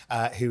in,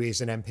 who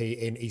is an MP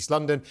in East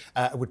London,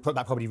 would put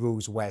that probably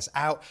rules Wes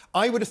out.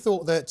 I would have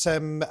thought that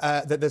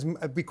that there's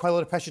be quite a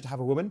lot of pressure to have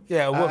a woman.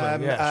 Yeah, a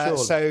woman. Sure.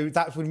 So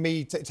that would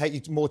take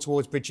you more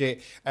towards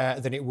Bridget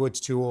than it would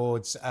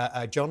towards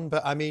John.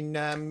 But I mean,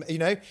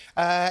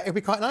 it'd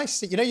be quite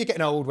nice. You know, you're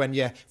getting old when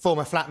your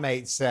former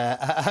flatmates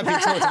have been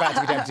talked about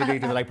to be deputy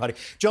leader of the Labour Party.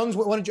 John's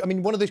one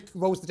of the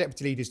roles of the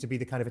deputy leader is to be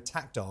the kind of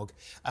attack dog,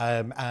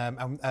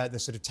 the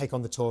sort of take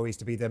on the Tories,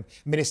 to be the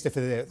minister for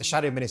the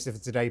shadow minister for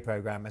Today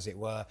programme, as it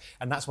were.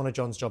 And that's one of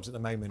John's jobs at the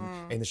moment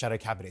in the shadow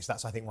cabinet. So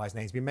that's, I think, why his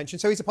name's been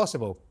mentioned. So he's a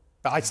possible.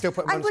 But I'd still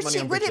put money on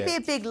Bridget. Would it be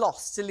a big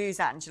loss to lose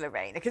Angela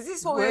Rayner? Because this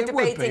is what we were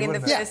debating in the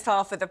first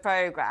half of the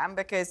programme,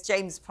 because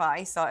James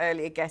Price, our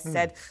earlier guest,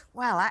 said,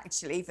 well,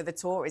 actually, for the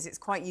Tories, it's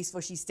quite useful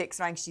she sticks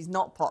around because she's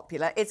not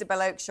popular. Isabel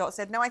Oakeshott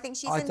said, no, I think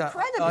she's incredibly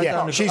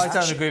popular. I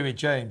don't agree with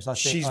James. I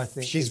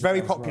think she's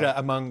very popular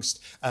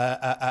amongst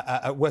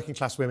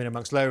working-class women,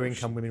 amongst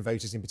lower-income women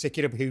voters in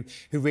particular, who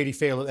really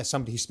feel that there's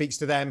somebody who speaks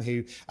to them,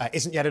 who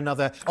isn't yet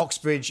another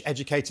Oxbridge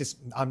educator.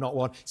 I'm not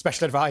one.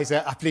 Special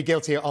advisor. I plead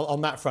guilty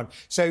on that front.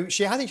 So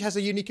I think she has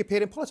a unique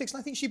appeal in politics, and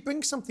I think she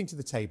brings something to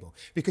the table,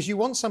 because you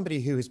want somebody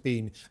who has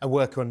been a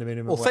worker on the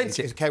minimum wage,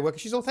 a care worker.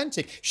 She's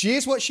authentic. She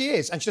is what she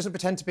is, and she doesn't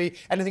pretend to be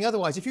anything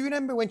otherwise. If you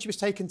remember when she was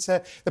taken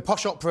to the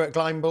posh opera at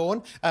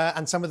Glyndebourne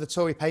and some of the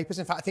Tory papers,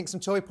 in fact, I think some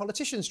Tory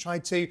politicians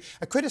tried to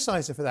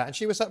criticise her for that, and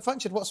she was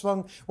upfront. She said, "What's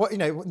wrong?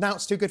 Now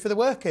it's too good for the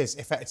workers."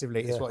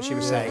 Effectively, is what she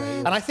was saying.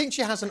 And I think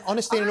she has an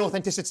honesty and an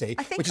authenticity,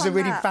 which is a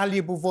really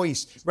valuable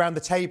voice round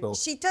the table.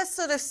 She does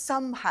sort of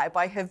somehow,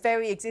 by her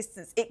very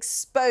existence,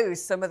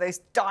 expose some of those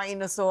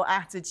dinosaur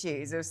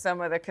attitudes of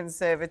some of the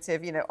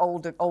conservative,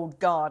 old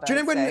guard. Do you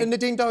remember when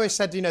Nadine Dorries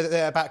said,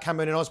 about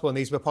Cameron and Osborne,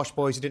 these were posh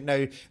boys who didn't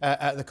know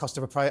the cost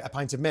of a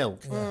pint of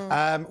milk?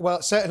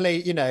 Well,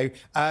 certainly,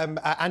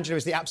 Angela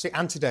is the absolute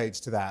antidote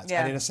to that,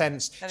 and in a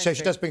sense, so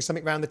she does bring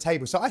something around the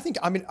table. So I think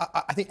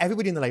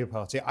everybody in the Labour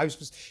Party. I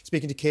was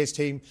speaking to Keir's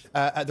team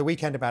at the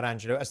weekend about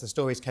Angela as the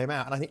stories came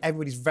out, and I think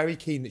everybody's very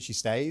keen that she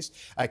stays.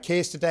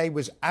 Keir's today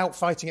was out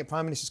fighting at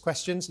Prime Minister's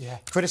questions,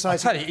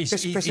 criticising. I tell you,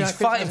 he's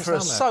fighting for her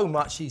so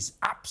much. He's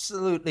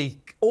absolutely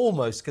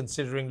almost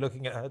considering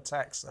looking at her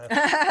tax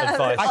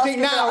advice. I think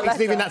now he's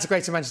leaving that to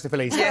Greater Manchester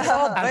Police.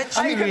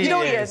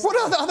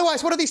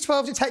 Otherwise, what are these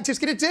 12 detectives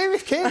going to do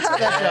if kids?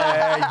 But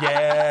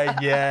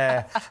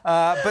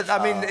I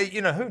mean,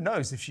 who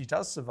knows if she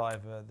does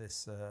survive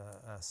this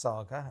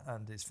saga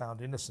and is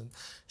found innocent?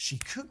 She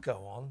could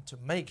go on to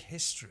make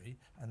history,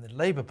 and the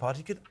Labour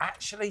Party could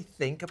actually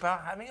think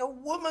about having a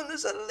woman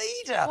as a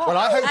leader. Well,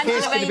 I hope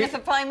Angela Rayner for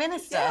Prime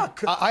Minister.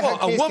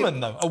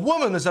 A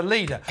woman woman as a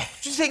leader.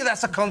 Do you think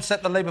that's a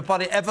concept the Labour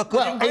Party ever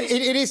could embrace?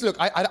 It is. Look,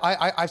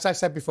 as I've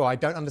said before, I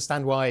don't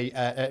understand why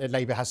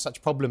Labour has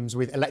such problems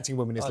with electing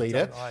women as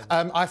leader.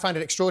 I find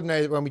it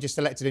extraordinary that when we just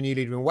elected a new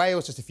leader in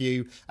Wales just a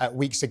few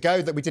weeks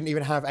ago, that we didn't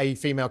even have a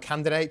female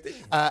candidate.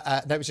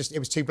 It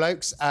was two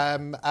blokes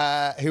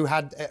who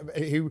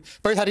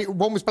both had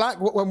one was black,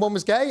 one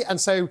was gay, and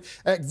so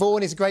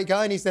Vaughan is a great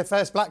guy and he's the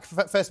first black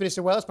First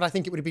Minister of Wales. But I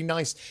think it would have been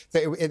nice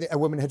that a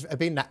woman had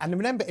been that. And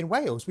remember, in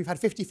Wales, we've had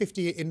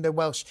 50-50 in the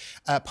Welsh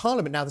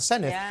Parliament, now the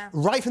Senate,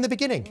 right from the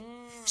beginning.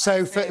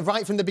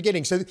 Right from the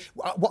beginning. So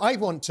what I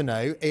want to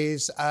know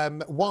is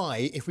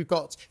why, if we've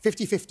got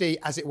 50-50,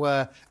 as it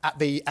were,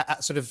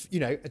 at sort of,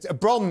 a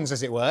bronze,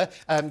 as it were,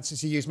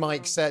 to use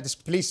Mike's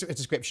police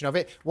description of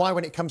it, why,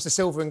 when it comes to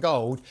silver and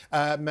gold,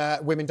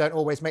 women don't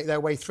always make their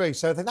way through.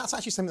 So that's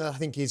actually something that I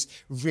think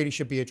really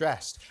should be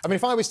addressed. I mean,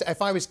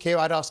 if I was Keir,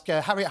 I'd ask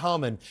Harriet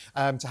Harman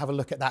to have a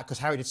look at that, because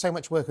Harriet did so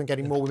much work on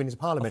getting more women into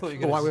Parliament. I thought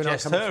you were going to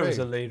suggest her as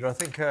a leader. I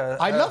think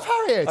I love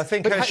Harriet. I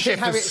think her ship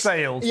has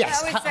sailed.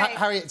 Yes,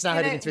 Harriet's now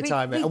heading into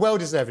retirement. A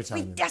well-deserved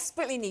retirement. We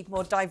desperately need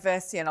more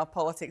diversity in our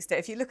politics.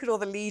 If you look at all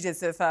the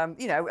leaders of,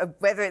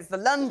 whether it's the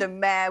London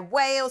Mayor,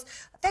 Wales,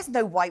 there's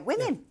no white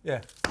women.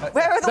 Yeah.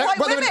 Where are the white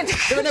women?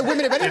 There are no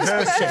women of any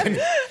description.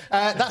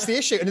 That's the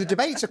issue. And the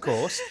debates, of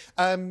course,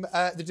 you're going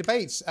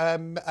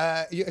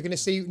to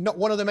see not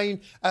one of the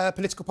main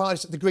political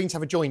parties. The Greens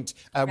have a joint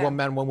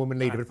one-man, one-woman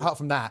leader. But apart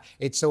from that,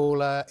 it's all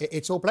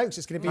blokes.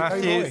 It's going to be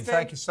very boring.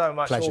 Thank you so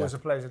much. Pleasure. Always a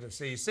pleasure to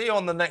see you. See you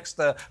on the next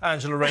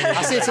Angela Rayner.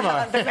 I'll see you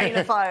tomorrow. The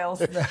Rayner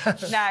Files.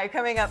 Now,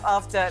 coming up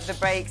after the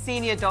break,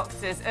 senior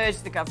doctors urge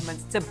the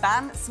government to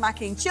ban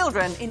smacking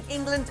children in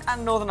England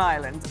and Northern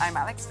Ireland. I'm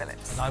Alex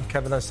Phillips. And I'm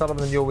Kevin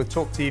O'Sullivan, and you're with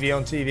talkTV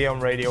on TV, on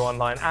radio,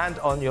 online, and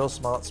on your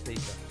smart speaker.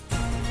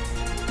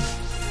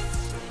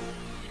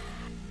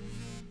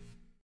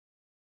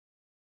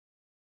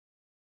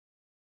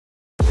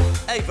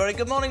 Hey, very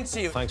good morning to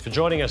you. Thanks for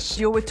joining us.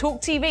 You're with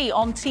talkTV,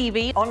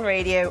 on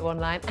radio,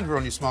 online, And we're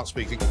on your smart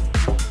speaker.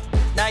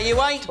 Now,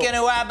 you ain't going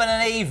to have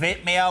an Eve,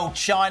 me old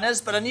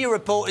Chinas, but a new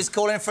report is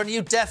calling for a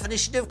new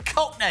definition of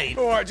cockney.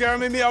 All right,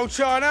 Jeremy, me old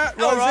China.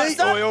 All right,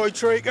 Rosie, oi, oi,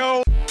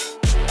 treacle.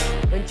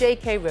 When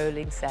J.K.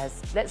 Rowling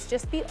says, let's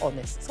just be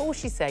honest, that's all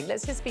she's saying,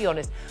 let's just be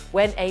honest.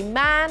 When a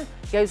man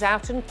goes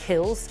out and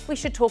kills, we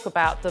should talk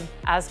about them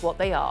as what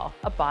they are,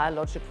 a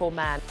biological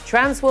man.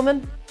 Trans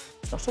woman,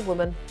 it's not a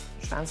woman.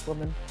 Trans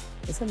woman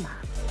is a man.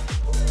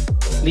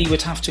 Lee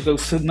would have to go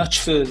much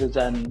further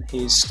than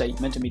his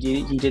statement. I mean,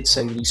 he did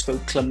say that he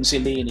spoke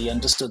clumsily and he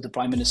understood the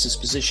Prime Minister's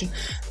position,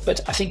 but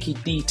I think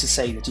he'd need to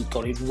say that he'd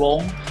got it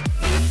wrong.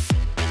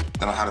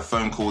 Then I had a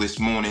phone call this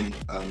morning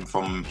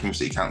from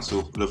City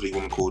Council, a lovely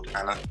woman called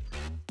Anna.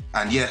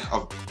 And yeah,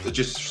 I've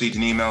just received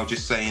an email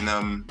just saying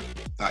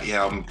that,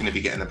 yeah, I'm going to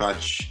be getting a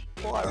badge.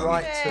 Quite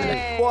right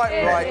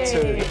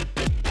too.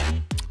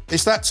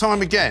 It's that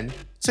time again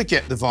to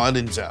get the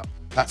violins out.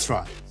 That's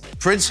right.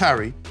 Prince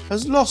Harry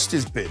has lost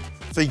his bid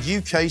for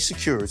UK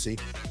security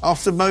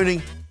after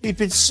moaning he'd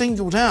been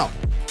singled out.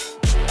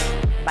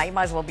 You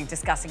might as well be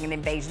discussing an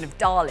invasion of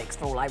Daleks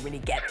for all I really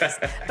get this.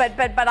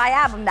 but I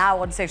am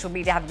now on social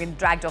media, having been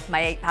dragged off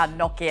my £8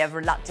 Nokia,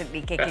 reluctantly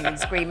kicking and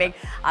screaming.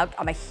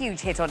 I'm a huge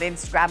hit on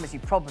Instagram, as you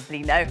probably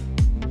know.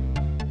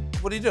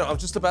 What are you doing? I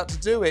was just about to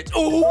do it.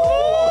 Ooh!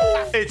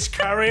 It's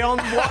Carry On.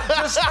 What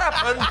just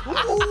happened?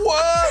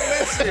 Whoa,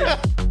 listen.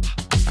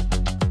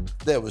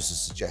 There was a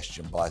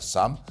suggestion by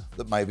some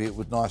that maybe it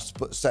would be nice to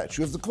put a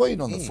statue of the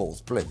Queen on the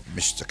fourth blimp.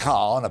 Mr.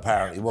 Khan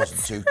apparently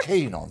wasn't too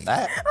keen on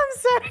that. I'm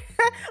sorry.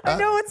 I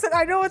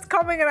know it's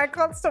coming and I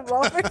can't stop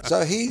laughing.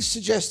 So he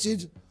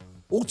suggested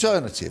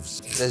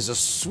alternatives. There's a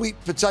sweet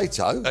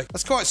potato.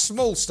 That's quite a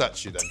small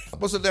statue then.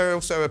 Wasn't there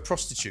also a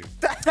prostitute?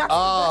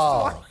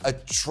 A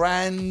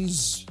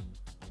trans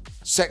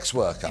sex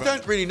worker. You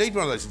don't really need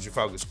one of those in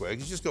Trafalgar Square.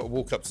 You just got to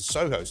walk up to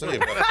Soho, so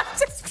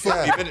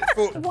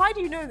Why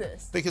do you know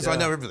this? Because I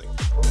know everything.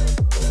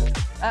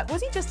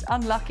 Was he just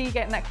unlucky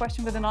getting that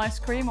question with an ice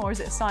cream, or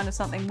is it a sign of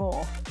something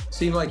more?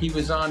 Seemed like he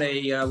was on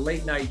a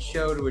late-night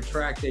show to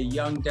attract a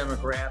young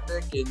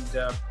demographic, and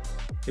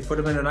they put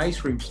him in an ice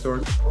cream store. I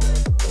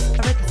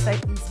read the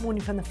statement this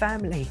morning from the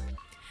family.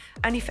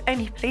 And if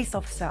any police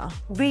officer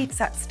reads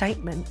that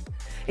statement,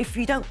 if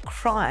you don't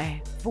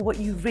cry for what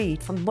you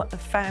read from what the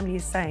family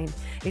is saying,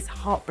 it's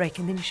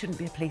heartbreaking, then you shouldn't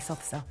be a police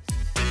officer.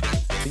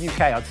 The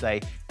UK, I'd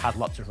say, has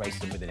lots of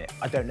racism within it.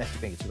 I don't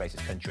necessarily think it's a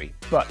racist country,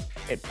 but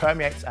it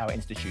permeates our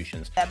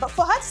institutions. Yeah, but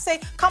for her to say,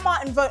 come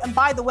out and vote, and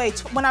by the way,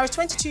 when I was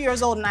 22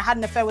 years old and I had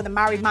an affair with a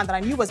married man that I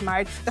knew was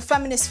married, the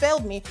feminists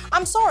failed me.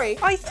 I'm sorry.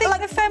 I think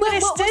the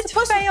feminists did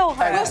fail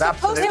her.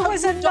 It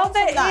was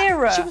another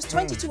era. She was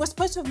 22. We're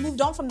supposed to have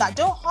moved on from that.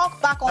 Don't hark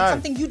back on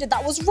something you did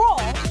that was wrong.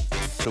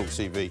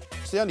 talkTV.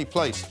 It's the only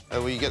place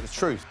where you get the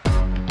truth.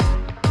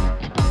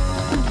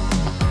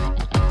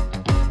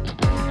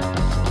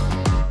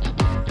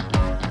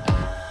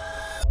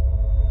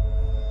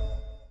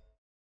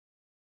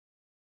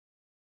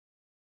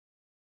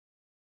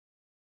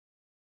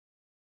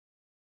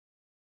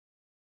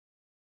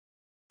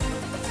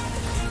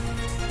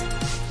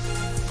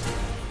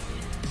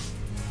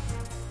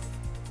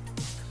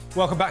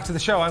 Welcome back to the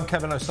show. I'm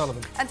Kevin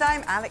O'Sullivan. And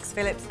I'm Alex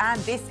Phillips,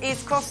 and this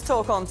is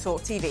Crosstalk on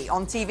talkTV.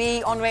 On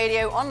TV, on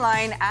radio,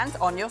 online, and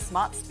on your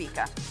smart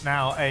speaker.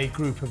 Now, a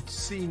group of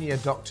senior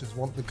doctors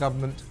want the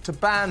government to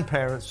ban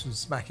parents from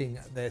smacking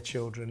their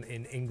children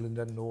in England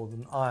and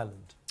Northern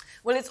Ireland.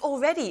 Well, it's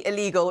already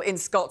illegal in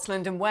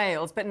Scotland and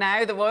Wales, but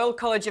now the Royal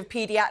College of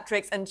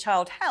Paediatrics and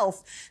Child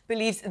Health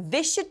believes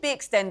this should be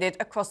extended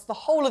across the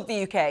whole of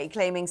the UK,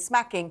 claiming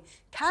smacking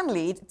can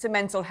lead to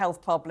mental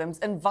health problems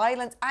and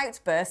violent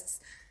outbursts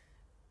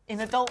in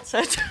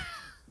adulthood.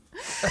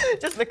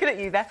 Just looking at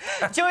you there.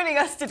 Joining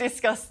us to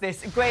discuss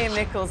this, Graham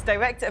Nichols,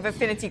 Director of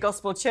Affinity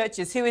Gospel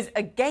Churches, who is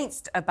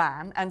against a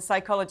ban, and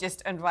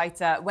psychologist and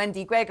writer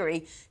Wendy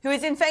Gregory, who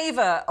is in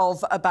favour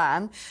of a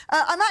ban.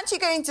 I'm actually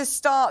going to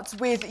start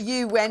with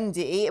you,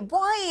 Wendy.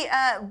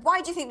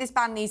 Why do you think this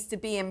ban needs to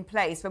be in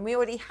place when we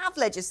already have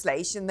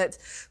legislation that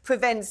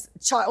prevents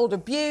child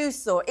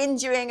abuse or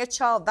injuring a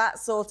child, that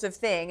sort of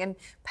thing? And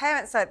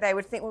parents out there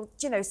would think, well,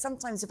 you know,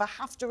 sometimes if I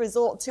have to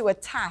resort to a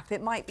tap,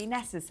 it might be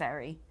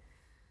necessary.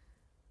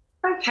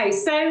 OK,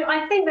 so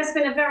I think there's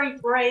been a very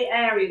grey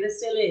area, there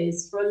still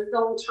is, for a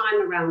long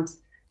time around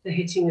the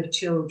hitting of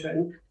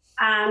children.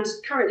 And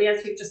currently,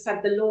 as we've just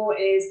said, the law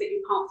is that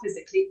you can't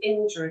physically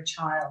injure a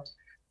child.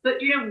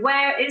 But, you know,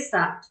 where is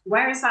that?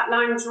 Where is that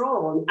line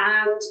drawn?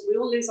 And we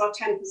all lose our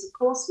tempers, of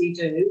course we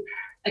do,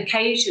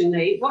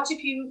 occasionally. What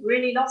if you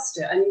really lost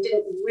it and you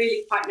didn't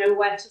really quite know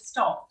where to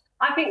stop?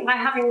 I think by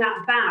having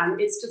that ban,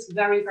 it's just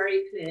very,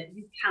 very clear.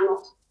 You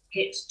cannot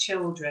hit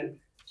children.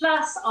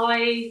 Plus,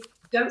 I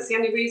don't see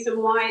any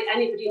reason why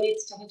anybody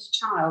needs to hit a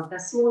child. They're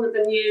smaller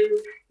than you.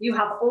 You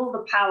have all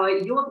the power.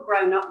 You're the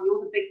grown-up.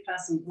 You're the big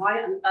person.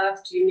 Why on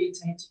earth do you need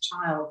to hit a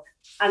child?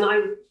 And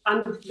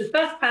I'm the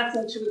first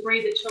person to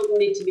agree that children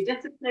need to be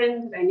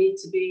disciplined. They need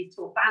to be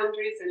taught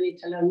boundaries. They need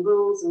to learn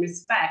rules and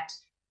respect.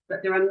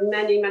 But there are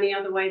many, many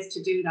other ways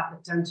to do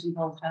that don't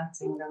involve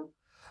hurting them.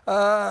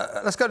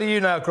 Let's go to you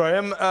now,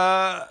 Graham.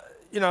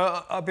 You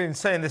know, I've been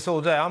saying this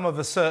all day. I'm of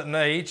a certain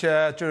age.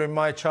 During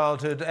my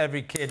childhood,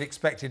 every kid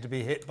expected to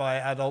be hit by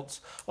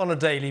adults on a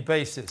daily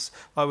basis.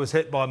 I was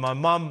hit by my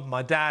mum,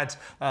 my dad,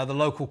 the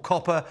local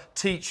copper,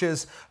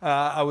 teachers.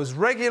 I was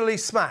regularly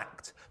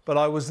smacked, but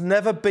I was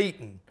never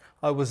beaten.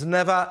 I was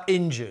never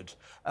injured.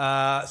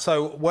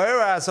 So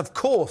whereas, of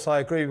course, I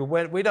agree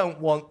with we don't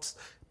want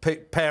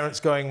parents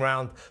going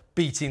around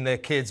beating their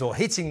kids or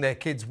hitting their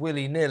kids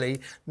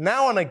willy-nilly.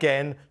 Now and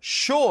again,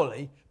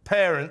 surely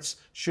parents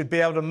should be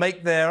able to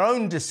make their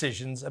own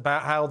decisions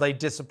about how they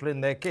discipline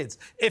their kids.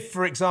 If,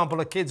 for example,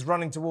 a kid's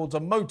running towards a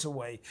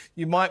motorway,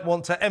 you might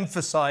want to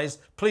emphasise,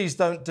 please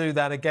don't do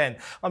that again.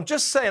 I'm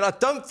just saying, I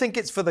don't think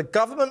it's for the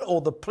government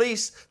or the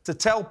police to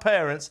tell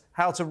parents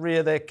how to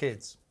rear their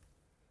kids.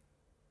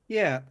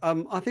 Yeah,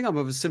 I think I'm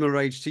of a similar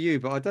age to you,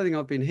 but I don't think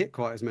I've been hit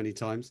quite as many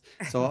times.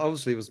 So I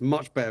obviously was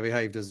much better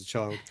behaved as a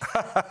child.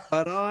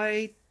 But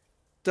I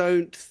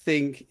don't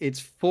think it's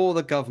for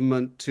the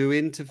government to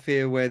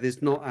interfere where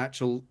there's not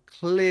actual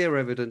clear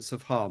evidence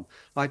of harm.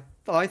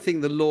 I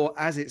think the law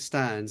as it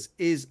stands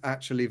is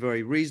actually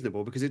very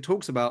reasonable because it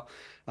talks about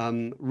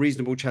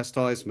reasonable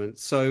chastisement.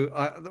 So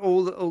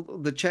all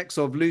the checks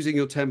of losing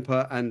your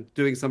temper and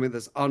doing something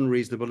that's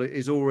unreasonable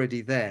is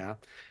already there.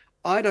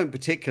 I don't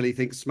particularly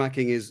think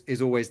smacking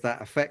is always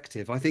that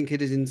effective. I think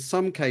it is in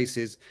some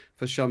cases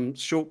for some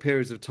short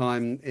periods of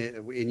time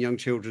in young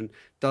children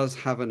does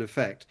have an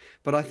effect.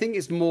 But I think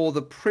it's more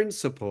the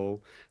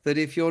principle that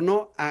if you're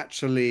not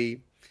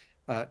actually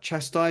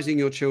chastising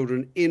your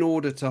children in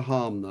order to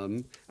harm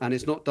them, and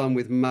it's not done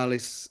with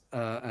malice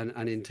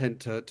and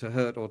intent to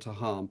hurt or to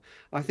harm,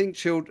 I think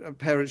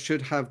parents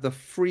should have the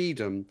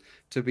freedom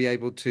to be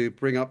able to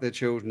bring up their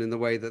children in the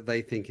way that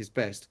they think is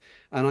best.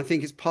 And I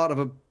think it's part of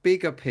a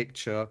bigger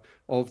picture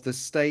of the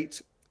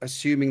state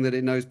assuming that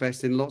it knows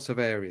best in lots of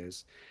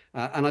areas.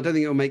 And I don't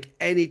think it will make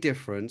any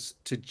difference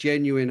to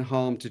genuine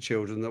harm to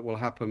children that will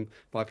happen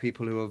by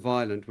people who are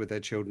violent with their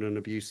children and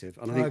abusive.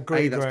 And I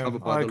think that's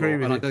covered by the law,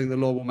 and I don't think the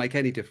law will make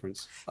any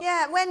difference.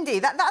 Yeah, Wendy,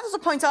 that was the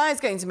point I was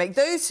going to make.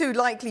 Those who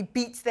likely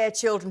beat their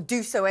children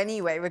do so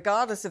anyway,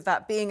 regardless of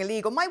that being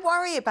illegal. My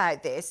worry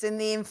about this and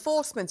the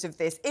enforcement of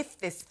this, if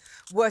this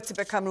were to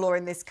become law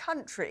in this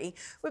country,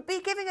 would be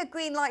giving a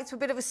green light to a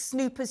bit of a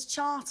snooper's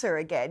charter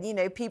again. You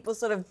know, people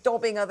sort of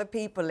dobbing other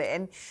people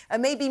in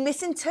and maybe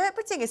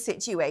misinterpreting a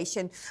situation.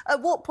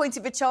 At what point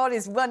if a child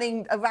is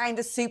running around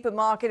a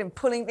supermarket and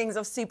pulling things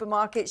off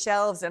supermarket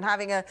shelves and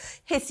having a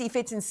hissy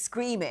fit and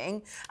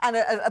screaming, and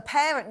a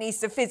parent needs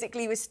to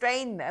physically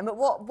restrain them, at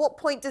what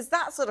point does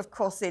that sort of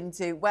cross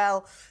into,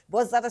 well,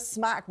 was that a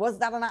smack? Was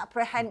that an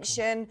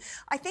apprehension?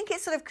 I think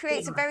it sort of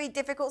creates a very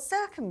difficult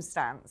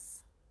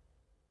circumstance.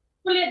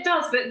 Well, it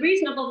does, but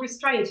reasonable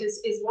restraint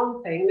is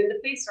one thing. I mean, the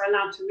police are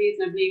allowed to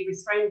reasonably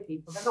restrain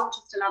people. They're not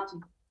just allowed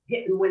to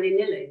hit them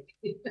willy-nilly.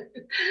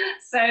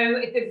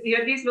 So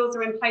these laws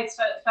are in place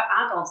for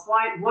adults.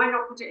 Why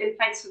not put it in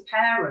place for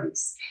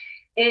parents?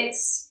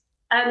 It's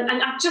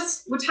and I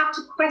just would have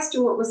to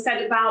question what was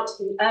said about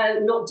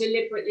not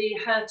deliberately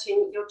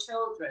hurting your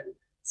children.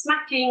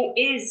 smacking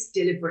is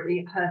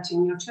deliberately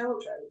hurting your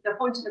children. The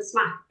point of a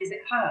smack is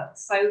it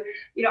hurts. So,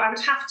 you know, I would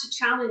have to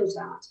challenge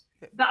that.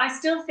 But I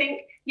still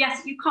think,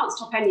 yes, you can't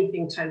stop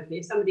anything totally.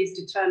 If someone's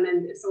determined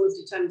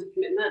to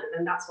commit murder,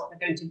 then that's what they're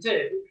going to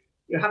do.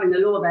 You know, having the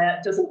law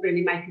there doesn't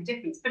really make a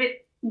difference. But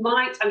it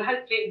might, and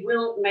hopefully it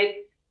will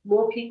make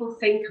more people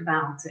think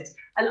about it.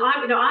 And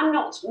I'm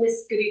not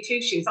Miss Goody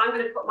Two Shoes. I'm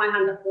going to put my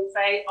hand up and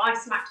say, I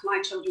smacked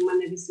my children when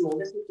they were small.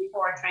 This was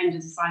before I trained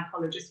as a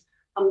psychologist.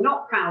 I'm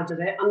not proud of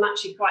it. I'm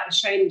actually quite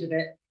ashamed of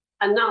it.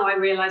 And now I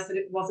realise that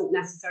it wasn't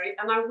necessary.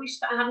 And I wish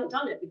that I hadn't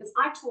done it, because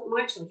I taught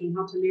my children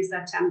how to lose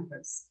their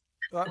tempers.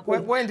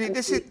 Wendy,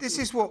 this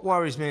is what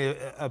worries me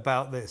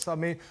about this. I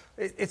mean,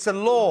 it's a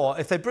law.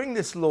 If they bring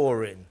this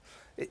law in,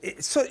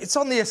 it's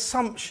on the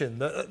assumption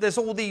that there's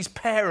all these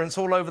parents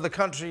all over the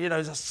country, you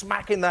know, just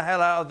smacking the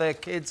hell out of their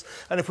kids.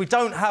 And if we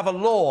don't have a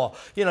law,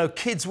 you know,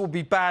 kids will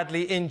be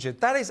badly injured.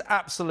 That is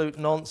absolute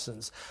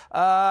nonsense.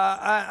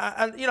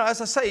 And, you know, as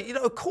I say, you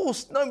know, of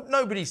course,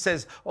 nobody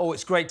says, oh,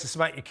 it's great to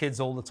smack your kids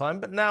all the time.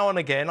 But now and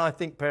again, I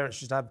think parents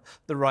should have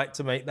the right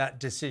to make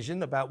that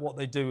decision about what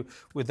they do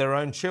with their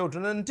own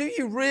children. And do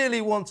you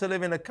really want to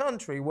live in a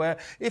country where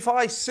if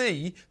I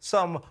see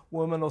some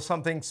woman or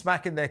something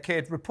smacking their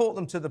kid, report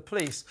them to the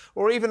police,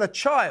 or even a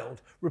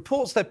child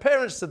reports their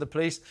parents to the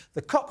police,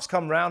 the cops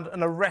come round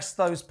and arrest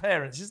those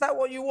parents? Is that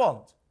what you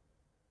want?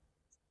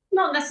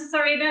 Not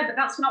necessarily, no, but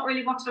that's not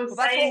really what I'm saying.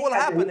 That's what will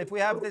happen if we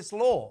have this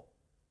law.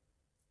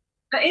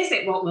 But is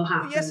it what will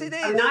happen? Well, yes, it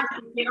is. I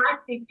mean, I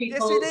think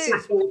people... Yes, it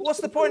is. What's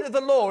the point of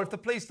the law if the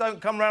police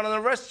don't come round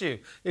and arrest you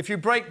if you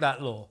break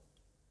that law?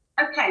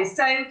 OK,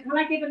 so can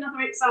I give another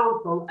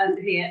example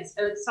here? It's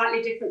a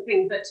slightly different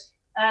thing, but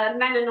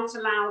men are not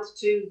allowed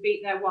to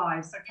beat their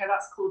wives. OK,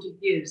 that's called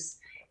abuse.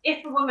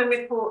 If a woman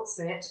reports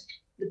it,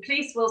 the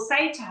police will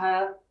say to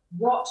her,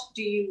 what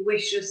do you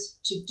wish us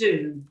to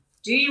do?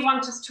 Do you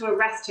want us to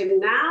arrest him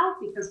now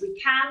because we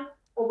can,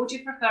 or would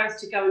you prefer us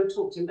to go and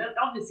talk to him? But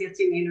obviously,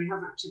 assuming we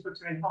haven't actually put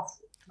her in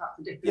hospital.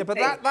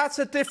 That's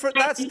a different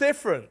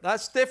thing.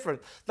 That's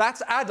different.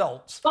 That's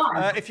adults.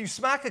 If you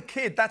smack a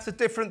kid, that's a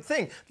different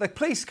thing. The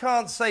police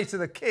can't say to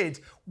the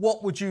kid,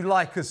 what would you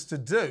like us to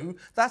do?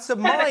 That's a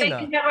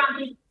minor.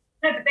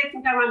 But they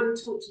can go around and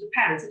talk to the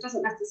parents. It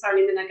doesn't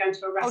necessarily mean they're going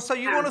to arrest. Oh, so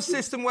you want a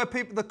system where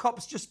the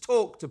cops just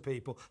talk to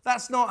people?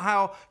 That's not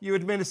how you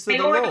administer the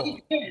law. They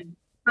already do.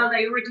 Well,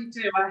 they already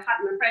do. I'm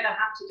afraid I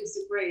have to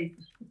disagree.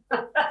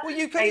 Well,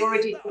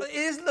 it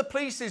isn't the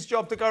police's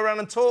job to go around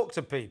and talk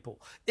to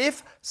people.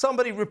 If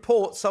somebody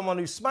reports someone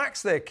who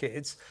smacks their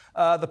kids,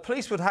 the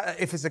police would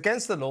if it's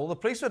against the law, the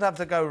police would have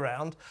to go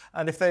around,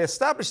 and if they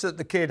establish that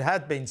the kid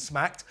had been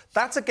smacked,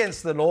 that's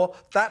against the law,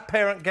 that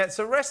parent gets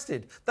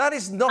arrested. That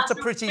is not a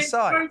pretty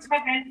sight.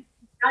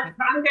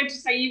 I'm going to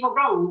say you were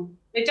wrong.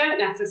 They don't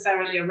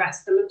necessarily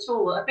arrest them at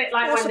all. A bit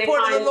like What's when the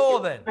point of the law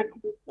then?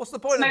 What's the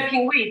point of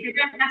smoking weed? They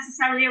don't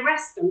necessarily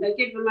arrest them. They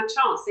give them a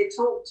chance. They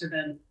talk to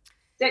them.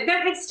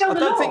 It's still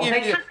the law.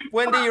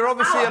 Wendy, you're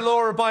obviously a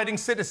law-abiding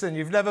citizen.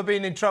 You've never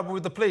been in trouble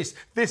with the police.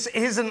 This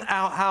isn't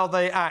how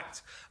they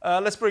act.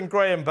 Let's bring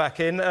Graham back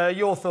in.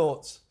 Your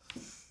thoughts?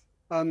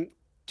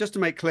 Just to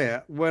make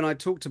clear, when I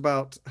talked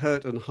about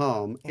hurt and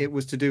harm, it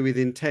was to do with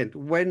intent.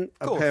 When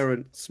a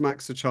parent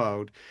smacks a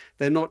child,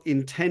 they're not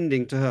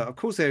intending to hurt. Of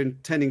course, they're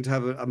intending to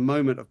have a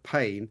moment of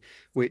pain,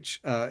 which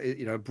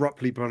you know,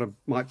 abruptly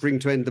might bring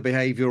to end the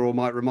behaviour or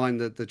might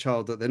remind the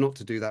child that they're not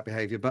to do that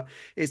behaviour. But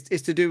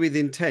it's to do with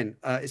intent.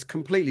 It's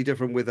completely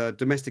different with a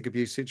domestic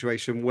abuse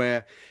situation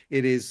where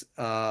it is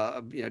you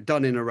know,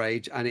 done in a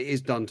rage and it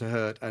is done to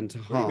hurt and to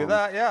harm. With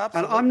that, yeah,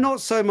 absolutely. And I'm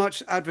not so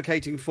much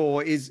advocating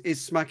for is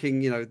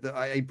smacking, you know,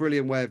 a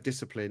brilliant way of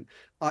discipline.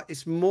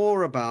 It's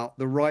more about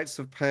the rights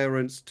of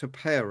parents to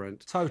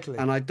parent. Totally.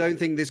 And I don't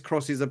think this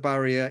crosses a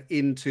barrier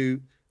into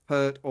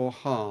hurt or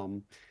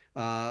harm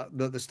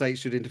that the state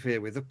should interfere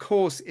with. Of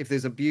course, if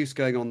there's abuse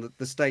going on,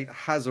 the state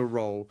has a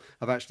role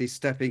of actually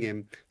stepping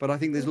in. But I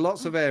think there's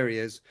lots of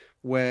areas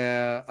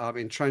where,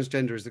 in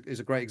transgender is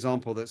a great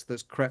example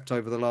that's crept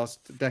over the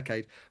last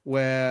decade,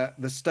 where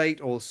the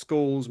state or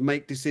schools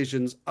make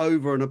decisions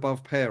over and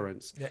above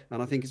parents. Yeah.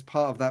 And I think it's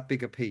part of that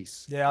bigger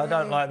piece. Yeah, I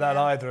don't like that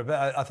either.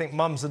 But I think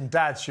mums and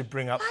dads should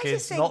bring up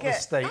kids, not the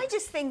state. I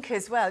just think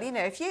as well, you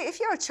know, if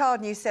you're a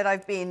child and you said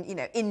I've been, you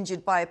know,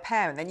 injured by a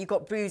parent, then you've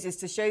got bruises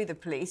to show the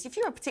police. If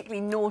you're a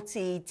particularly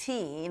naughty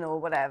teen or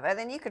whatever,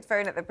 then you could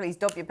phone up the police,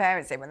 dob your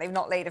parents in when they've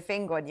not laid a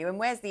finger on you. And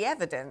where's the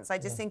evidence? I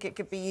just think it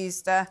could be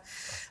used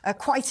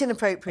quite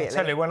inappropriately.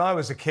 I tell you, when I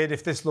was a kid,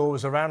 if this law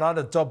was around, I'd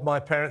have dobbed my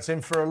parents in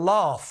for a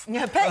laugh.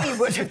 Yeah, I bet you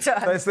would have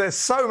done. There's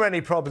so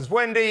many problems.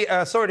 Wendy,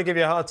 sorry to give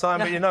you a hard time,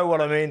 but you know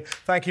what I mean.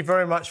 Thank you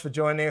very much for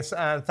joining us,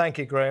 and thank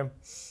you, Graham.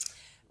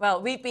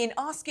 Well, we've been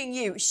asking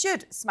you,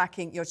 should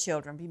smacking your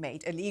children be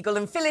made illegal?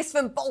 And Phyllis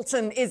from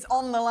Bolton is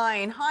on the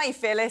line. Hi,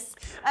 Phyllis.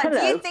 Do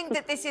you think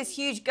that this is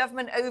huge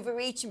government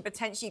overreach and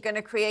potentially going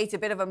to create a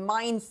bit of a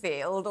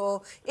minefield?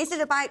 Or is it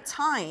about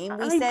time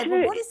we said,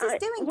 well, what is this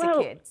doing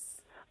to kids?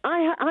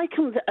 I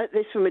come at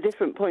this from a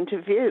different point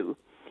of view.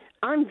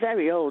 I'm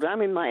very old.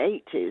 I'm in my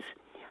 80s.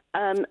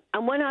 And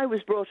when I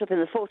was brought up in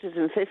the 40s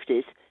and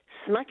 50s,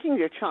 smacking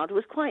your child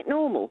was quite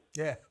normal.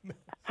 Yeah.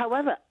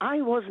 However,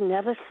 I was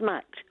never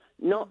smacked,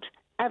 not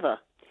ever.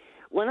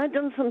 When I'd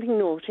done something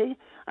naughty,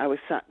 I was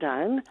sat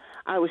down,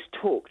 I was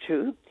talked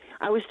to,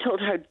 I was told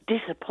how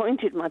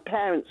disappointed my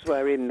parents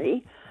were in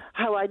me,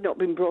 how I'd not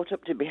been brought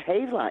up to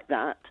behave like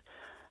that.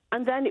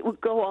 And then it would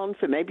go on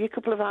for maybe a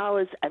couple of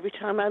hours. Every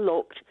time I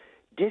looked,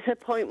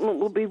 disappointment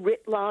would be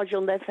writ large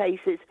on their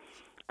faces,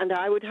 and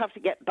I would have to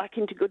get back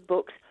into good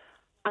books.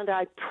 And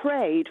I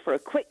prayed for a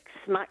quick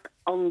smack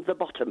on the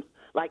bottom,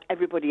 like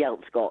everybody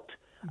else got.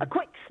 A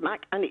quick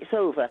smack and it's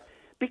over.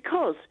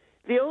 Because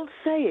the old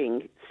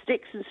saying,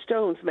 sticks and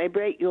stones may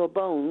break your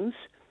bones,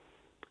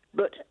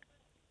 but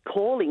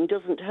calling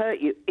doesn't hurt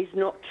you, is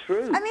not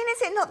true. I mean,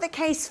 is it not the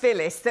case,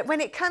 Phyllis, that when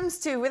it comes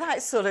to,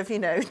 without sort of,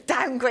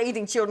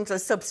 downgrading children to a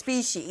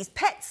subspecies,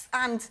 pets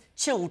and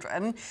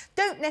children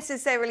don't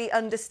necessarily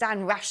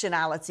understand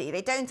rationality.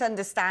 They don't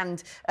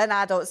understand an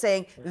adult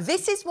saying,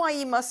 this is why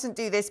you mustn't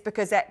do this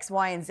because X,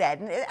 Y, and Z.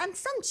 And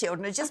some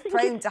children are just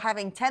prone to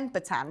having temper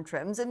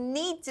tantrums and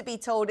need to be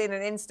told in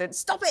an instant,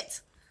 stop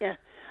it. Yeah,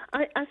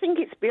 I think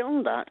it's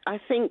beyond that. I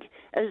think,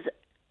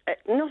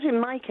 not in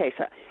my case,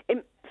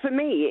 for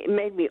me, it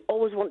made me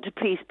always want to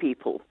please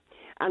people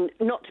and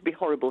not to be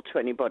horrible to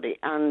anybody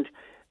and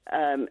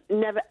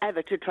never,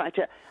 ever to try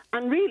to...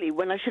 And really,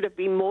 when I should have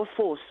been more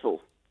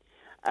forceful.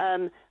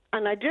 And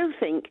I do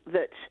think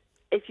that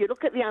if you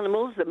look at the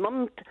animals, the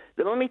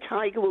mummy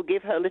tiger will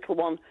give her little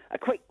one a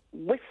quick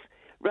whiff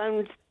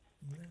round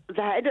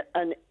the head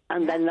and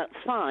then that's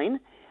fine.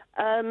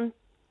 And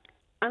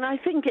I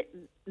think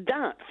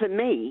that, for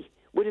me,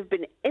 would have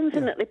been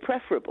infinitely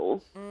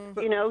preferable,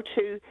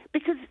 to...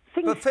 Because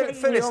things stay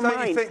in your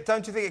mind.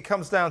 Don't you think it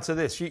comes down to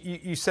this?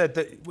 You said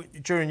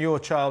that during your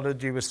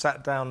childhood you were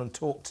sat down and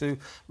talked to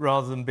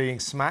rather than being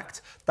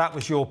smacked. That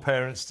was your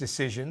parents'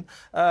 decision.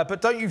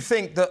 But don't you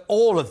think that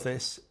all of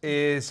this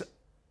is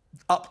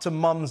up to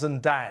mums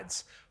and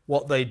dads,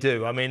 what they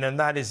do? I mean, and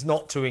that is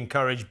not to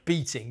encourage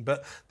beating,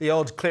 but the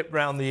odd clip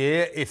round the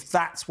ear, if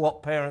that's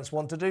what parents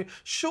want to do,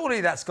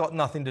 surely that's got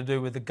nothing to do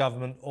with the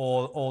government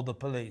or the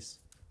police.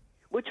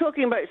 We're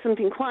talking about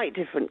something quite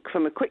different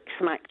from a quick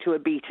smack to a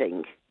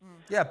beating.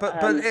 Yeah,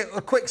 but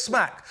a quick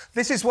smack.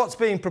 This is what's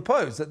being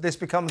proposed, that this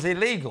becomes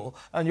illegal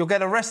and you'll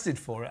get arrested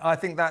for it. I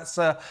think that's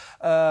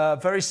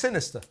very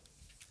sinister.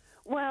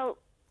 Well,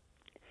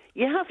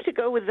 you have to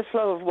go with the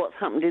flow of what's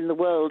happened in the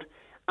world.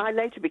 I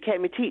later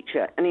became a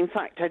teacher, and in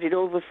fact I did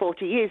over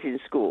 40 years in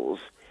schools.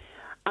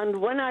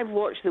 And when I've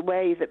watched the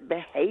way that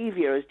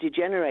behaviour has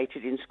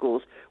degenerated in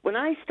schools, when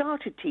I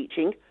started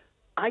teaching,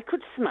 I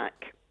could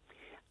smack.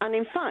 And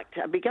in fact,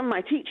 I began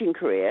my teaching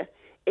career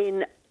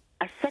in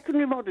a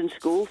secondary modern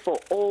school for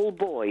all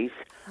boys,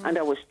 and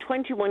I was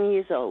 21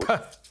 years old.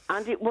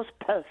 And it was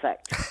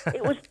perfect.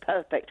 It was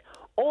perfect.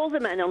 All the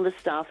men on the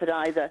staff had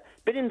either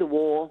been in the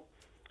war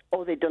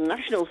or they'd done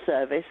national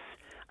service,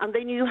 and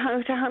they knew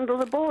how to handle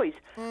the boys.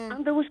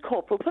 And there was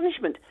corporal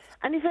punishment.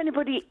 And if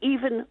anybody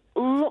even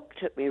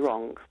looked at me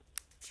wrong,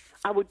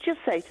 I would just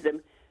say to them,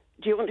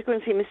 do you want to go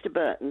and see Mr.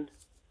 Burton?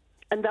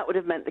 And that would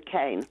have meant the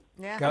cane.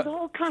 Yeah. And the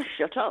whole class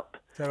shut up.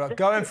 So,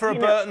 going for a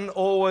Burton,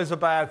 always a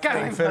bad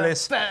thing,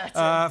 Phyllis.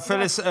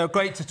 Phyllis,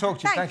 great to talk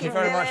to you. Thank you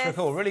very much for the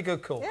call. Really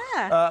good call.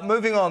 Yeah.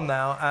 Moving on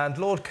now, and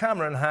Lord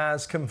Cameron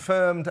has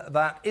confirmed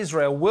that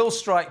Israel will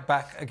strike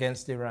back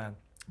against Iran.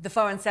 The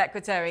Foreign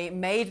Secretary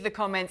made the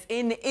comments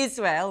in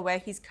Israel, where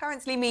he's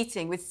currently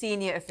meeting with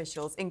senior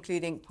officials,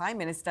 including Prime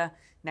Minister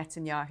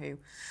Netanyahu.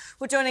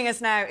 Well, joining us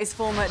now is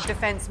former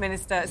Defence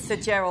Minister Sir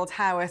Gerald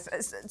Howarth.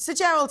 Sir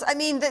Gerald, I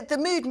mean, the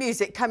mood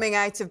music coming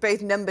out of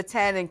both Number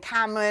 10 and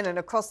Cameron and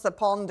across the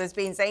pond has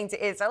been saying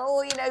to Israel,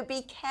 oh,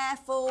 be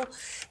careful.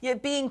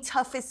 Being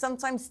tough is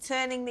sometimes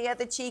turning the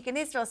other cheek. And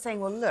Israel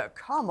saying, well, look,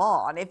 come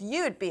on. If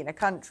you had been a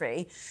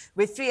country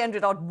with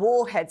 300-odd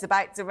warheads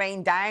about to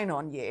rain down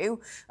on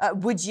you,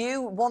 would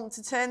you want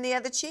to turn the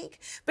other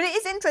cheek? But it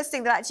is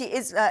interesting that actually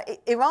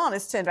Iran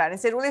has turned around and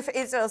said, well, if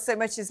Israel so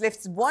much as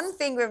lifts one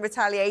finger in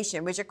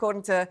retaliation, which according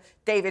to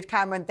David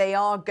Cameron they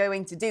are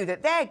going to do,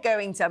 that they're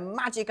going to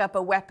magic up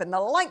a weapon,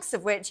 the likes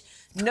of which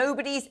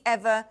nobody's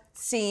ever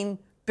seen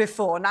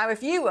before. Now,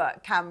 if you were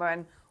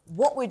Cameron,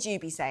 what would you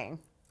be saying?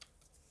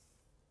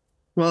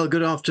 Well,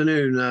 good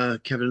afternoon,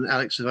 Kevin and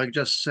Alex. If I could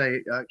just say,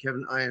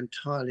 Kevin, I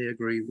entirely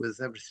agree with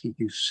everything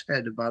you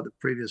said about the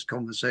previous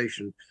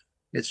conversation.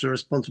 It's the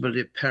responsibility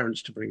of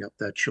parents to bring up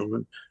their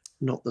children,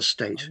 not the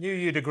state. I knew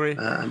you'd agree.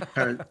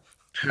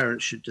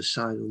 Parents should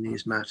decide on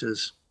these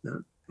matters.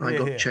 I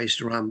got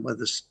chased around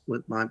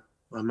with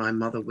my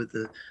mother with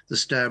the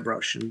stair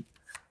brush, and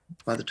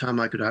by the time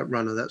I could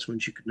outrun her, that's when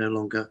she could no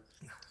longer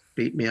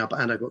beat me up,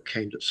 and I got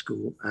caned at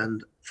school,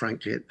 and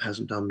frankly, it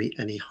hasn't done me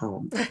any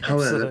harm.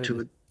 However,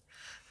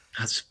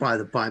 that's by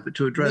the by, but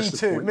to address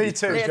the point... Me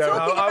too, Joe.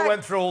 I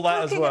went through all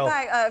that as well.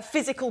 Talking about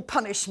physical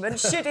punishment,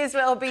 should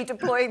Israel be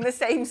deploying the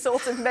same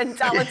sort of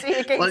mentality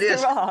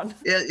against Iran?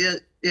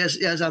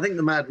 Yes, I think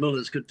the Mad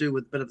Mullahs could do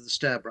with a bit of the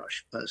stair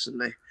brush,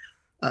 personally.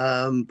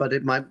 But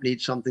it might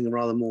need something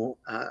rather more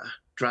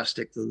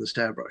drastic than the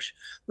stair brush.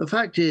 The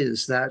fact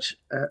is that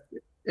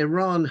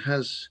Iran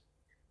has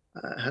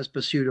has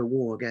pursued a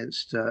war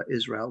against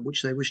Israel,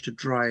 which they wish to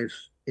drive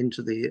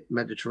into the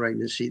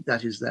Mediterranean Sea.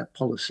 That is their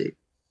policy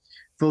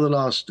for the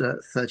last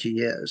 30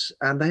 years.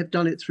 And they have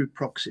done it through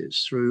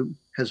proxies, through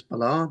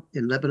Hezbollah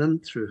in Lebanon,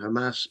 through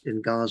Hamas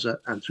in Gaza,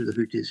 and through the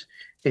Houthis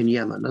in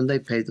Yemen. And they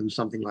paid them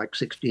something like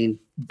 £16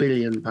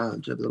 billion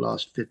over the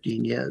last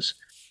 15 years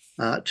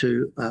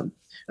to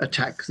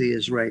attack the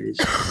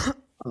Israelis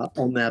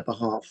on their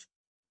behalf.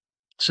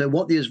 So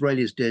what the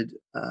Israelis did,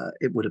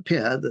 it would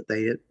appear that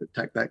they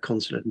attacked that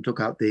consulate and took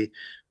out the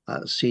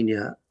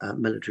senior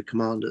military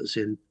commanders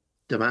in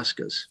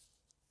Damascus.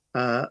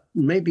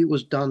 Maybe it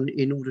was done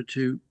in order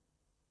to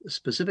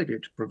specifically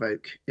to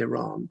provoke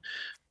Iran.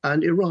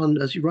 And Iran,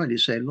 as you rightly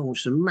say,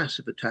 launched a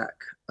massive attack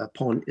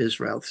upon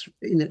Israel,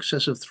 in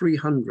excess of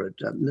 300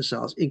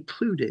 missiles,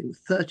 including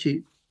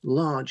 30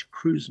 large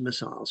cruise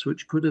missiles,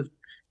 which could have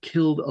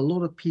killed a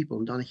lot of people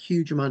and done a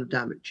huge amount of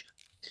damage.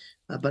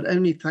 But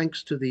only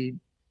thanks to the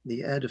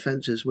air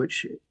defenses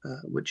which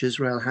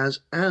Israel has,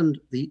 and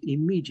the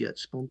immediate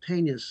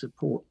spontaneous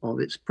support of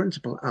its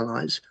principal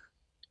allies,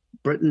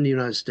 Britain, the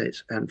United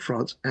States, and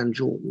France and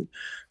Jordan,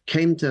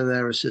 came to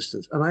their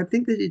assistance. And I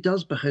think that it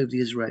does behove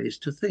the Israelis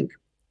to think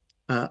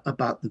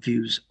about the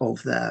views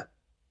of their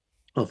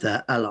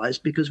allies,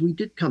 because we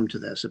did come to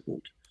their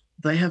support.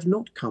 They have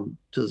not come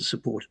to the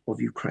support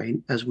of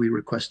Ukraine as we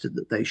requested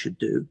that they should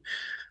do.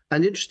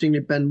 And interestingly,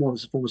 Ben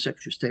Wallace, the former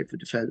Secretary of State for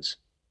Defense,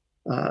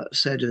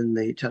 said in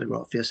the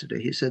Telegraph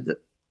yesterday, he said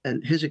that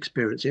in his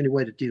experience, the only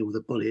way to deal with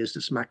a bully is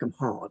to smack them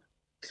hard.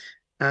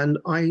 And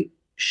I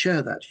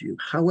share that view.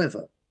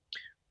 However,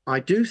 I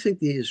do think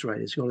the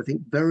Israelis got to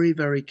think very,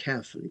 very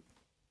carefully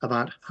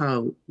about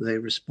how they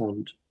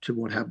respond to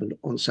what happened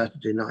on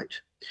Saturday night.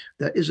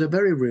 There is a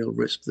very real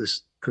risk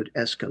this could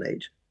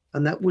escalate,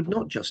 and that would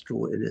not just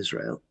draw in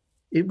Israel.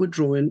 It would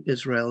draw in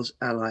Israel's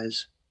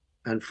allies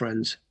and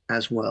friends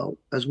as well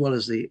as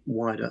the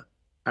wider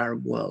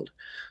Arab world.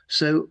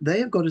 So they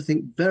have got to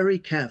think very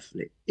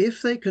carefully.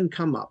 If they can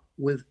come up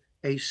with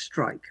a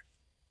strike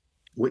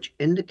which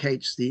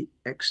indicates the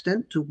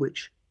extent to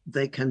which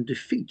they can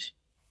defeat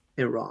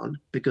Iran,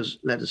 because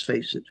let us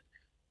face it,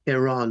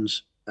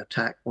 Iran's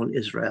attack on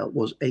Israel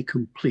was a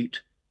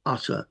complete,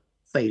 utter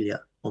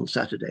failure on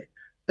Saturday.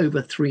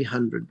 Over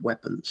 300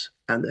 weapons,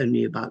 and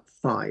only about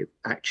 5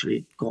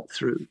 actually got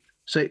through.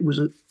 So it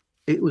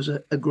was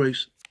a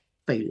gross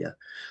failure.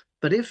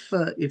 But if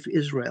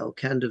Israel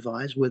can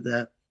devise with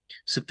their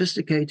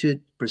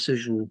sophisticated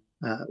precision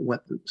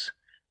weapons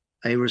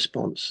a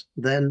response,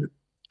 then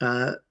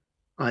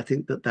I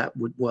think that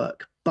would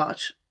work.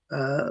 But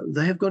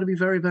they have got to be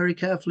very, very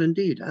careful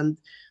indeed. And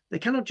they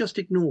cannot just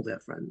ignore their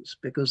friends,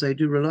 because they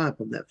do rely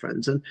upon their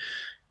friends. And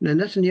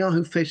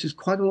Netanyahu faces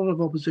quite a lot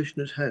of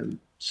opposition at home.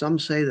 Some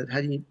say that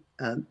had he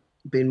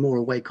been more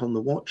awake on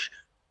the watch,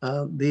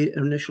 the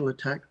initial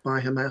attack by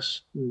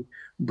Hamas, the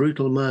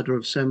brutal murder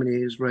of so many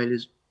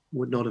Israelis,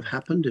 would not have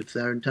happened if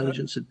their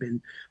intelligence had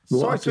been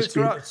more Sorry up to to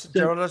interrupt, speed.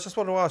 Gerald. I just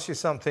want to ask you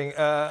something.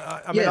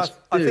 Yes,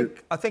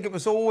 I think it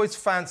was always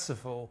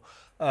fanciful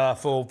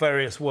for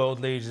various world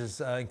leaders,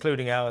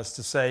 including ours,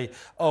 to say,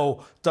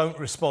 "Oh, don't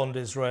respond,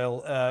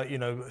 Israel.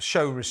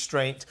 Show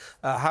restraint."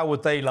 How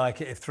would they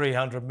like it if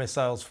 300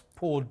 missiles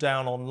poured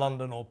down on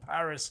London or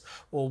Paris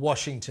or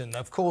Washington?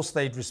 Of course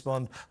they'd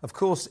respond. Of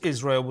course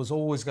Israel was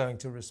always going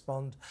to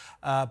respond.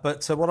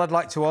 But what I'd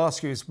like to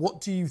ask you is,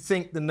 what do you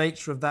think the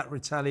nature of that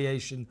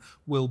retaliation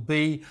will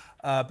be?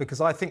 Because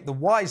I think the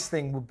wise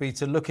thing would be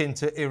to look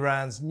into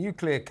Iran's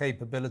nuclear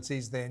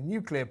capabilities, their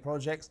nuclear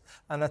projects,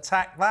 and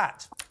attack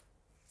that.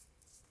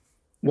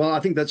 Well,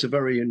 I think that's a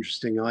very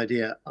interesting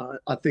idea.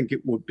 I think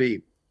it would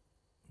be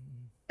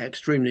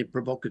extremely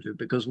provocative,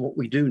 because what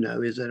we do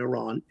know is that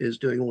Iran is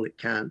doing all it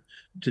can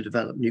to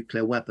develop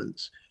nuclear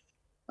weapons.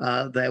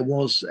 There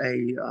was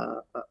a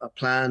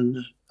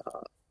plan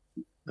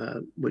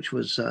which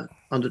was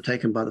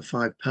undertaken by the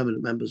 5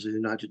 permanent members of the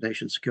United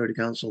Nations Security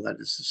Council, that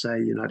is to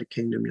say, United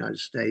Kingdom, United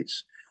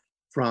States,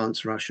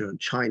 France, Russia, and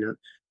China.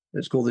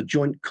 It's called the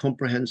Joint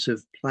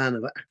Comprehensive Plan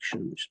of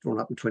Action, which was drawn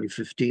up in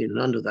 2015. And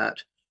under that,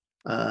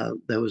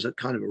 there was a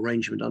kind of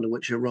arrangement under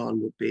which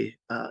Iran would be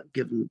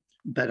given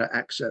better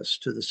access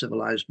to the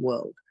civilized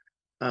world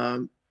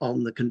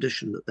on the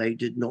condition that they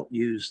did not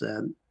use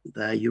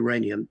their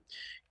uranium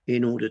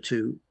in order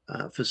to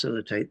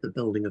facilitate the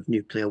building of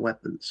nuclear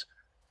weapons.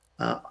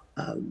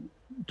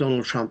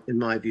 Donald Trump, in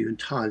my view,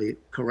 entirely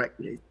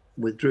correctly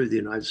withdrew the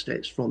United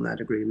States from that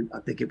agreement.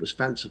 I think it was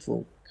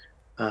fanciful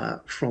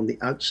from the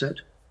outset.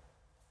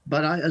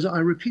 But as I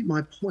repeat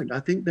my point, I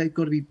think the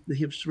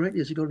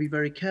Israelis have got to be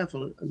very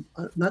careful. And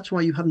that's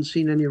why you haven't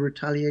seen any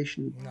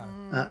retaliation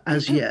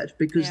as yet,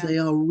 because they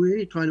are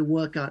really trying to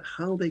work out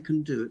how they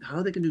can do it,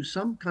 how they can do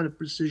some kind of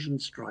precision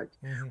strike,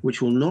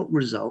 which will not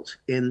result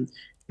in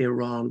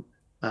Iran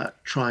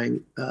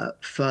trying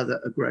further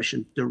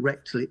aggression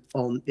directly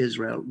on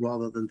Israel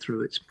rather than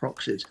through its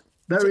proxies.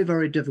 Very,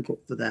 very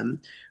difficult for them.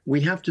 We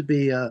have to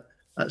be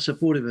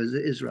supportive of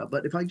Israel.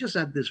 But if I just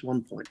add this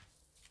one point,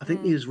 I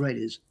think the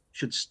Israelis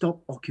should stop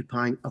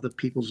occupying other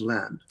people's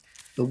land.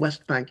 The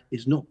West Bank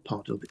is not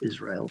part of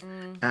Israel,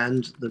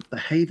 and the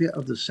behaviour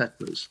of the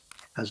settlers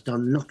has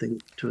done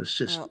nothing to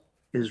assist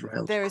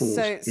Israel's There cause.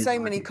 is so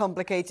many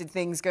complicated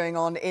things going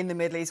on in the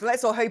Middle East. Well,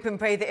 let's all hope and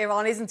pray that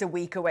Iran isn't a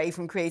week away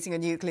from creating a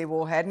nuclear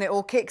warhead and it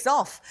all kicks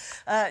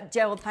off.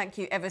 Gerald, thank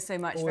you ever so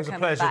much Always for a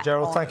coming pleasure, back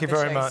Gerald. on Thank you the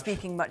very show. much.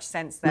 Speaking much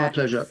sense there. My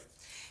pleasure.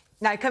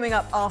 Now, coming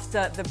up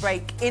after the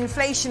break,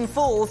 inflation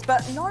falls,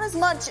 but not as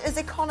much as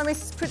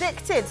economists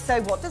predicted.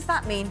 So what does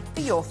that mean for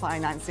your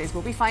finances?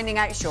 We'll be finding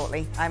out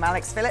shortly. I'm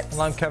Alex Phillips.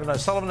 And I'm Kevin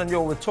O'Sullivan, and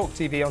you're with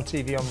talkTV on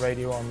TV, on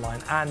radio, online,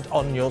 and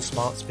on your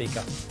smart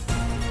speaker.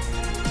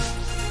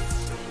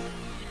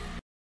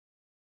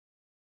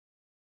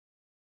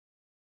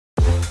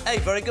 Hey,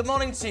 very good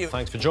morning to you.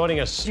 Thanks for joining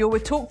us. You're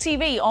with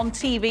talkTV on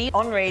TV,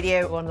 on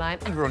radio, online,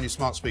 and we're on your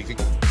smart speaker.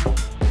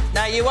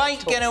 Now, you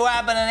ain't going to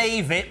have an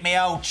Eve me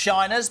old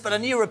Chinas, but a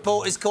new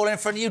report is calling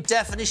for a new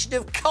definition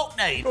of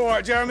cockney. All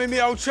right, Jeremy, me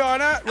old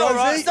China. All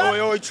right, Rosie, son. oi,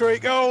 oi,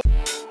 treacle.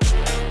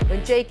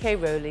 When J.K.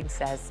 Rowling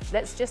says,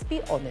 let's just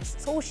be honest,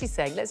 that's all she's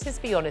saying, let's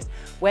just be honest.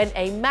 When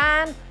a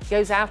man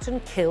goes out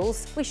and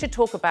kills, we should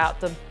talk about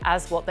them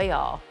as what they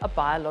are, a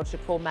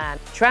biological man.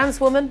 Trans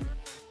woman,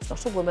 it's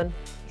not a woman,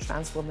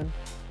 trans woman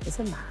is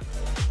a man.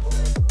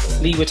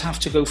 Lee would have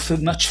to go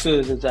much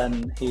further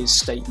than his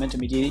statement. I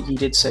mean, he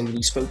did say that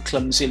he spoke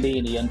clumsily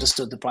and he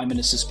understood the Prime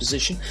Minister's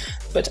position,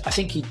 but I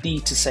think he'd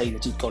need to say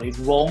that he'd got it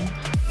wrong.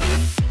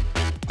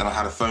 Then I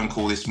had a phone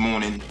call this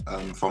morning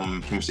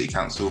from Plymouth City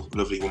Council, a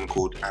lovely woman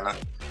called Anna.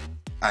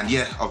 And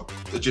yeah,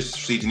 I've just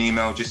received an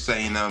email just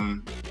saying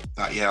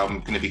that, yeah,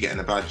 I'm going to be getting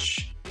a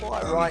badge.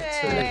 Quite right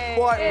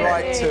too. Quite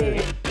right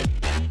too.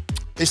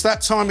 It's that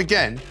time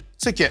again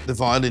to get the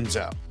violins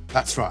out.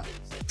 That's right.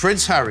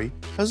 Prince Harry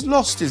has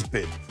lost his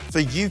bid for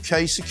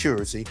UK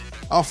security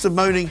after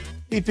moaning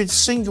he'd been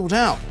singled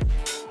out.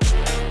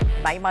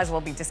 You might as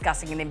well be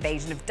discussing an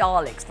invasion of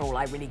Daleks for all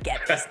I really get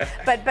this.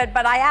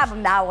 but I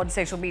am now on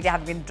social media,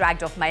 having been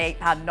dragged off my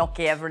 £8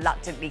 Nokia,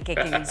 reluctantly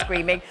kicking and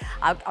screaming.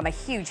 I'm a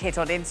huge hit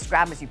on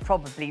Instagram, as you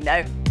probably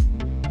know.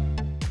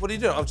 What are you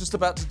doing? I'm just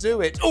about to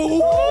do it.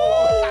 Ooh!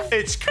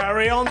 It's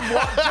carry on.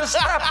 What just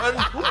happened?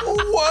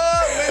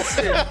 Whoa,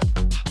 listen.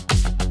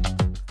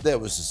 There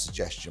was a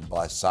suggestion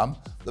by some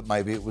that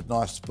maybe it would be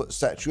nice to put a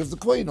statue of the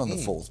Queen on the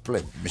fourth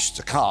plinth.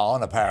 Mr.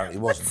 Khan apparently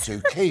wasn't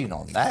too keen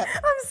on that.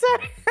 I'm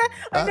sorry.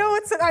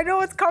 I know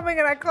what's coming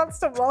and I can't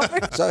stop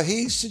laughing. So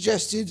he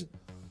suggested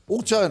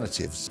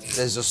alternatives.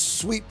 There's a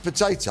sweet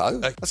potato.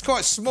 That's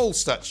quite a small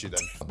statue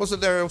then. Wasn't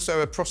there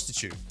also a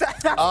prostitute?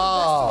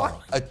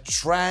 A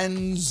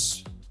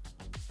trans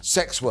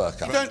sex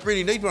worker. You don't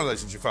really need one of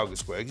those in Trafalgar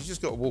Square. You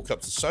just got to walk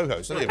up to Soho.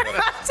 It's only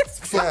about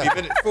Just 40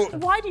 minutes.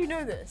 Why do you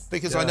know this?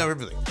 Because I know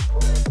everything.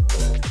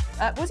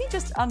 Was he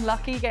just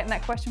unlucky getting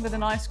that question with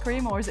an ice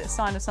cream, or is it a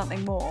sign of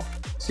something more?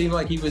 Seemed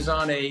like he was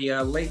on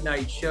a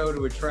late-night show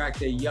to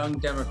attract a young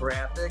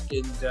demographic,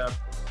 and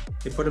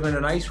they put him in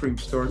an ice cream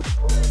store. I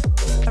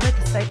read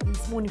the statement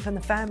this morning from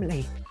the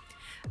family.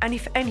 And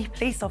if any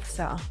police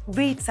officer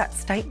reads that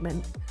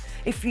statement,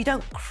 if you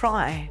don't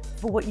cry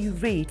for what you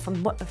read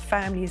from what the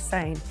family is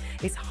saying,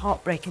 it's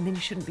heartbreaking, then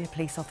you shouldn't be a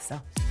police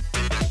officer.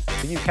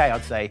 The UK,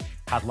 I'd say,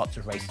 has lots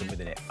of racism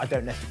within it. I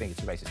don't necessarily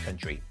think it's a racist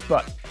country,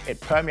 but it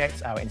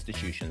permeates our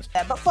institutions.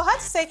 Yeah, but for her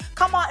to say,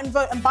 come out and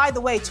vote, and by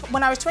the way,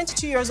 when I was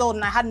 22 years old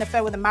and I had an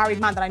affair with a married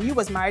man that I knew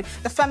was married,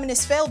 the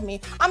feminists failed me.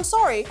 I'm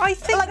sorry. I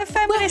think the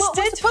feminists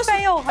did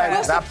fail her.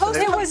 We're supposed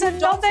to It have was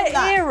moved on another from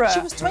that. era. She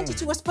was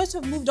 22. We're supposed to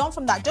have moved on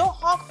from that. Don't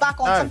hark back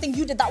on something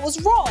you did that was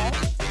wrong.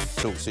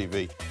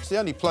 talkTV. It's the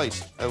only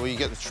place where you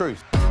get the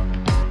truth.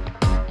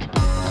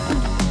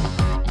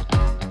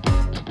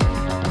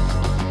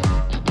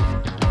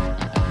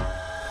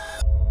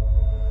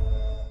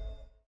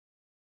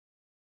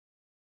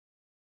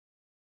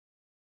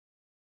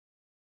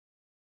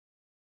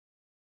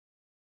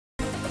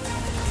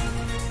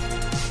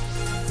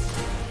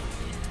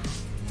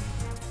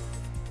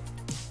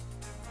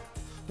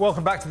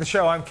 Welcome back to the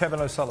show. I'm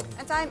Kevin O'Sullivan.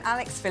 And I'm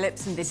Alex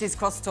Phillips, and this is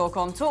Crosstalk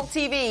on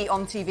talkTV,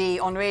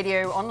 on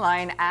radio,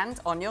 online, and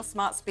on your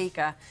smart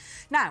speaker.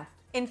 Now,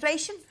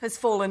 inflation has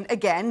fallen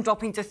again,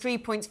 dropping to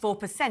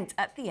 3.4%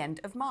 at the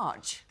end of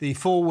March. The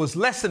fall was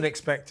less than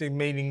expected,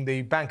 meaning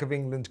the Bank of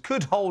England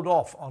could hold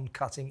off on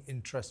cutting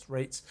interest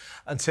rates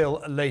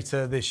until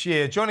later this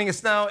year. Joining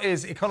us now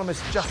is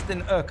economist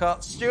Justin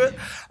Urquhart-Stewart.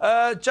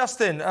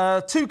 Justin,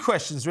 two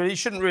questions really. You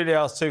shouldn't really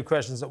ask two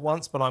questions at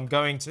once, but I'm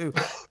going to.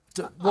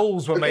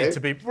 Rules were made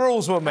to be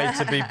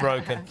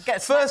broken.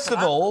 First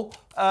of all,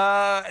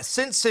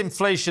 since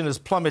inflation has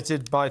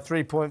plummeted by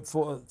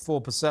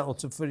 3.4% or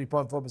to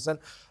 3.4%,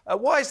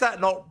 why is that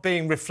not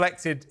being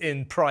reflected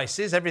in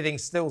prices? Everything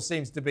still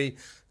seems to be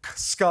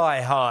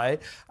sky high.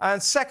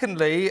 And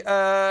secondly,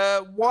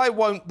 why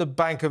won't the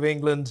Bank of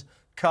England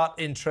cut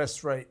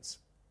interest rates?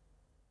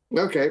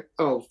 OK.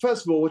 Oh,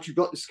 first of all, what you've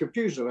got is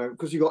confusion around,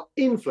 because you've got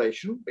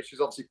inflation, which is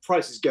obviously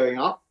prices going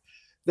up.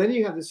 Then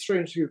you have this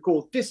strange thing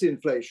called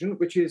disinflation,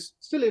 which is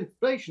still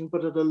inflation,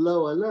 but at a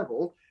lower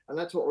level. And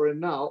that's what we're in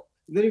now.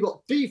 And then you've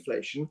got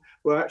deflation,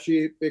 where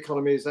actually the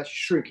economy is actually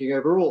shrinking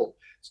overall.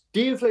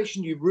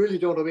 De-inflation, you really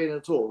don't want to be in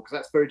at all, because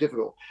that's very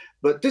difficult.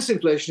 But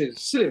disinflation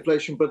is still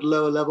inflation, but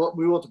lower level.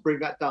 We want to bring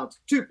that down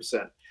to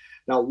 2%.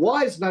 Now,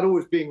 why isn't that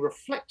always being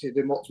reflected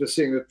in what we're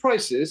seeing with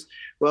prices?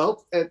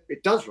 Well,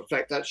 it does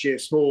reflect actually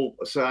small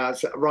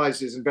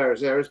rises in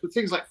various areas, but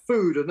things like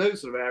food and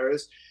those sort of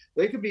areas,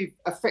 they can be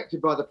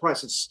affected by the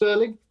price of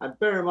sterling. And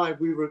bear in mind,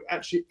 we would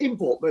actually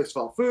import most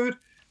of our food.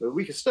 With a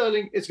weaker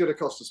sterling, it's going to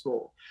cost us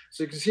more.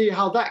 So you can see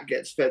how that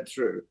gets fed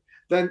through.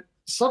 Then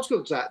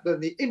subsequent to that, then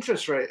the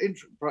interest rate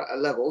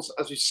levels,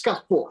 as we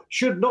discussed before,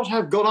 should not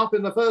have gone up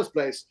in the first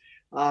place,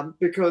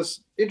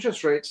 because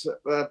interest rates,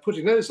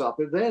 putting those up,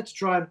 are there to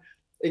try and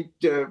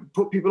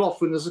put people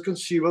off when there's a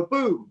consumer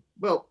boom.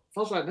 Well, as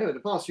far as I know, in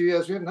the past few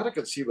years, we haven't had a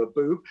consumer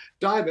boom,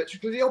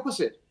 diametrically the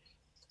opposite.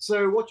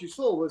 So what you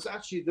saw was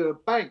actually the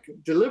bank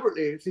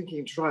deliberately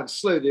thinking to try and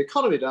slow the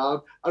economy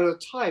down at a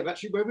time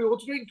actually where we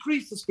wanted to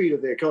increase the speed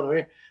of the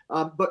economy,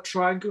 but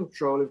try and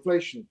control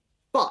inflation.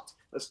 But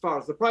as far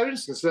as the Prime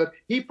Minister is concerned,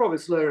 he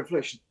promised lower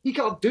inflation. He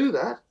can't do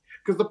that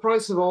because the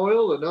price of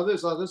oil and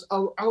others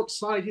are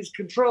outside his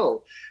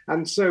control.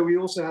 And so we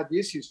also had the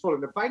issues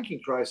following the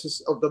banking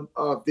crisis of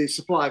the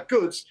supply of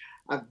goods.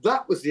 And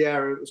that was the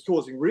area that was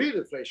causing real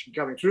inflation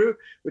coming through,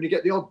 when you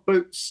get the odd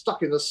boat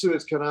stuck in the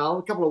Suez Canal,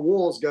 a couple of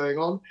wars going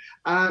on,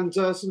 and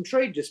some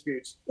trade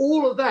disputes.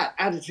 All of that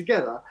added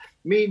together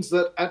means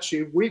that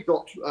actually we've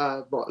got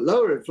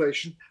lower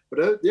inflation,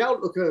 but the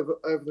outlook over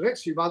the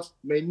next few months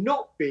may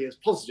not be as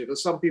positive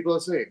as some people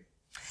are saying.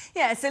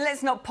 Yeah, so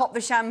let's not pop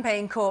the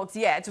champagne corks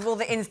yet. With all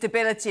the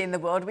instability in the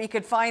world, we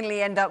could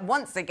finally end up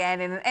once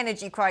again in an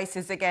energy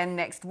crisis again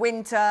next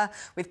winter,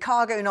 with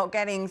cargo not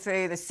getting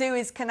through the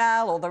Suez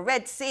Canal or the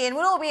Red Sea, and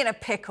we'll all be in a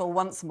pickle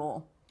once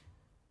more.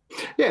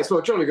 Yes,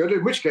 well, jolly good.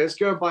 In which case,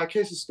 go and buy a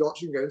case of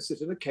scotch and go and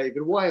sit in a cave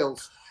in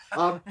Wales.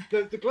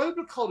 The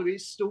global economy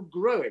is still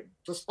growing,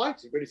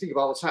 despite it. When you think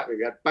about what's happening,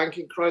 we had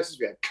banking crisis,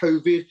 we had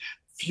COVID,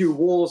 few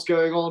wars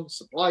going on,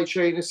 supply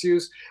chain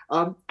issues,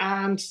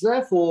 and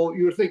therefore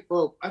you would think,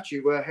 well, actually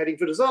we're heading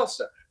for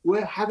disaster.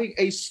 We're having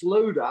a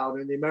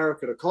slowdown in the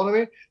American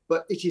economy,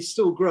 but it is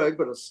still growing,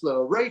 but at a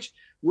slower rate.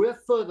 We're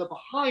further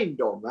behind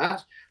on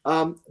that,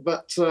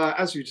 but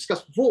as we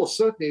discussed before,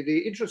 certainly the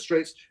interest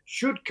rates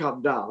should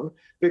come down,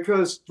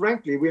 because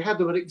frankly we had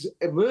them at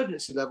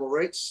emergency level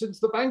rates since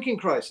the banking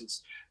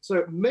crisis.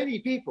 So many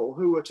people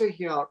who were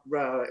taking out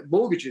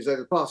mortgages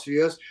over the past few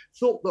years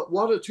thought that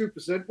 1 or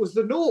 2% was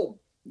the norm.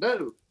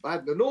 No,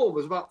 the norm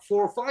was about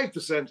 4 or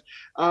 5%,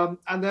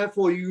 and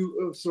therefore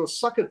you sort of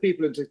suckered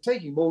people into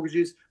taking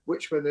mortgages,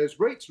 which, when those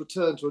rates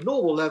returned to a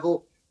normal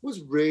level, was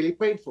really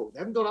painful. They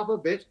haven't gone up a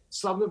bit.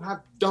 Some of them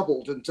have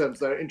doubled in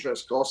terms of their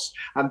interest costs,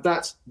 and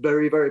that's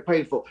very, very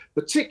painful,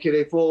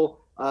 particularly for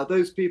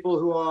those people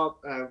who are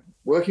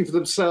working for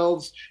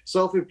themselves,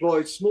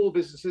 self-employed, small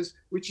businesses,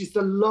 which is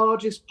the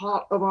largest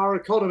part of our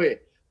economy.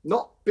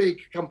 Not big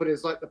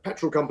companies like the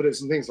petrol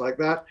companies and things like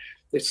that.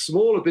 It's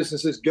smaller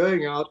businesses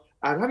going out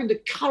and having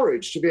the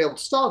courage to be able to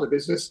start a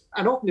business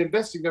and often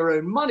investing their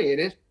own money in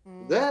it.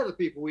 They're the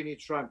people we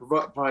need to try and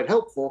provide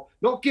help for,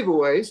 not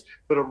giveaways,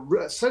 but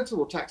a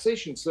sensible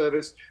taxation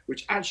service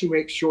which actually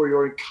makes sure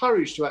you're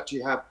encouraged to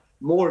actually have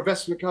more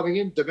investment coming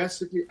in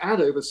domestically and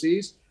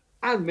overseas,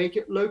 and make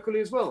it locally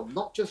as well,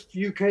 not just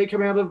UK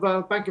coming out of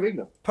Bank of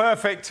England.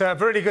 Perfect.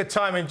 Really good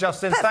timing,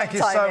 Justin. Thank you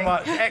so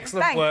much.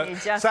 Excellent work. You,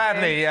 Justin.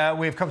 Sadly,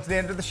 we've come to the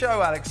end of the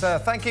show, Alex.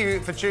 Thank you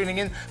for tuning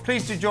in.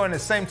 Please do join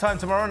us same time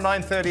tomorrow,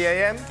 9:30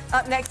 a.m.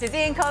 Up next is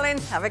Ian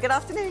Collins. Have a good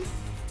afternoon.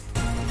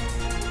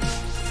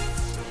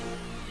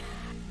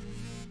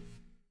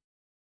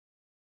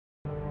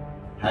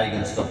 How are you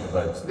going to stop the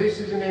votes? This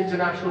is an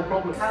international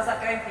problem. How's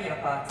that going for your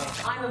party?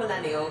 I'm a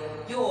millennial.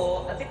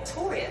 You're a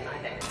Victorian, I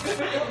think.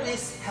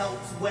 This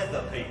helps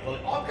weather people.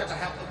 I'm going to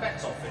help the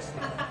Met Office.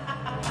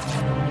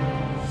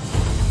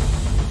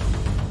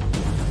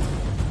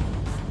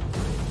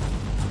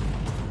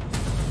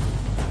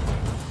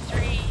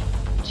 3,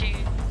 2,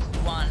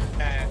 1.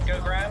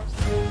 Go Browns.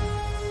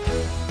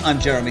 I'm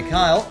Jeremy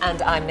Kyle.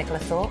 And I'm Nicola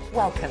Thorpe.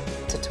 Welcome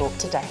to Talk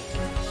Today.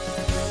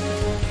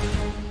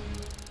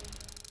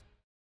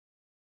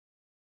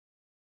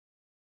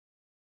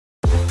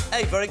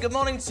 Hey, very good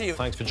morning to you.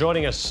 Thanks for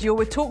joining us. You're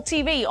with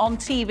talkTV, on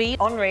TV,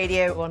 on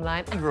radio,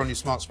 online. And we're on your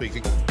smart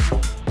speaking.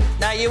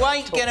 Now, you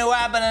ain't going to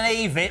ab and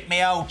eve it,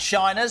 me old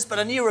Chinas, but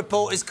a new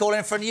report is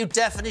calling for a new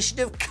definition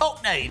of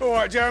cockney. All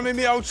right, Jeremy,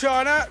 me old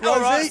China. All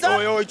right, Rosie,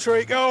 oi, oi,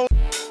 treacle.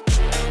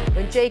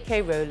 When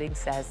J.K. Rowling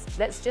says,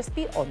 let's just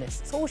be honest,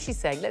 that's all she's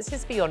saying, let's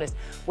just be honest.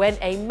 When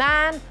a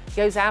man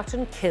goes out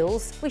and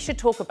kills, we should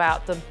talk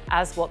about them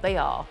as what they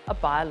are, a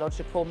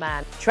biological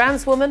man.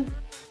 Trans woman,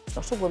 it's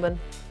not a woman,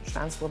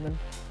 trans woman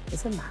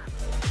is a man.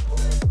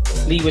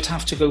 Lee would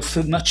have to go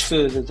much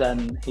further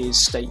than his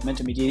statement.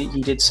 I mean,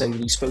 he did say that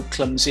he spoke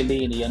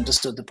clumsily and he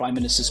understood the Prime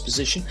Minister's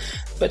position,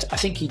 but I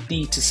think he'd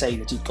need to say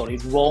that he'd got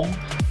it wrong.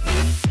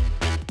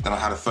 Then I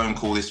had a phone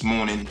call this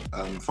morning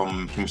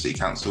from Plymouth City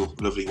Council,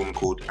 a lovely woman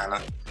called Anna.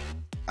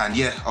 And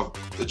yeah, I've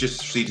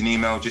just received an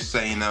email just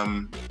saying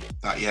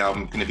that, yeah,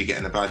 I'm going to be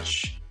getting a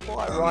badge.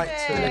 Quite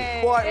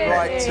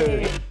right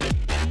too.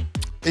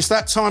 It's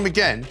that time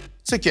again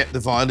to get the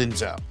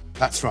violins out.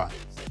 That's right.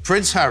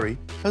 Prince Harry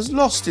has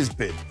lost his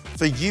bid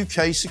for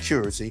UK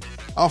security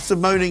after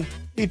moaning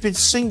he'd been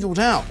singled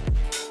out.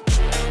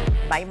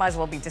 You might as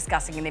well be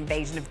discussing an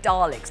invasion of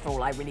Daleks for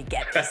all I really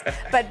get this.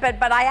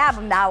 but I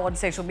am now on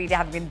social media,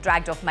 having been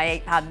dragged off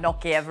my £8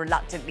 Nokia,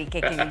 reluctantly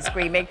kicking and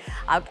screaming.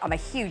 I'm a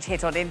huge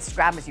hit on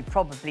Instagram, as you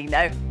probably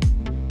know.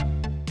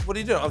 What are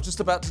you doing? I was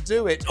just about to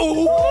do it.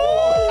 Ooh!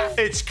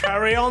 It's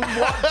carry on.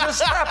 What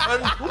just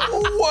happened?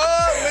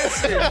 We're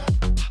missing.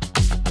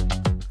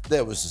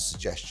 There was a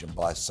suggestion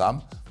by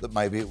some that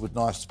maybe it would be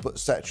nice to put a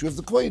statue of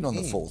the Queen on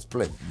the fourth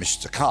plinth.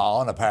 Mr.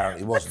 Khan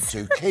apparently wasn't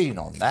too keen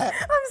on that.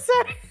 I'm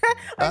sorry.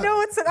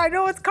 I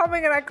know it's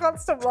coming and I can't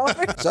stop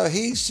laughing. So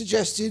he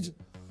suggested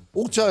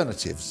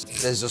alternatives.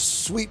 There's a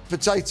sweet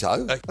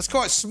potato. That's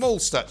quite a small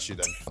statue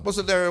then.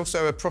 Wasn't there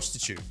also a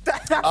prostitute?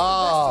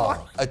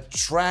 A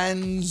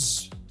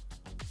trans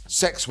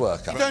sex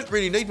worker. You don't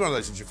really need one of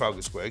those in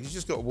Trafalgar Square. You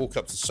just got to walk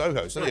up to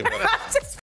Soho, don't you?